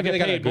thought he was No, going to think get they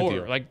got a paid good more.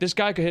 deal. Like, this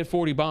guy could hit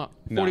 40 bombs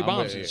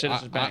in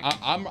Citizens Bank.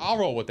 I'll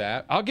roll with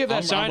that. I'll give that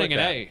I'm signing with an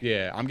that. A.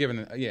 Yeah, I'm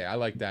giving. Yeah, I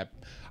like that.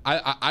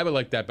 I would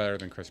like that better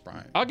than Chris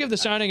Bryant. I'll give the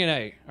signing an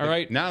A, all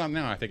right? Now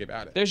I think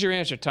about it. There's your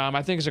answer, Tom.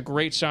 I think it's a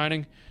great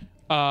signing,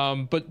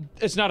 but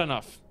it's not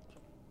enough.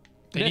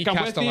 They Nick, need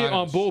I'm with you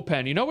on Castellanos.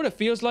 bullpen. You know what it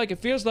feels like? It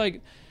feels like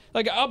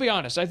I'll be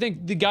honest. I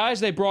think the guys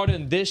they brought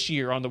in this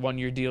year on the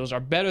one-year deals are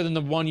better than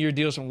the one-year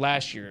deals from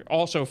last year.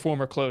 Also,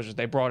 former closers.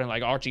 They brought in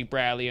like Archie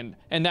Bradley and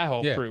that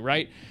whole crew,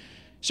 right?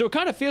 So it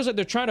kind of feels like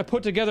they're trying to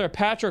put together a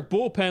Patrick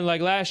bullpen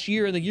like last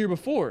year and the year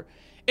before.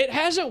 It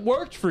hasn't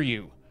worked for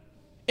you.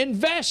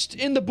 Invest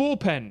in the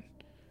bullpen.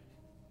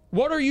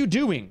 What are you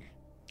doing?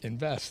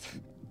 Invest.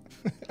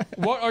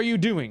 What are you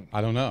doing?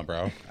 I don't know,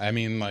 bro. I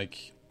mean,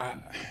 like,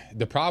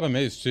 the problem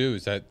is too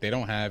is that they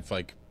don't have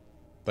like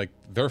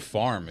their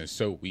farm is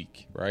so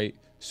weak, right?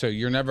 So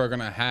you're never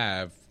gonna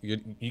have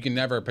you can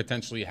never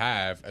potentially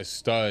have a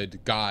stud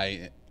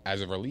guy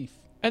as a relief.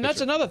 And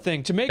that's another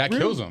thing to make that room,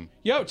 kills him.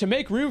 To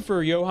make room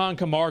for Johan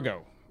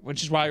Camargo,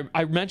 which is why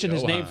I mentioned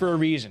his name for a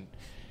reason.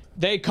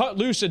 They cut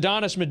loose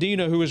Adonis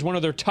Medina, who was one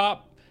of their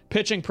top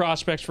pitching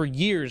prospects for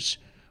years,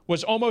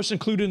 was almost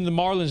included in the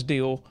Marlins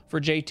deal for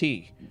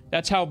JT.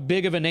 That's how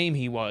big of a name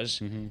he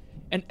was. Mm-hmm.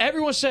 And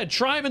everyone said,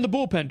 try him in the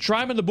bullpen,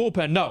 try him in the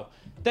bullpen. No,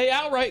 they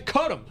outright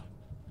cut him.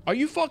 Are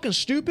you fucking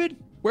stupid?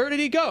 Where did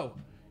he go?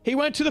 He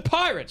went to the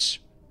Pirates.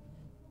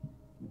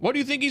 What do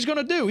you think he's going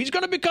to do? He's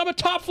going to become a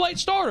top-flight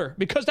starter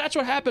because that's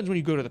what happens when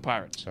you go to the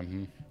Pirates.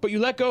 Mm-hmm. But you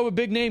let go of a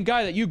big-name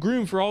guy that you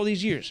groomed for all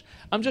these years.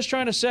 I'm just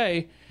trying to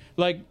say,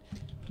 like,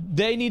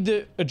 they need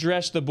to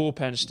address the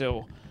bullpen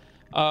still.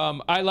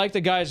 I like the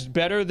guys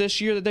better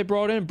this year that they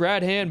brought in.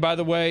 Brad Hand, by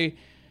the way,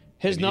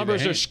 his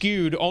numbers are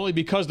skewed only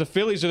because the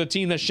Phillies are the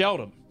team that shelled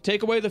him.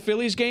 Take away the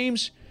Phillies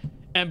games,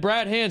 and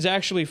Brad Hand's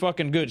actually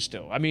fucking good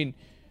still. I mean,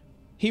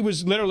 he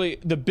was literally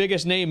the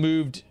biggest name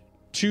moved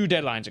 2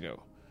 deadlines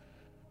ago.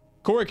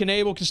 Corey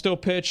Knebel can still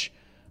pitch,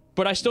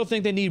 but I still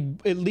think they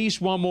need at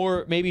least one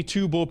more, maybe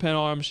 2 bullpen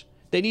arms.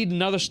 They need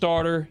another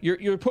starter.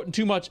 You're putting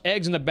too much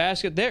eggs in the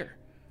basket there.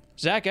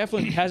 Zach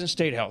Eflin hasn't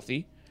stayed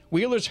healthy.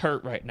 Wheeler's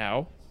hurt right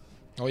now.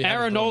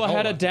 Aaron Nola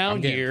had a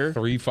down year.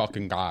 3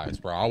 fucking guys,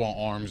 bro. I want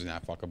arms in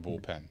that fucking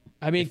bullpen.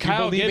 I mean, if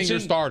Kyle you believe Gibson, in your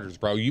starters,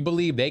 bro. You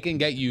believe they can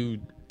get you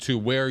to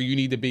where you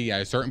need to be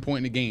at a certain point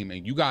in the game,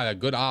 and you got a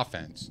good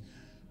offense.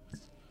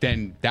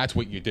 Then that's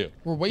what you do.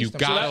 You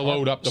gotta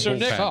load up the bullpen,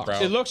 Nick, bro.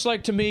 It looks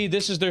like to me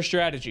this is their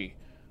strategy.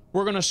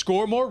 We're gonna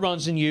score more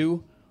runs than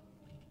you.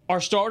 Our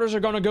starters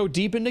are gonna go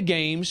deep into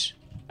games.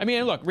 I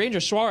mean, look, Ranger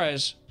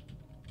Suarez,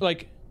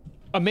 like,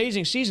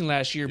 amazing season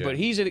last year, but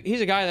he's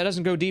a guy that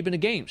doesn't go deep into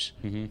games.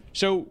 Mm-hmm.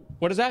 So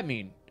what does that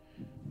mean?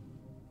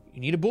 You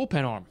need a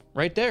bullpen arm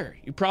right there.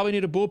 You probably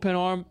need a bullpen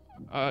arm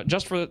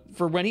just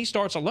for when he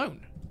starts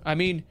alone. I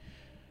mean,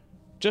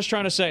 just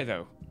trying to say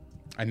though.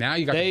 And now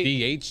you got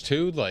the DH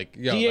too. Like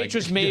DH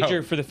was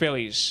major for the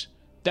Phillies.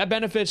 That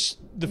benefits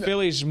the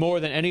Phillies more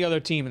than any other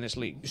team in this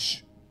league.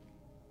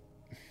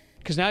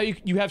 Because now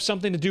you have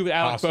something to do with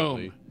Alec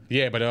Boehm.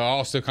 Yeah, but it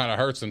also kind of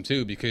hurts them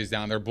too because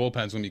now their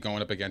bullpen's going to be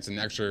going up against an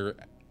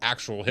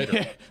actual hitter.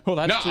 Yeah, well,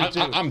 that's true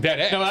too. I'm dead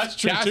ass. No, that's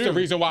true That's too. the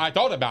reason why I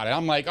thought about it.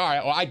 I'm like, all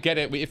right, well, I get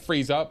it. It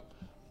frees up,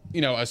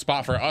 a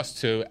spot for us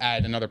to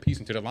add another piece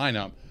into the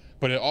lineup.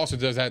 But it also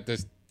does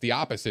the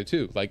opposite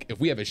too. Like if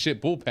we have a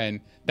shit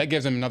bullpen, that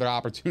gives them another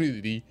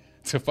opportunity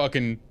to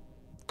fucking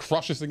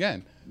crush us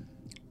again.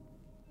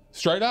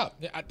 Straight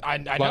up. I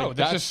know.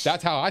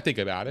 That's how I think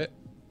about it.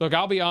 Look,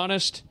 I'll be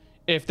honest.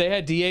 If they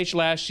had DH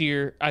last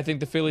year, I think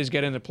the Phillies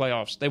get in the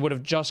playoffs. They would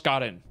have just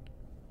got in.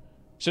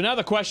 So now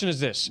the question is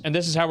this, and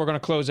this is how we're going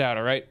to close out,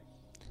 all right?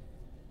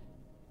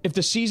 If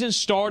the season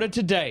started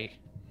today,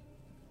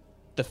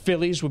 the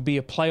Phillies would be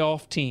a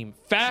playoff team.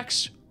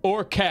 Facts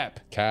or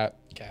cap? Cap.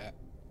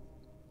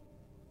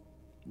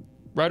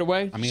 Right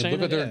away? I mean,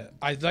 look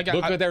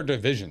at their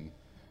division.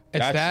 It's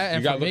that,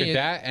 and you got to look me, at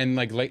that, and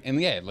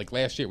like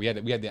last year we had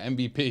the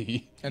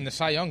MVP and the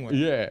Cy Young winner.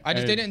 Yeah,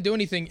 they didn't do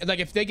anything. Like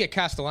if they get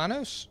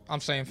Castellanos, I'm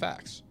saying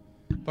facts.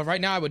 But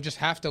right now I would just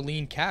have to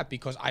lean cap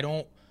because I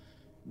don't.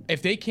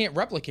 If they can't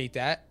replicate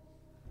that,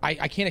 I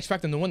can't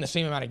expect them to win the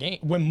same amount of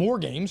games, win more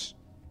games.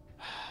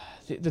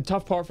 The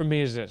tough part for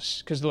me is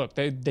this, because look,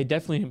 they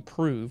definitely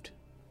improved.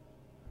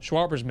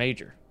 Schwarber's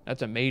major.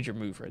 That's a major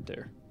move right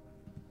there.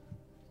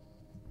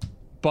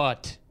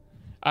 But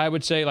I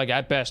would say, like,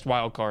 at best,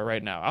 wild card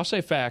right now. I'll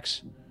say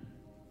facts,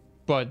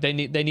 but they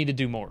need to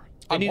do more.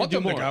 They need to do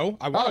more.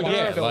 I want them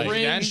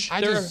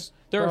to go.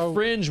 They're a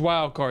fringe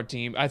wild card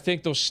team. I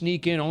think they'll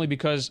sneak in only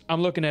because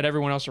I'm looking at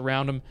everyone else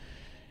around them,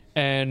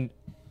 and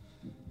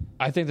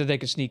I think that they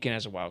could sneak in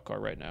as a wild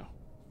card right now.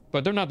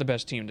 But they're not the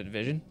best team in the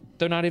division.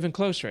 They're not even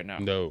close right now.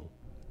 No.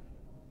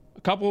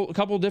 A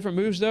couple different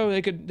moves though.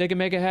 They could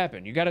make it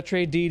happen. You got to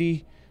trade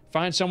Didi.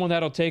 Find someone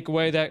that'll take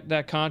away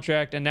that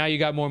contract, and now you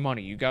got more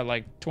money. You got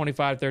like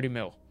 25, 30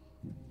 mil.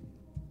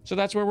 So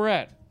that's where we're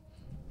at.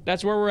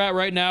 That's where we're at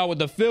right now with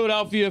the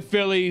Philadelphia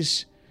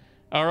Phillies.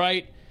 All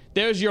right?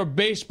 There's your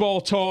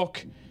baseball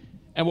talk,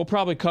 and we'll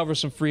probably cover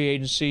some free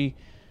agency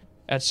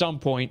at some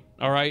point.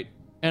 All right?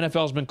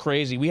 NFL's been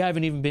crazy. We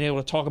haven't even been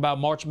able to talk about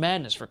March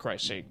Madness, for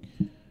Christ's sake.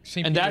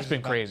 That's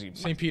been crazy.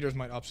 St. Peter's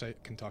might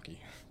upset Kentucky.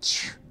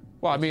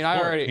 Well, I mean, I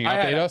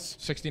had us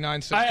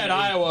 69-68. I had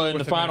Iowa in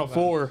the Final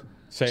Four.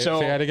 Say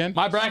that again?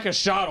 My bracket's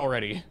shot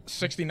already.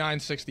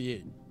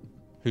 69-68.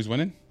 Who's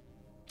winning?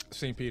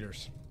 St.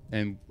 Peter's.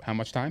 And how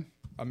much time?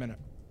 A minute.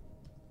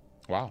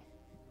 Wow.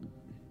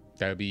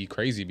 That would be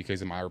crazy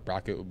because my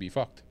bracket would be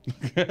fucked.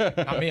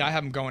 Not me. I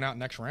have them going out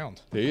next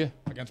round. Do you?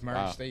 Against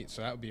Murray State.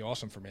 So that would be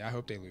awesome for me. I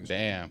hope they lose.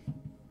 Damn.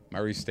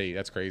 Murray State.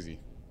 That's crazy.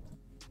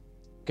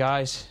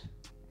 Guys.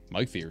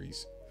 My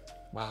theories.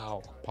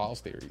 Wow.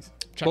 Paul's theories.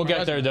 Check We'll my get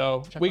resume. there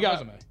though. Check We my got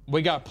resume.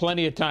 we got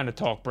plenty of time to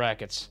talk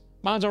brackets.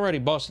 Mine's already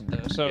busted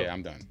though. So Yeah,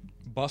 I'm done.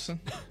 Bussin'.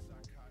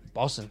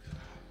 busting.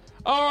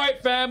 All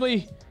right,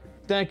 family.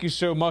 Thank you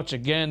so much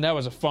again. That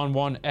was a fun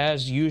one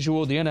as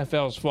usual. The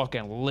NFL is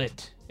fucking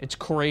lit. It's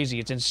crazy.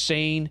 It's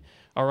insane.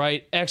 All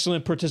right.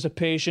 Excellent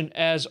participation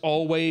as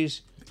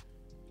always.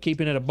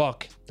 Keeping it a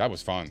buck. That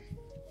was fun.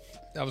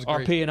 That was Our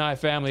great. P&I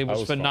family was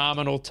was fun.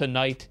 phenomenal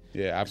tonight.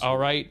 Yeah, absolutely. All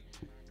right.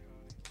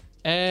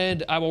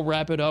 And I will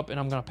wrap it up, and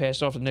I'm going to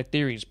pass it off to Nick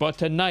Theories. But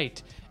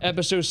tonight,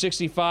 episode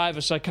 65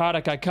 of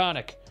Psychotic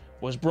Iconic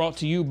was brought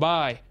to you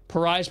by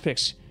Prize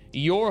Picks,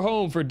 your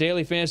home for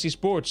daily fantasy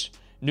sports.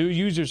 New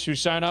users who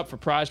sign up for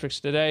Prize Picks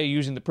today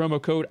using the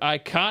promo code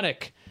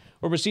ICONIC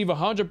will receive a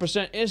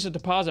 100% instant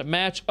deposit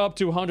match up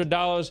to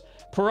 $100.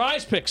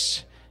 Prize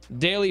Picks,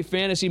 daily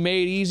fantasy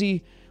made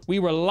easy. We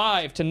were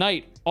live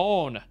tonight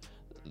on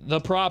the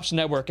Props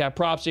Network at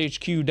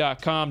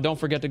propshq.com. Don't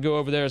forget to go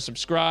over there and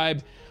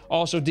subscribe.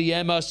 Also,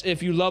 DM us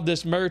if you love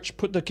this merch.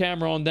 Put the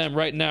camera on them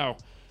right now.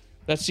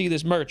 Let's see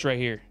this merch right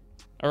here.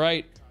 All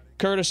right?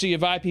 Courtesy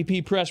of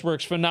IPP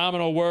Pressworks.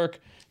 Phenomenal work.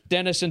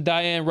 Dennis and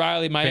Diane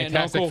Riley, my aunt and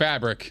Fantastic uncle.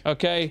 fabric.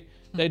 Okay?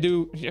 They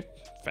do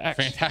facts.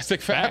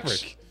 Fantastic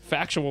fabric.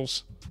 Facts.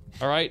 Factuals.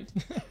 All right?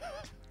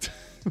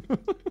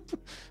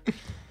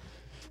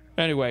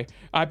 Anyway,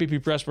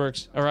 IPP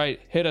Pressworks. All right?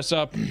 Hit us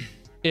up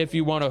if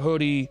you want a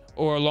hoodie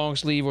or a long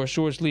sleeve or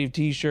short sleeve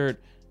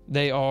t-shirt.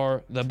 They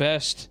are the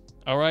best.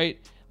 All right?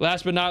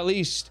 Last but not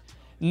least,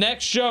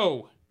 next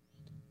show,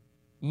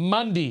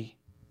 Monday.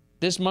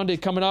 This Monday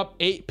coming up,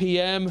 8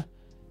 p.m.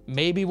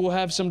 Maybe we'll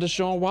have some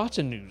Deshaun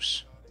Watson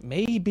news.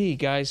 Maybe,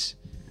 guys.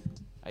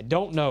 I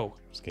don't know.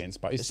 It's getting It's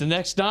spicy. the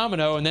next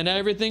domino, and then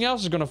everything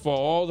else is going to fall.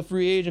 All the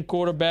free agent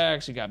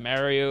quarterbacks. You got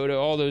Mariota,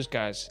 all those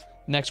guys.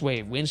 Next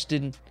wave,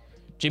 Winston,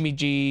 Jimmy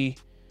G.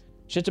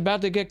 Shit's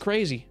about to get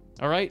crazy.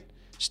 All right?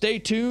 Stay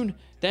tuned.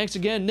 Thanks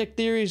again, Nick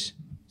Theories.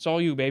 It's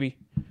all you, baby.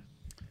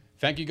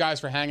 Thank you guys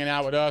for hanging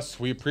out with us.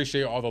 We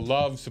appreciate all the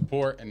love,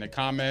 support, and the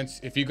comments.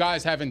 If you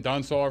guys haven't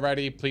done so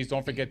already, please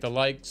don't forget to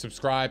like,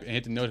 subscribe, and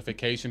hit the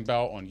notification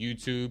bell on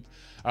YouTube.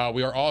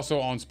 We are also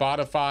on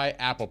Spotify,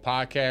 Apple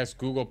Podcasts,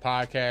 Google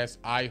Podcasts,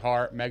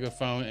 iHeart,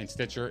 Megaphone, and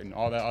Stitcher, and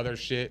all that other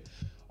shit.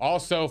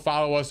 Also,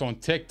 follow us on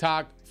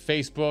TikTok,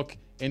 Facebook,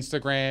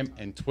 Instagram,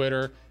 and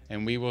Twitter.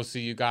 And we will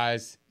see you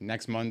guys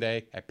next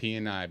Monday at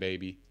P&I,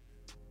 baby.